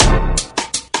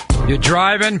 You're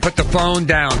driving, put the phone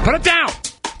down. Put it down!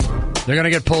 They're going to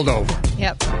get pulled over.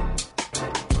 Yep.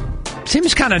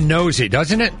 Seems kind of nosy,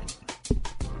 doesn't it?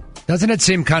 Doesn't it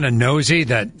seem kind of nosy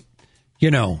that,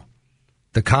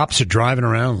 the cops are driving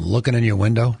around looking in your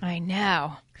window? I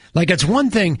know. Like, it's one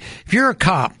thing, if you're a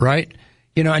cop, right,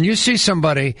 and you see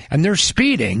somebody and they're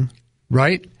speeding,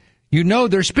 right,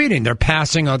 they're speeding. They're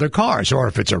passing other cars. Or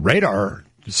if it's a radar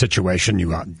situation,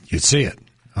 you see it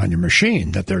on your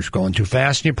machine that they're going too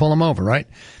fast and you pull them over, right?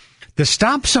 To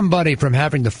stop somebody from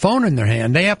having the phone in their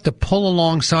hand, they have to pull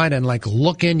alongside and,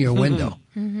 look in your window.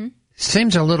 Mm-hmm.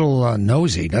 Seems a little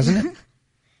nosy, doesn't it?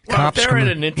 Well, Cops if they're in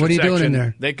an intersection, what are you doing in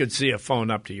there? They could see a phone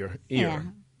up to your ear. Yeah.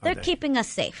 They're keeping us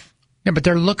safe. Yeah, but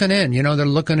they're looking in. They're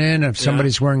looking in if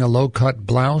somebody's wearing a low-cut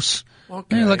blouse.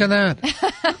 Okay. Hey, look at that.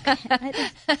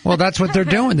 Well, that's what they're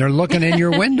doing. They're looking in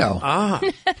your window.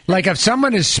 Like if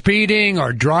someone is speeding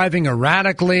or driving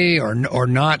erratically or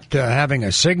not having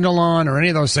a signal on or any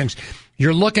of those things,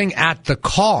 you're looking at the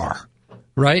car,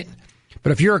 right?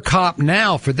 But if you're a cop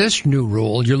now for this new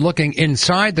rule, you're looking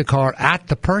inside the car at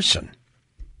the person.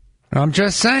 I'm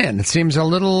just saying, it seems a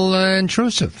little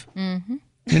intrusive. Mm-hmm.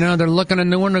 They're looking in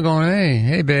the window going,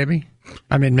 hey, baby.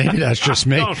 I mean, maybe that's just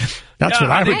me. That's what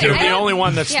I would do. You're the only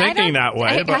one that's thinking that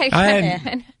way.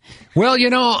 Well,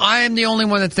 I am the only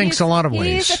one that thinks a lot of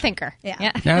ways. He's a thinker.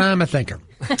 Yeah. I'm a thinker.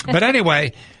 But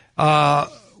anyway, we're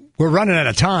running out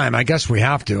of time. I guess we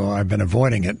have to. I've been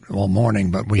avoiding it all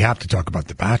morning, but we have to talk about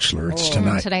The Bachelor. It's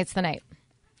tonight. Tonight's the night.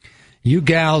 You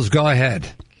gals, go ahead.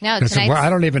 No, I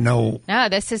don't even know. No,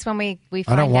 this is when we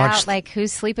find out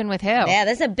who's sleeping with who. Yeah,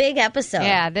 this is a big episode.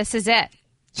 Yeah, this is it.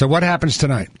 So what happens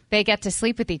tonight? they get to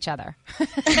sleep with each other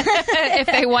if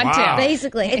they want to.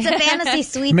 Basically, it's a fantasy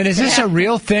suite. I mean, is this a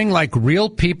real thing? Like real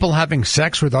people having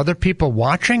sex with other people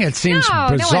watching? It seems bizarre.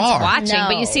 No one's watching,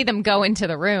 but you see them go into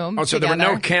the room. Oh, so together. there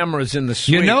were no cameras in the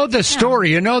suite. You know the story.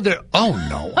 You know the. Oh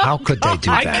no! How could they do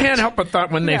that? I can't help but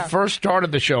thought when they first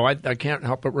started the show. I can't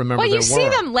help but remember. Well, you there see were.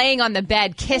 them laying on the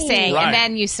bed kissing, Right. and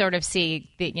then you sort of see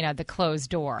the closed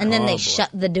door, And then they shut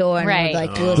the door and Right.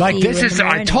 like, we'll Like see you this in is. the I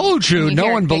morning. told you. And you No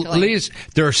hear one it giggling. believes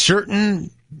there are certain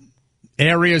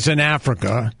areas in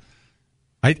Africa.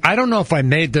 I don't know if I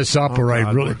made this up or I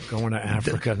really. We're going to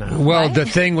Africa now. Well, the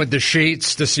thing with the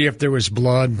sheets to see if there was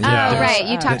blood. Oh, right.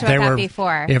 You talked about that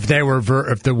before. If they were,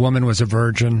 if the woman was a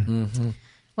virgin. Mm-hmm.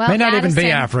 Well, May not even be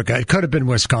Madison- Africa. It could have been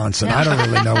Wisconsin. I don't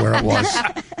really know where it was.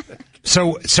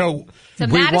 So we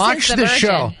Madison's watch the the virgin.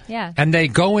 show, Yeah. and they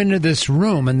go into this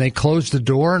room and they close the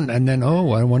door, and then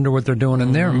I wonder what they're doing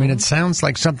in there. I mean, it sounds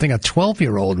like something a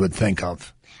 12-year-old would think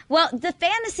of. Well, the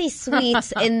fantasy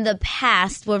suites in the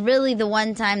past were really the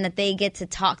one time that they get to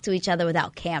talk to each other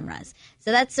without cameras.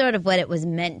 So that's sort of what it was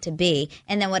meant to be.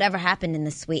 And then whatever happened in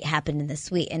the suite happened in the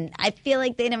suite. And I feel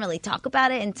like they didn't really talk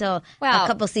about it until a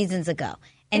couple seasons ago.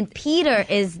 And Peter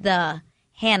is the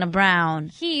Hannah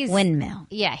Brown windmill.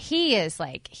 Yeah, he is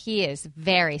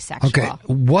very sexual. Okay,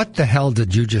 what the hell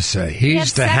did you just say?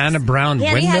 He's the sex- Hannah Brown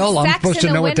Yeah, he had windmill? I'm sex supposed in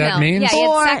to know a what that windmill. means? Yeah, he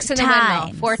had sex in a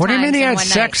windmill 4 What do you mean times he in had one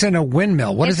sex night. in a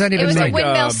windmill? What does that even was a mean?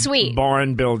 windmill a suite.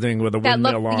 barn building with a That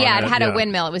windmill looked, on yeah, it. it had a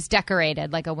windmill. It was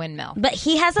decorated like a windmill. But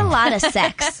he has a lot of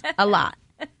sex. A lot.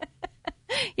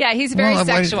 Yeah, he's very Well,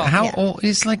 sexual. How Yeah. old?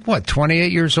 He's like, what,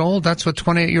 28 years old? That's what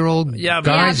 28-year-old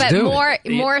guys but do.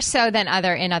 more so than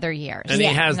in other years. And he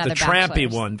has in the other trampy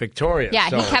bachelors. one, Victoria. Yeah,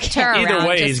 so he kept her Either around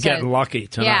way, just he's to- getting lucky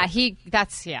tonight. Yeah,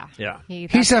 that's Yeah.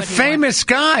 He's a famous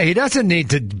guy. He doesn't need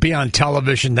to be on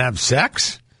television to have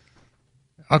sex.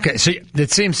 Okay, so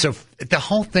it seems so. The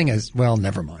whole thing is, well,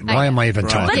 never mind. Why am I even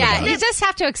talking Yeah, about you it? just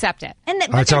have to accept it. And All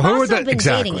but right, so they've who are also the- been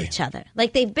exactly. dating each other.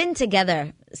 Like they've been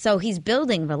together, so he's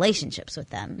building relationships with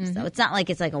them. Mm-hmm. So it's not like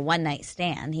it's like a one night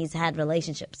stand. He's had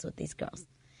relationships with these girls.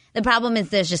 The problem is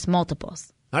there's just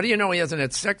multiples. How do you know he hasn't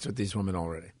had sex with these women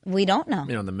already? We don't know.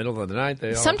 You know, in the middle of the night, they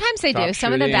all Sometimes they stop do.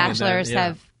 Some of the shooting and then- bachelors yeah.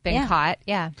 have been caught.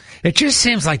 Yeah. It just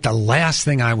seems like the last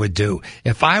thing I would do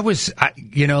if I was,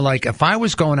 if I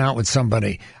was going out with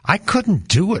somebody, I couldn't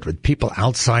do it with people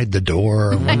outside the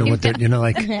door. I wonder what they're,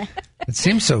 it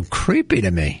seems so creepy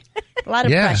to me. A lot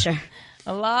of Yeah. pressure.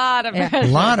 A lot of A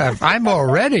lot of. I'm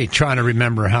already trying to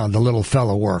remember how the little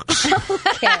fella works.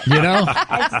 You know,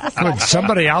 with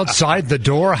somebody outside the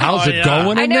door. How's it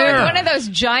going I in know, there? it's one of those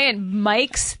giant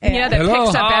mics, that Hello?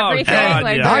 picks up Oh, everything. God,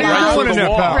 like, yeah. How you right doing off in the there,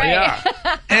 wall. pal? Right.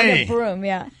 Yeah. Hey. Broom,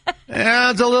 yeah.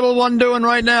 Yeah, it's a little one doing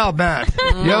right now, Matt.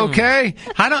 You okay?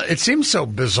 It seems so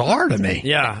bizarre to me.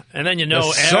 Yeah, and then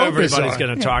It's so everybody's bizarre.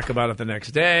 going to talk about it the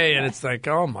next day, and it's like,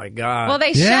 oh my god. Well,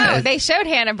 they showed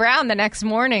Hannah Brown the next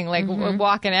morning, like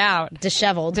walking out,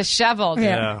 disheveled.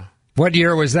 Yeah. What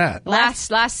year was that? Last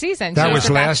season. That She was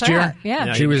the last year? Bachelorette.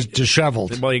 Yeah. She was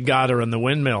disheveled. Well, you got her in the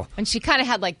windmill. And she kind of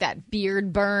had like that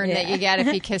beard burn that you get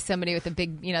if you kiss somebody with a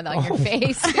big, on your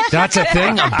face. That's a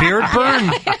thing? A beard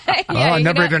burn? I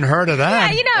never even heard of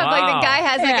that. Yeah, if like Wow. the guy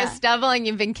has like a stubble and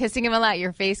you've been kissing him a lot,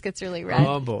 your face gets really red.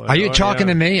 Oh boy. Are you talking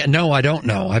to me? No, I don't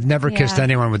know. I've never kissed Yeah.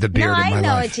 anyone with a beard No, in my I know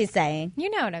life. what she's saying. You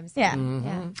know what I'm saying.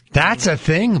 Yeah. That's a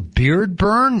thing? Beard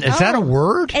burn? Is that a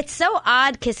word? It's so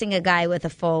odd kissing a guy with a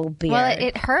full beard. Well,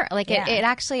 it hurt. Like Yeah. it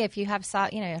actually, if you have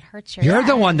it hurts your You're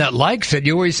the one that likes it.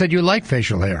 You always said you like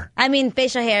facial hair. I mean,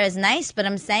 facial hair is nice, but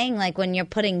I'm saying like when you're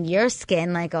putting your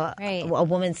skin, like a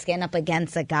woman's skin up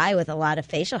against a guy with a lot of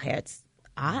facial hair, it's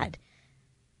odd.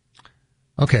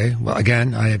 Okay. Well,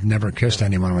 again, I have never kissed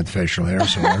anyone with facial hair,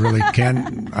 so I really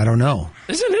can't. I don't know.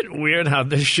 Isn't it weird how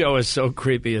this show is so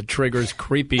creepy? It triggers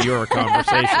creepier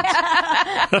conversations.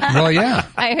 Well, yeah.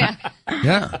 I know.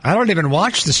 Yeah. I don't even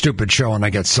watch the stupid show and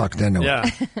I get sucked into it. Yeah.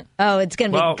 Oh, it's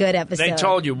going to be Well, a good episode. they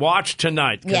told you watch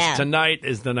tonight because Yeah. tonight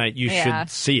is the night you Yeah.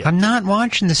 should see it. I'm not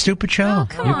watching the stupid show.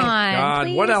 Come on, God,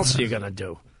 please. what else are you gonna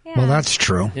do? Well, that's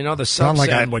true. You know the Not sub like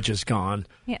I- sandwich is gone.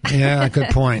 Yeah, good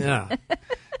point. Yeah.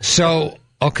 So,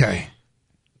 okay.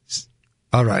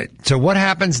 All right. So what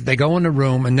happens? They go in the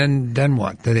room, and then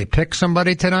what? Do they pick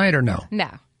somebody tonight or no? No.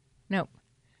 Nope.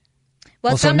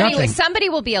 Well, so nothing. Somebody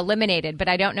will be eliminated, but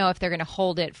I don't know if they're going to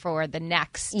hold it for the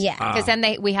next. Yeah. Because then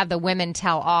we have the Women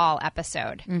Tell All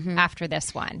episode after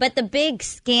this one. But the big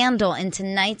scandal in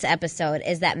tonight's episode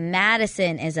is that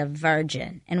Madison is a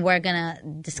virgin, and we're going to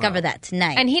discover that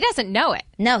tonight. And he doesn't know it.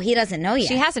 No, he doesn't know yet.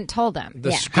 She hasn't told him.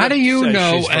 How do you says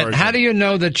know? she's virgin. How do you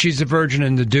know that she's a virgin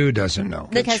and the dude doesn't know?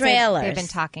 The Because trailers. They've been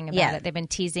talking about Yeah. it. They've been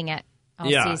teasing it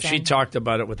Yeah, season. she talked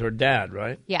about it with her dad,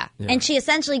 right? Yeah. And she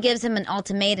essentially gives him an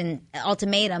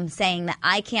ultimatum saying that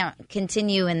I can't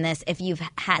continue in this if you've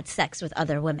had sex with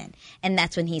other women. And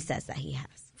that's when he says that he has.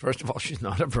 First of all, she's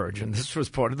not a virgin. This was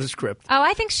part of the script. Oh,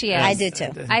 I think she is. I do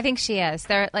too. I think she is.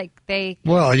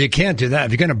 Well, you can't do that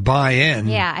if you're going to buy in.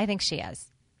 Yeah, I think she is.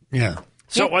 Yeah.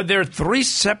 So are there 3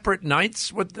 separate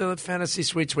nights with the fantasy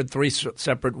suites with 3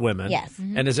 separate women? Yes.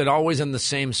 And is it always in the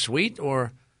same suite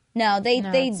or? No, they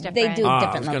do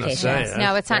different locations.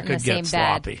 No, it's not in the same bed.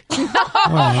 Sloppy.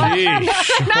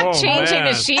 Not changing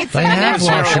the sheets. They have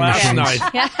washing machines.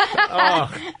 Yeah.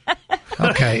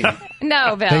 Okay.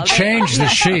 No, Bill. They changed the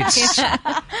sheets.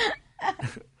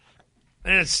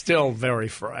 It's still very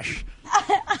fresh.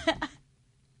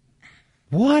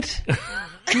 What?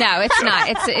 No, it's not.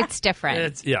 It's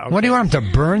different. Okay. What do you want them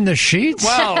to burn the sheets?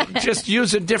 Well, just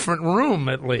use a different room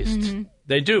at least. Mm-hmm.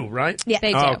 They do, right? Yeah,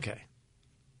 they do. Okay.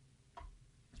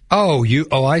 Oh,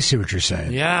 I see what you're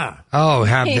saying. Yeah. Oh,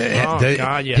 God,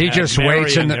 you he had just Mary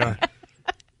waits in in the. there.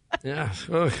 Yeah.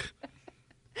 Ugh.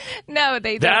 No,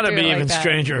 they don't. That'd do be it like even that.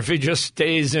 stranger if he just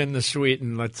stays in the suite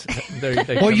and lets.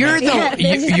 Well, you're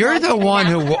the one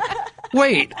who.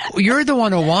 Wait, you're the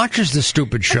one who watches the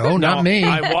stupid show, not me.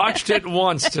 I watched it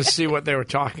once to see what they were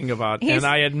talking about, and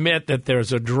I admit that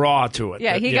there's a draw to it.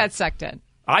 Yeah, he got sucked in.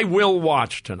 I will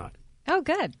watch tonight. Oh,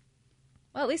 good.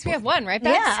 Well, at least we have one, right,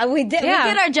 Beth? Yeah, we did. Yeah.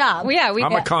 We did our job.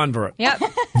 I'm a convert. Yep.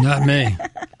 Not me.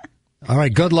 All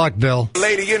right, good luck, Bill.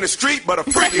 Lady in the street, but a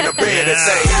freak in the bed that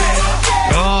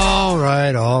say. All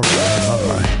right.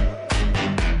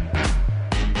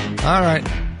 All right.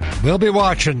 We'll be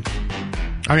watching.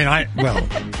 I mean,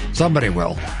 somebody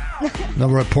will. They'll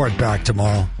report back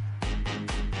tomorrow.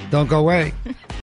 Don't go away.